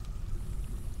right.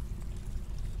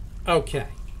 Okay.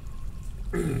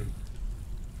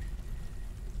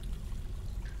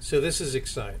 So this is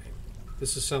exciting.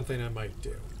 This is something I might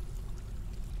do.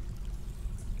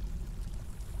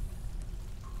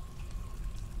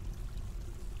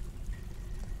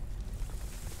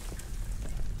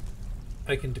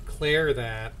 I can declare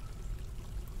that.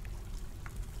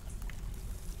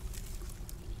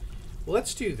 Well,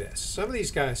 let's do this. Some of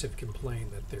these guys have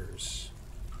complained that there's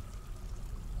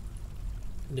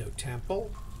no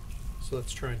temple. So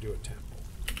let's try and do a temple.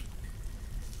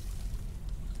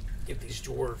 Give these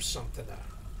dwarves something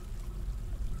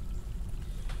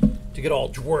to get all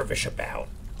dwarvish about.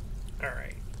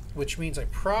 Alright. Which means I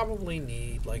probably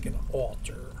need like an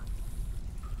altar.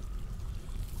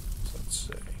 Let's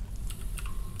see.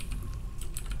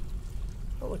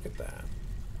 Oh, look at that.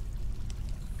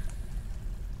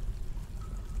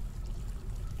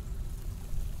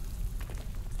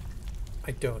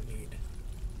 I don't need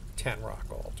 10 rock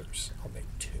altars. I'll make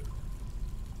 2.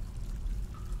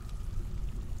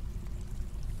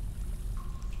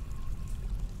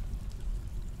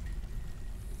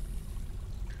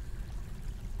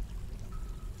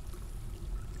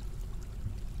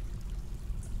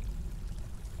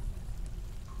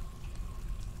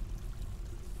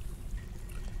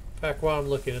 In fact, while I'm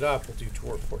looking it up, we'll do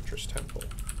Dwarf Fortress Temple.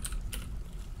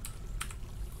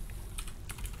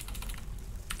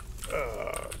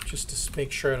 Just to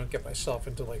make sure I don't get myself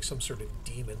into like some sort of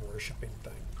demon worshipping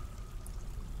thing.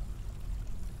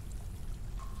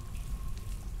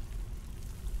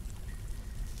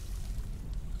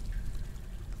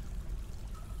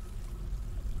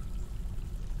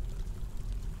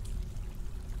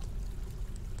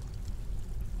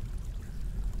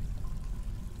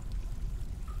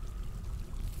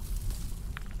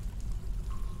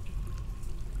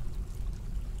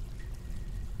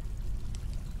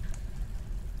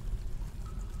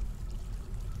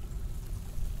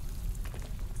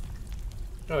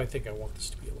 Oh, I think I want this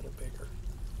to be a little bigger.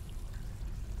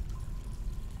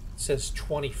 It says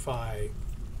 25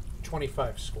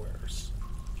 squares.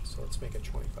 So let's make it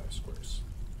 25 squares.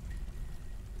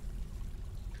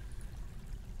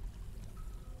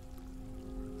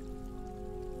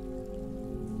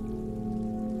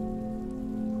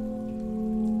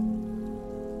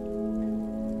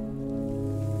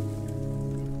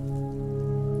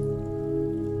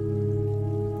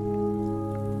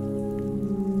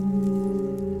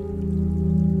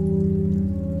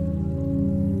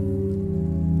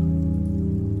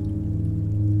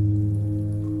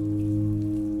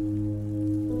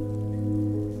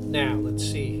 Now, let's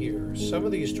see here. Some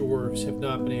of these dwarves have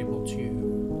not been able to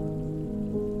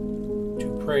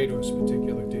pray to a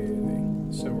particular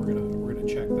deity, so we're gonna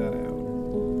check that out.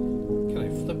 Can I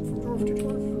flip from dwarf to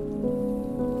dwarf?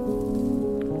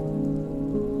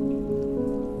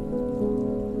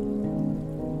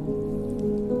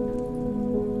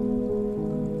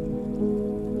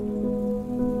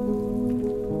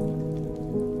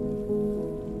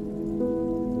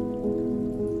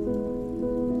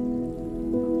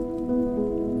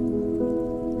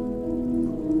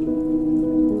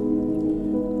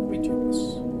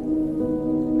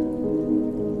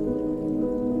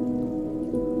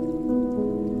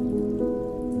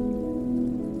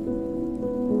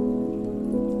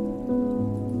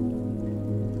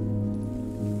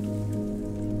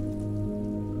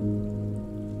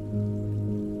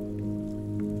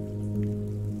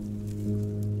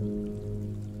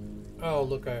 Oh,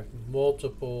 look, I have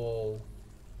multiple.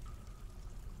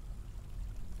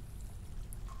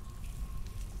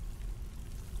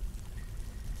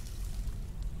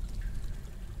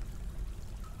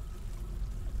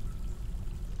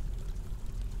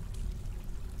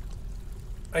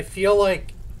 I feel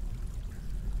like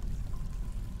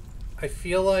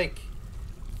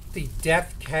the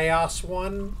Death Chaos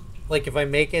one, like if I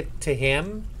make it to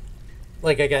him,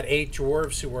 like I got 8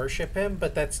 dwarves who worship him,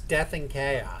 but that's death and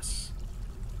chaos.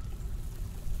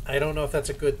 I don't know if that's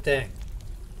a good thing.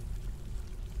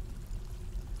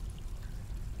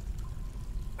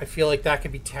 I feel like that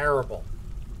could be terrible.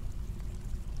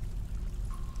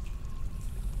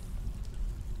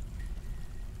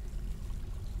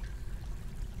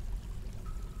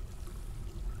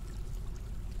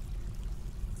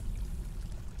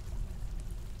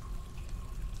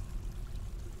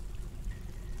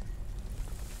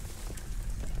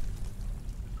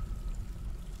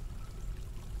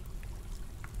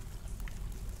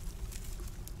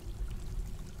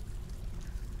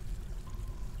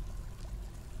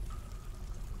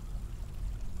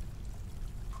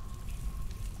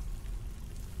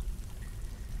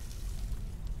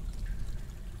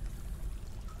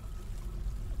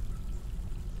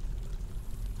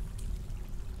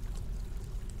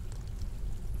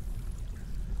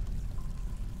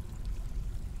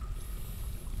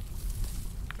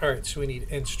 All right, so we need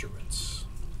instruments.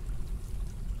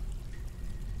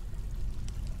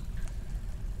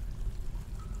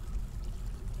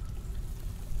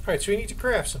 All right, so we need to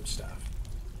craft some stuff.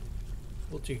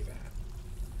 We'll do that.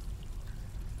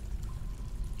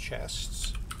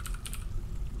 Chests.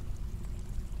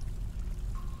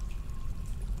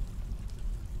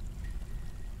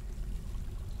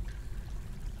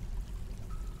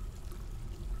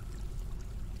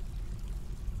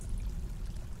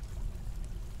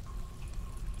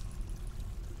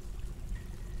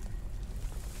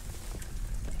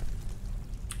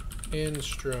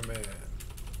 Instrument.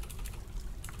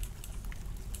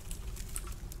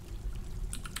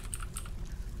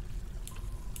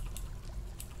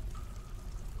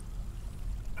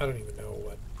 I don't even know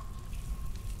what.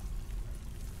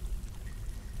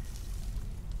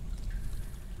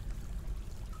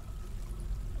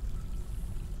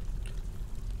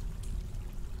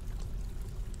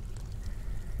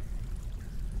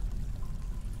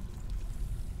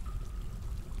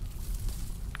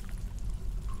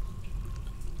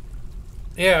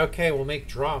 Yeah, okay, we'll make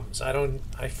drums. I don't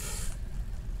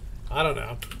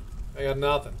know. I got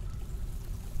nothing.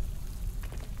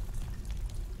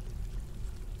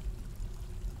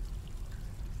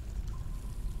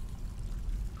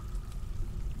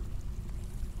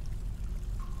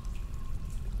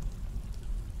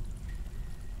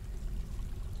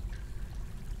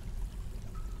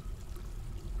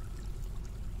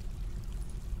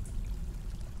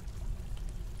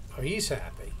 Oh, he's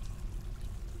happy.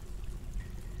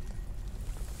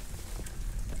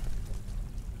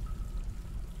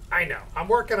 I know. I'm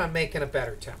working on making a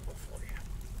better temple for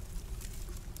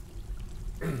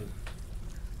you.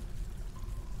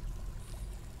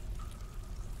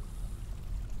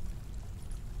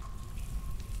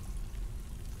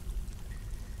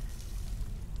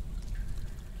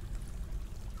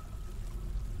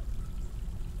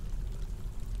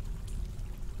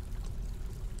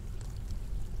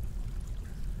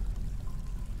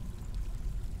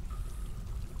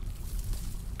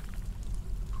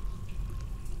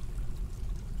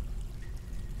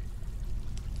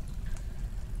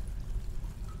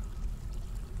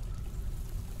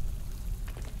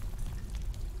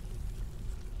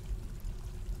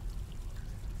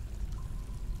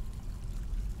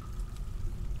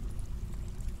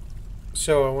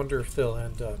 So I wonder if they'll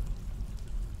end up.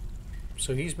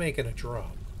 So he's making a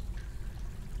drum.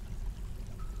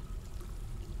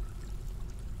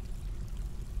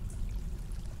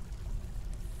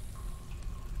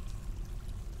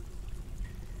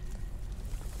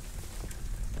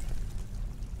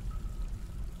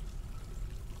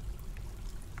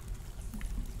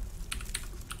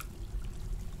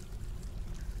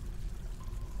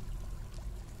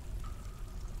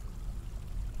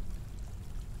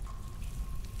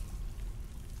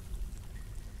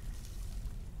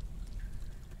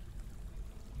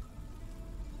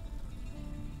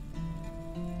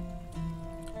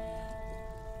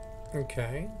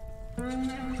 Okay.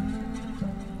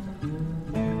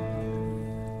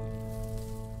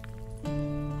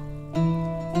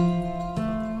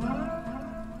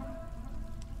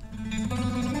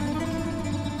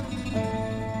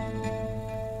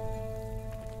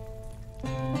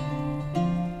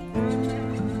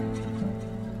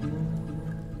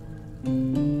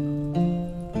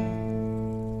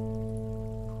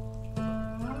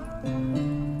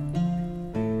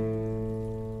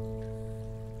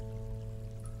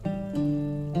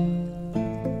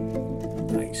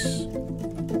 Nice.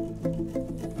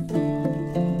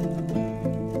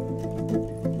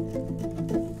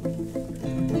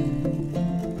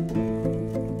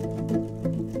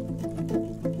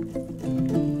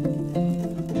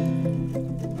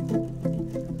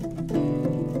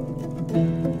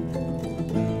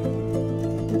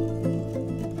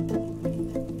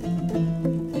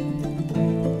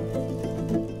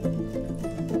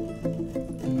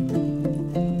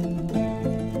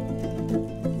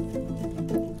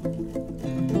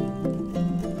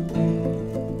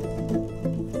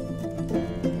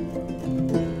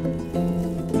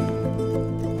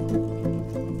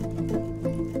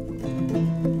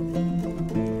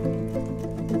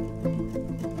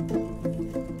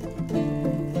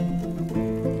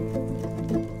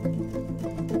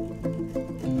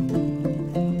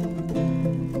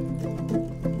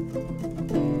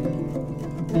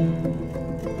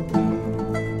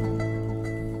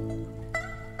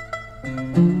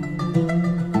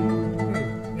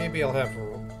 Maybe we'll have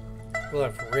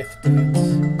Rift dance.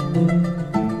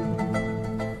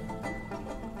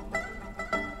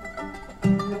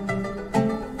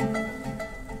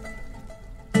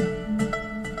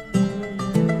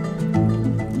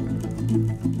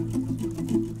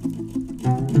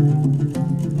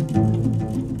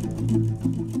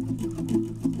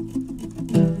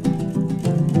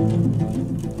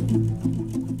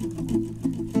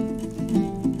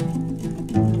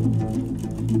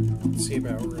 Let's see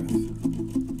about Rift.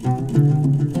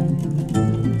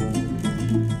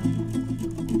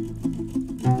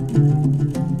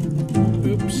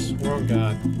 Oops, wrong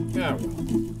god. Ah, well.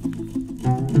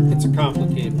 It's a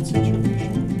complicated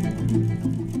situation.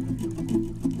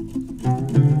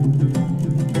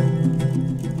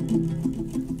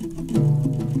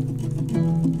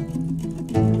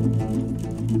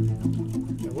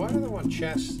 And why do they want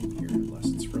chests in here unless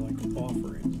it's for like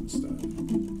offerings and stuff?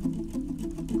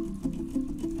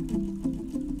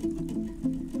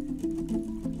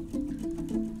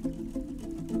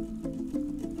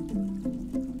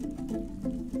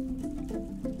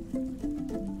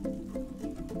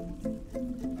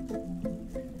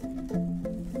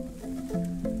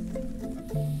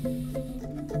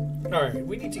 Alright,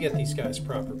 we need to get these guys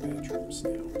proper bedrooms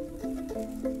now.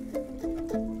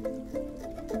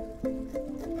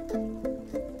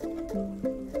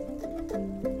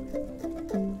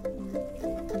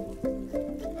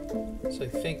 So I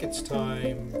think it's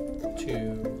time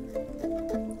to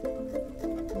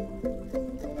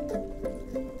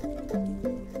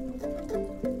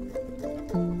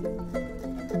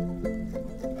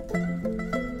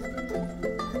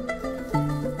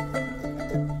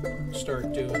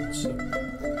start doing some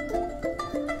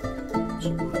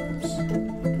rooms.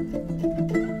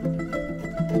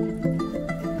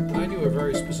 I do a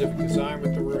very specific design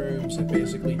with the rooms. I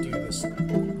basically do this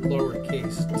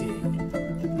lowercase d.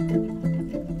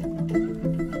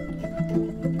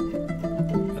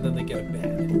 And then they get a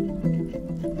bed.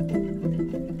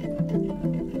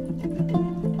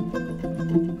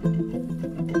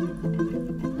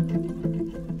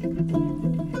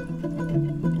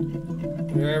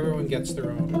 Where everyone gets their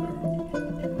own room.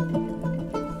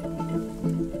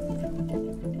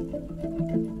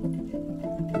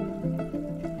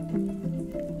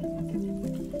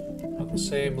 On the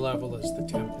same level as the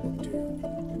Temple of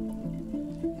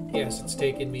Doom. Yes, it's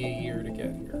taken me a year to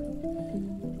get here.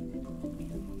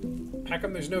 How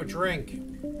come there's no drink?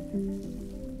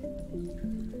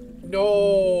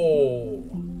 No!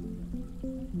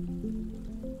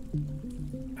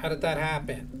 How did that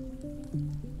happen?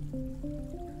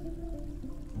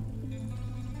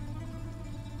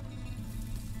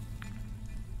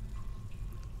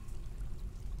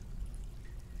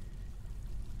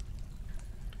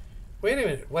 Wait a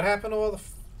minute, what happened to all the...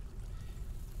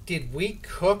 Did we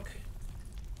cook?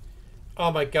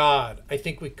 Oh my god, I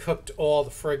think we cooked all the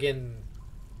friggin...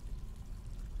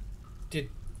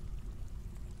 Did...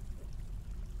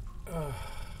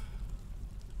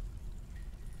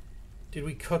 Did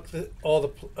we cook all the...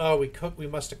 Oh, we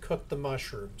must have cooked the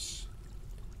mushrooms.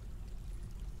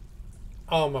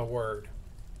 Oh my word.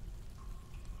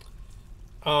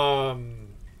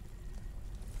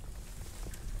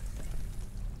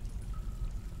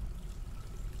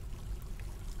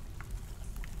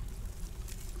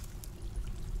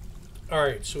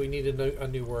 Alright, so we need a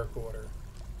new work order.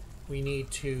 We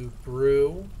need to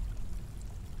brew,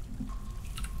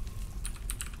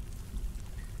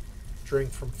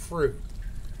 drink from fruit.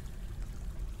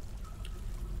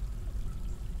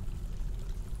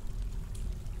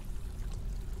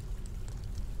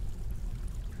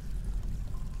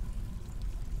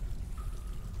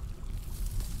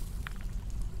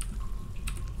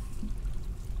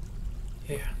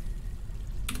 Yeah.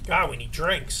 God, we need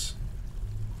drinks.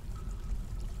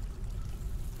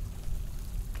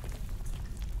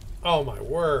 Oh my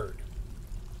word.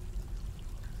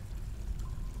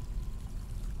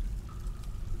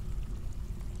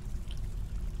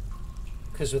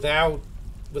 Because without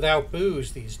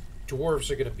booze, these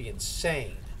dwarves are going to be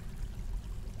insane.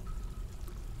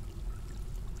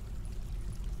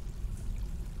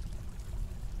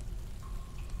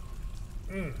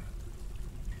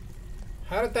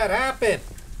 How did that happen?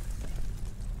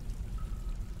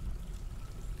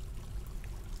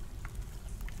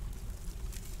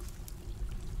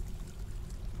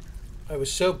 I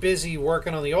was so busy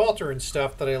working on the altar and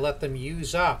stuff that I let them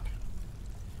use up,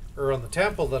 or on the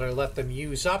temple, that I let them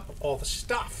use up all the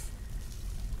stuff.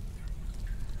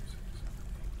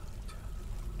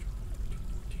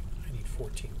 I need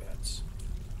 14 beds.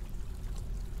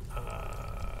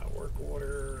 Work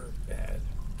order, bed.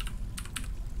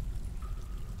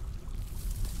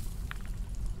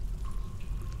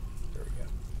 There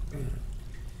we go.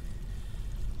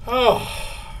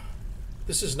 Oh,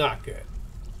 this is not good.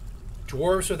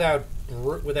 Dwarves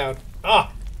without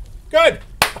good.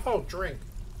 Oh, drink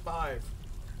 5.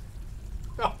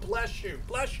 Oh, bless you,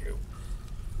 bless you.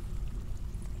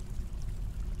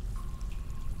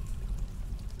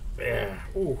 Yeah.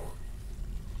 Ooh,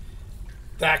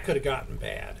 that could have gotten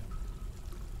bad.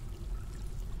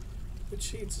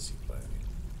 Which seeds is he planting?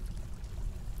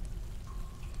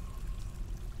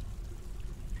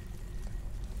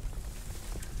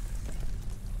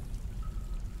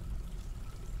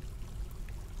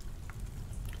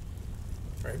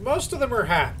 Right, most of them are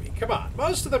happy. Come on,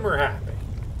 most of them are happy.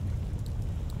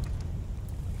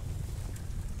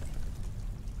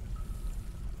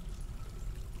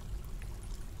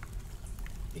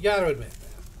 You got to admit that.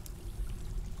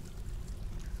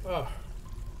 Oh,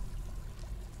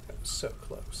 that was so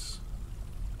close.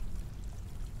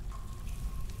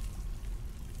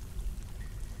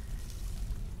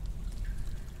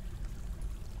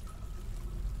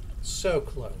 So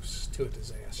close to a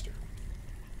disaster.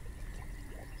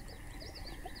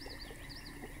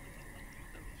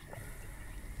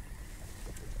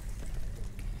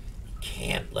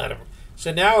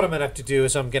 So now what I'm going to have to do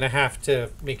is I'm going to have to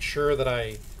make sure that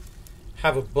I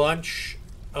have a bunch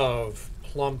of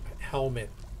plump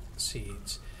helmet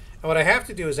seeds. And what I have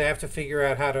to do is I have to figure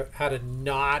out how to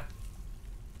not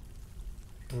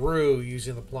brew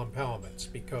using the plump helmets,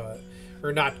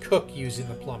 or not cook using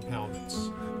the plump helmets.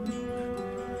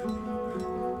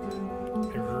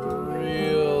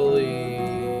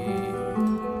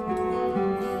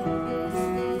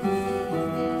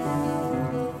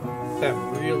 That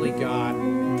really got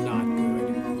not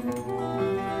good.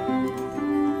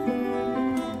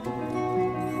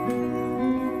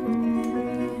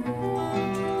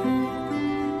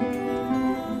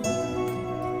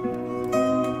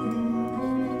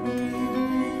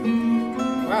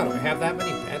 Wow, do I have that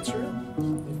many pets around?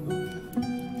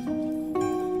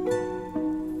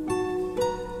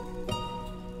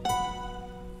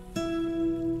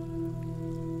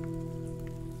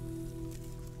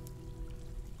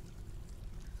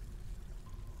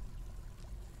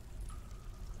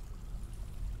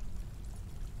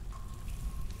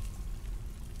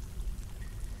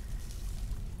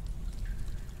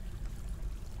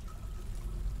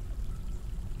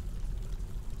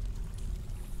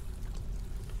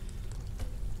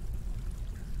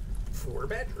 Four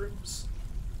bedrooms.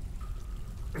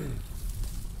 Double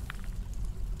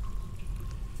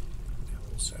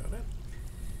soda.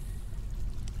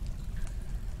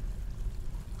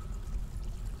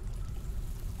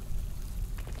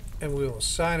 And we will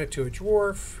assign it to a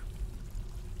dwarf.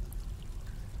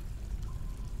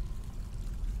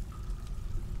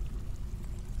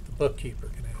 The bookkeeper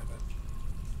can have it.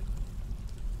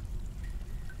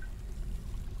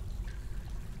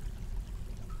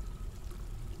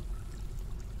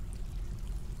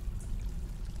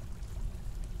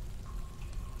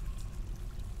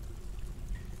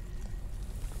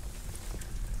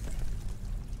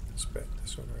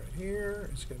 This one right here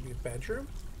is going to be a bedroom.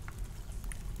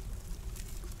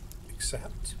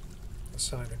 Accept.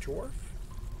 Assign a dwarf.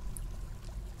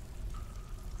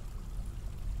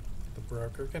 The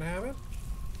broker can have it.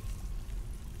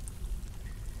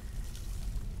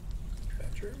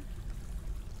 Bedroom.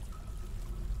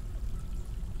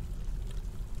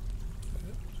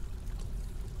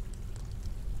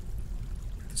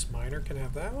 This miner can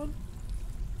have that one.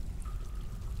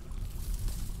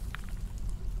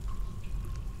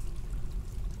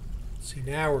 See,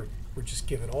 now we're just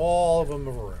giving all of them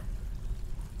a room.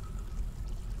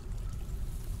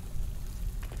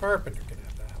 Carpenter can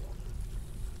have that one.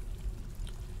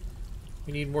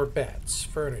 We need more beds,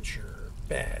 furniture,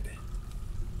 bed.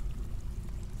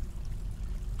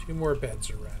 2 more beds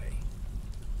are ready.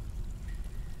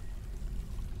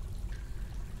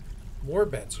 More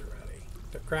beds are ready.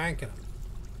 They're cranking them.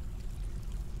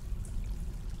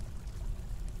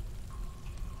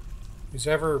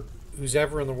 Who's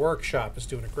ever in the workshop is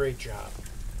doing a great job.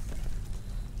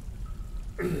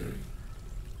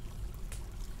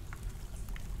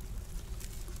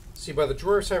 See, by the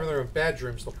dwarves having their own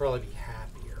bedrooms, they'll probably be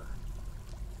happier.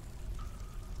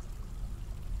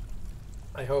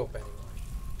 I hope, anyway.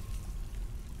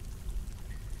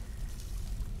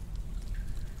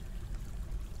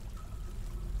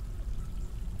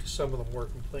 Some of them were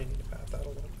complaining about that a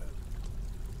little bit.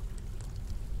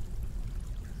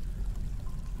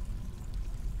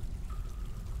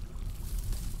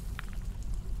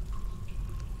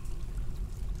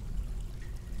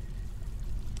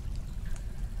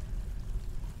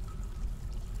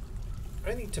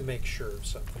 I need to make sure of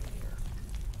something here.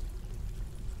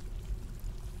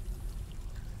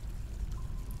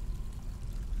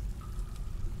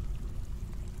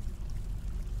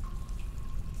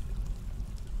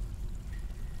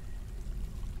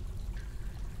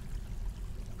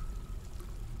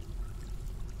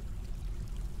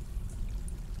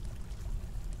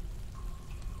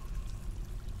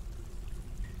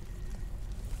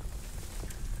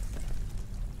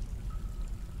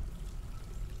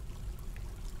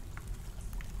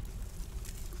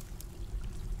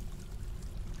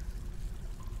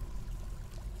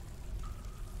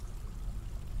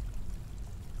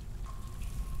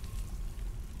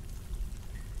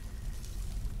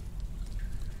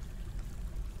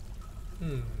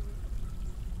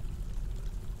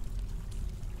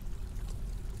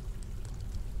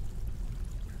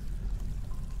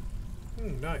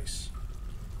 Nice.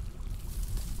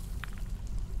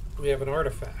 We have an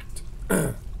artifact.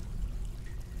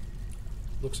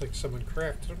 Looks like someone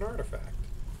crafted an artifact.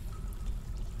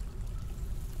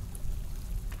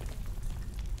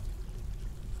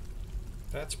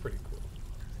 That's pretty cool.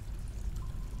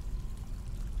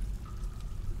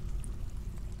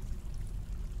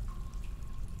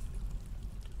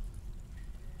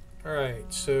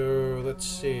 Alright, so let's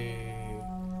see.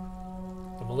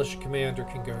 The militia commander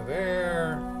can go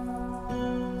there.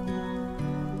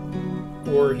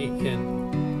 Or he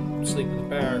can sleep in the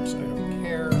barracks, I don't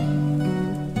care.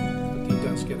 But he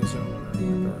does get his own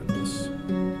regardless.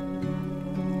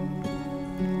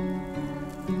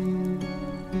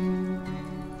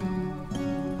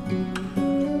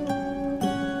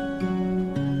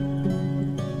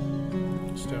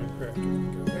 Stonecrafter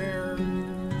can go there.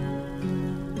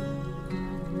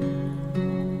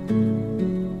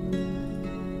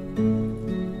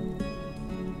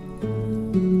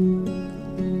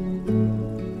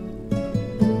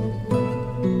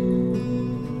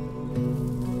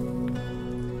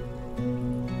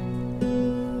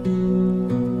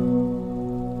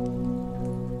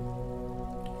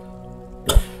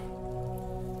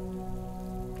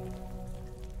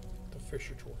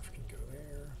 Fisher Dwarf can go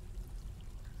there.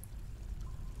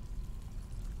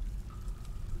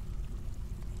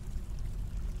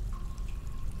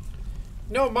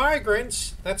 No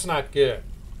migrants. That's not good.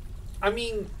 I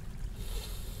mean,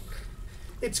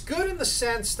 it's good in the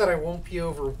sense that I won't be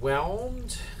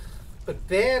overwhelmed, but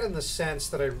bad in the sense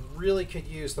that I really could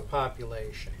use the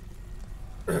population.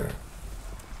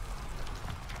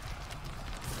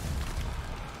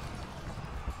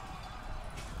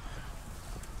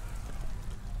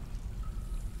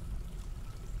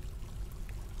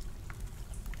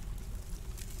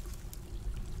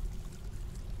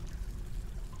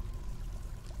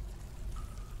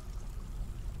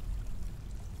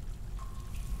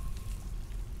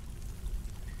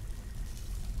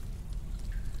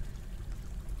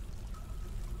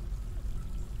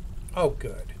 Oh,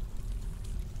 good.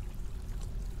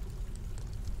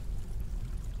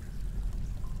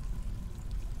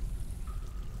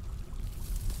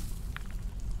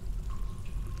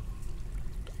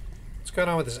 What's going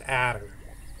on with this adder?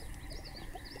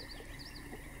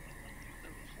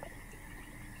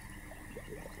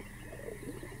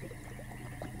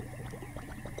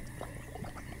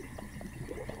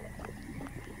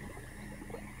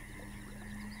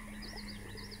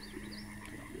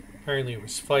 Apparently it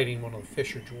was fighting one of the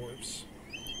Fisher Dwarves.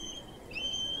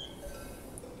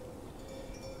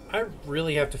 I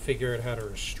really have to figure out how to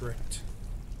restrict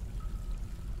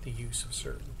the use of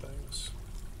certain things.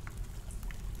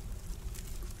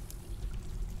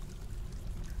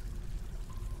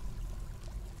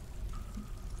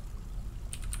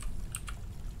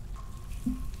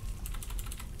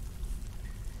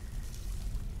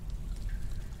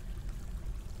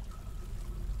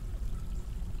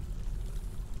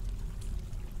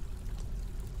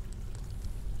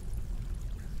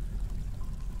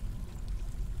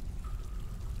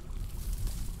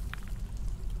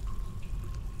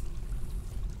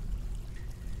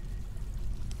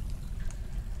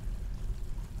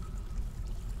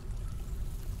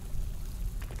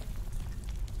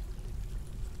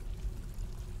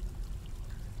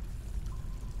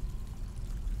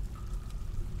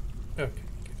 Okay,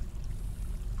 good.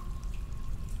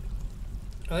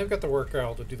 And they've got the work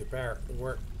barrel to do the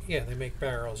work. Yeah, they make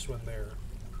barrels when they're...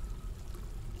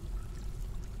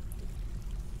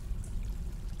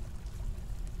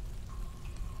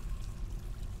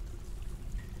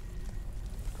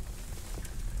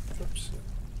 Oops.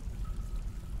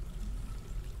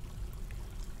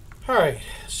 Alright,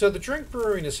 so the drink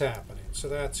brewing is happening, so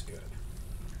that's good.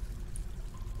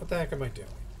 What the heck am I doing?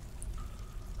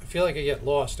 I feel like I get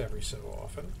lost every so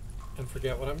often and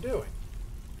forget what I'm doing.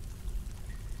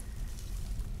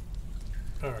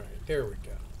 Alright, there we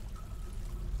go.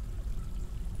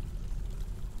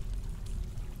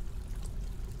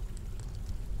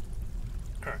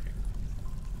 Alright.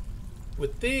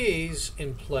 With these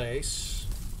in place,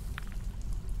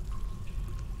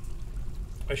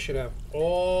 I should have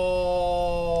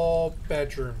all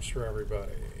bedrooms for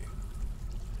everybody.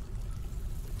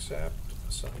 Except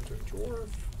assigned to a dwarf.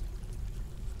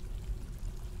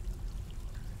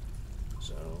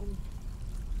 Zone.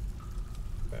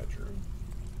 Bedroom.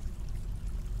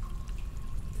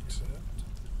 Accept.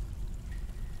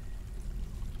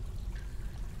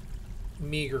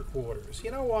 Meager quarters.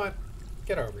 You know what?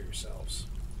 Get over yourselves.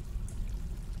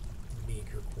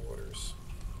 Meager quarters.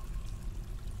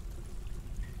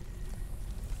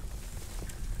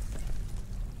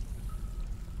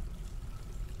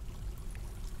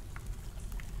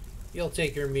 You'll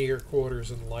take your meager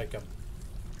quarters and like them.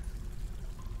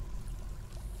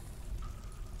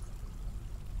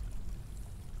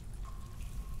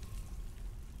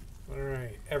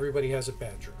 Alright, everybody has a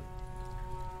bedroom.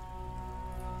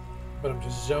 But I'm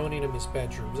just zoning them as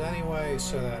bedrooms anyway,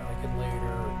 so that I can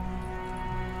later,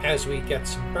 as we get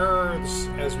some birds,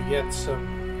 as we get some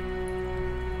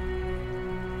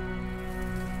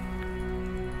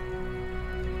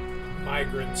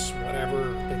migrants, whatever,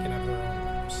 they can have their own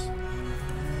rooms.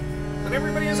 And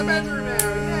everybody has a bedroom now!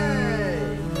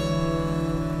 Yay!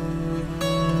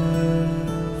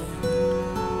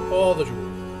 All the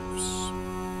dwarves.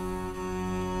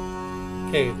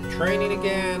 Okay, they're training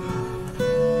again.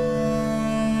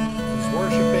 He's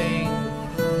worshipping.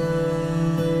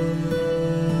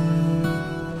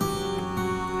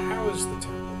 How is the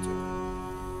temple doing?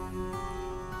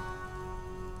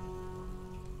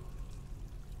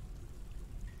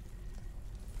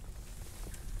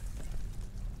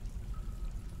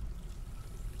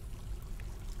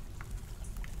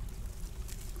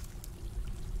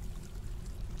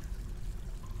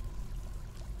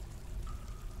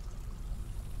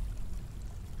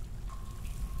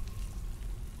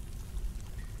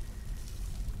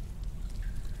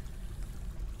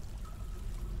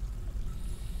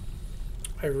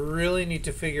 I really need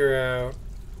to figure out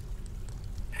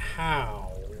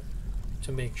how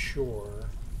to make sure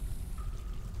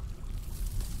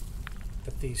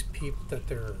that these people, that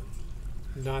they're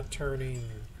not turning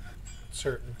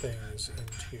certain things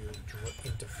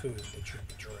into food that should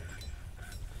be drank.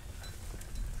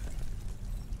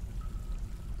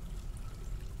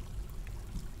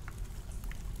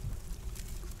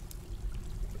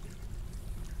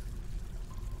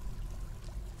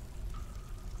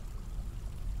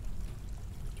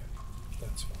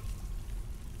 That's fine.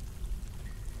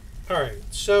 Alright,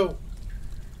 so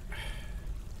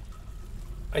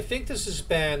I think this has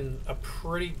been a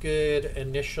pretty good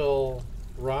initial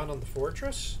run on the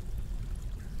fortress.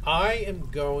 I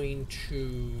am going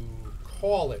to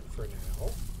call it for now.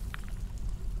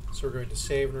 So we're going to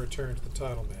save and return to the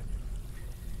title menu.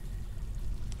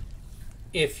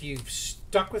 If you've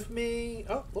stuck with me...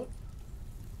 Oh, look.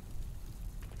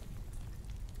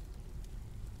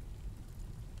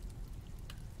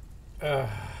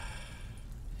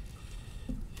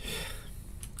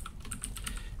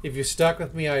 If you stuck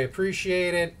with me, I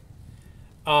appreciate it.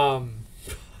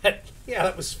 But yeah,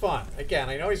 that was fun. Again,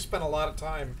 I know I spent a lot of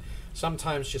time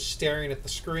sometimes just staring at the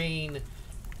screen,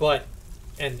 but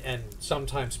and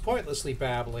sometimes pointlessly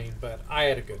babbling, but I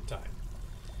had a good time.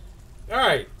 All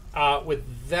right,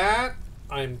 with that,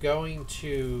 I'm going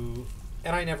to,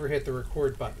 and I never hit the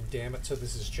record button, damn it, so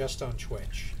this is just on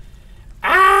Twitch.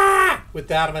 With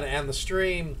that, I'm going to end the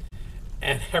stream,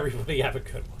 and everybody have a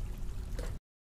good one.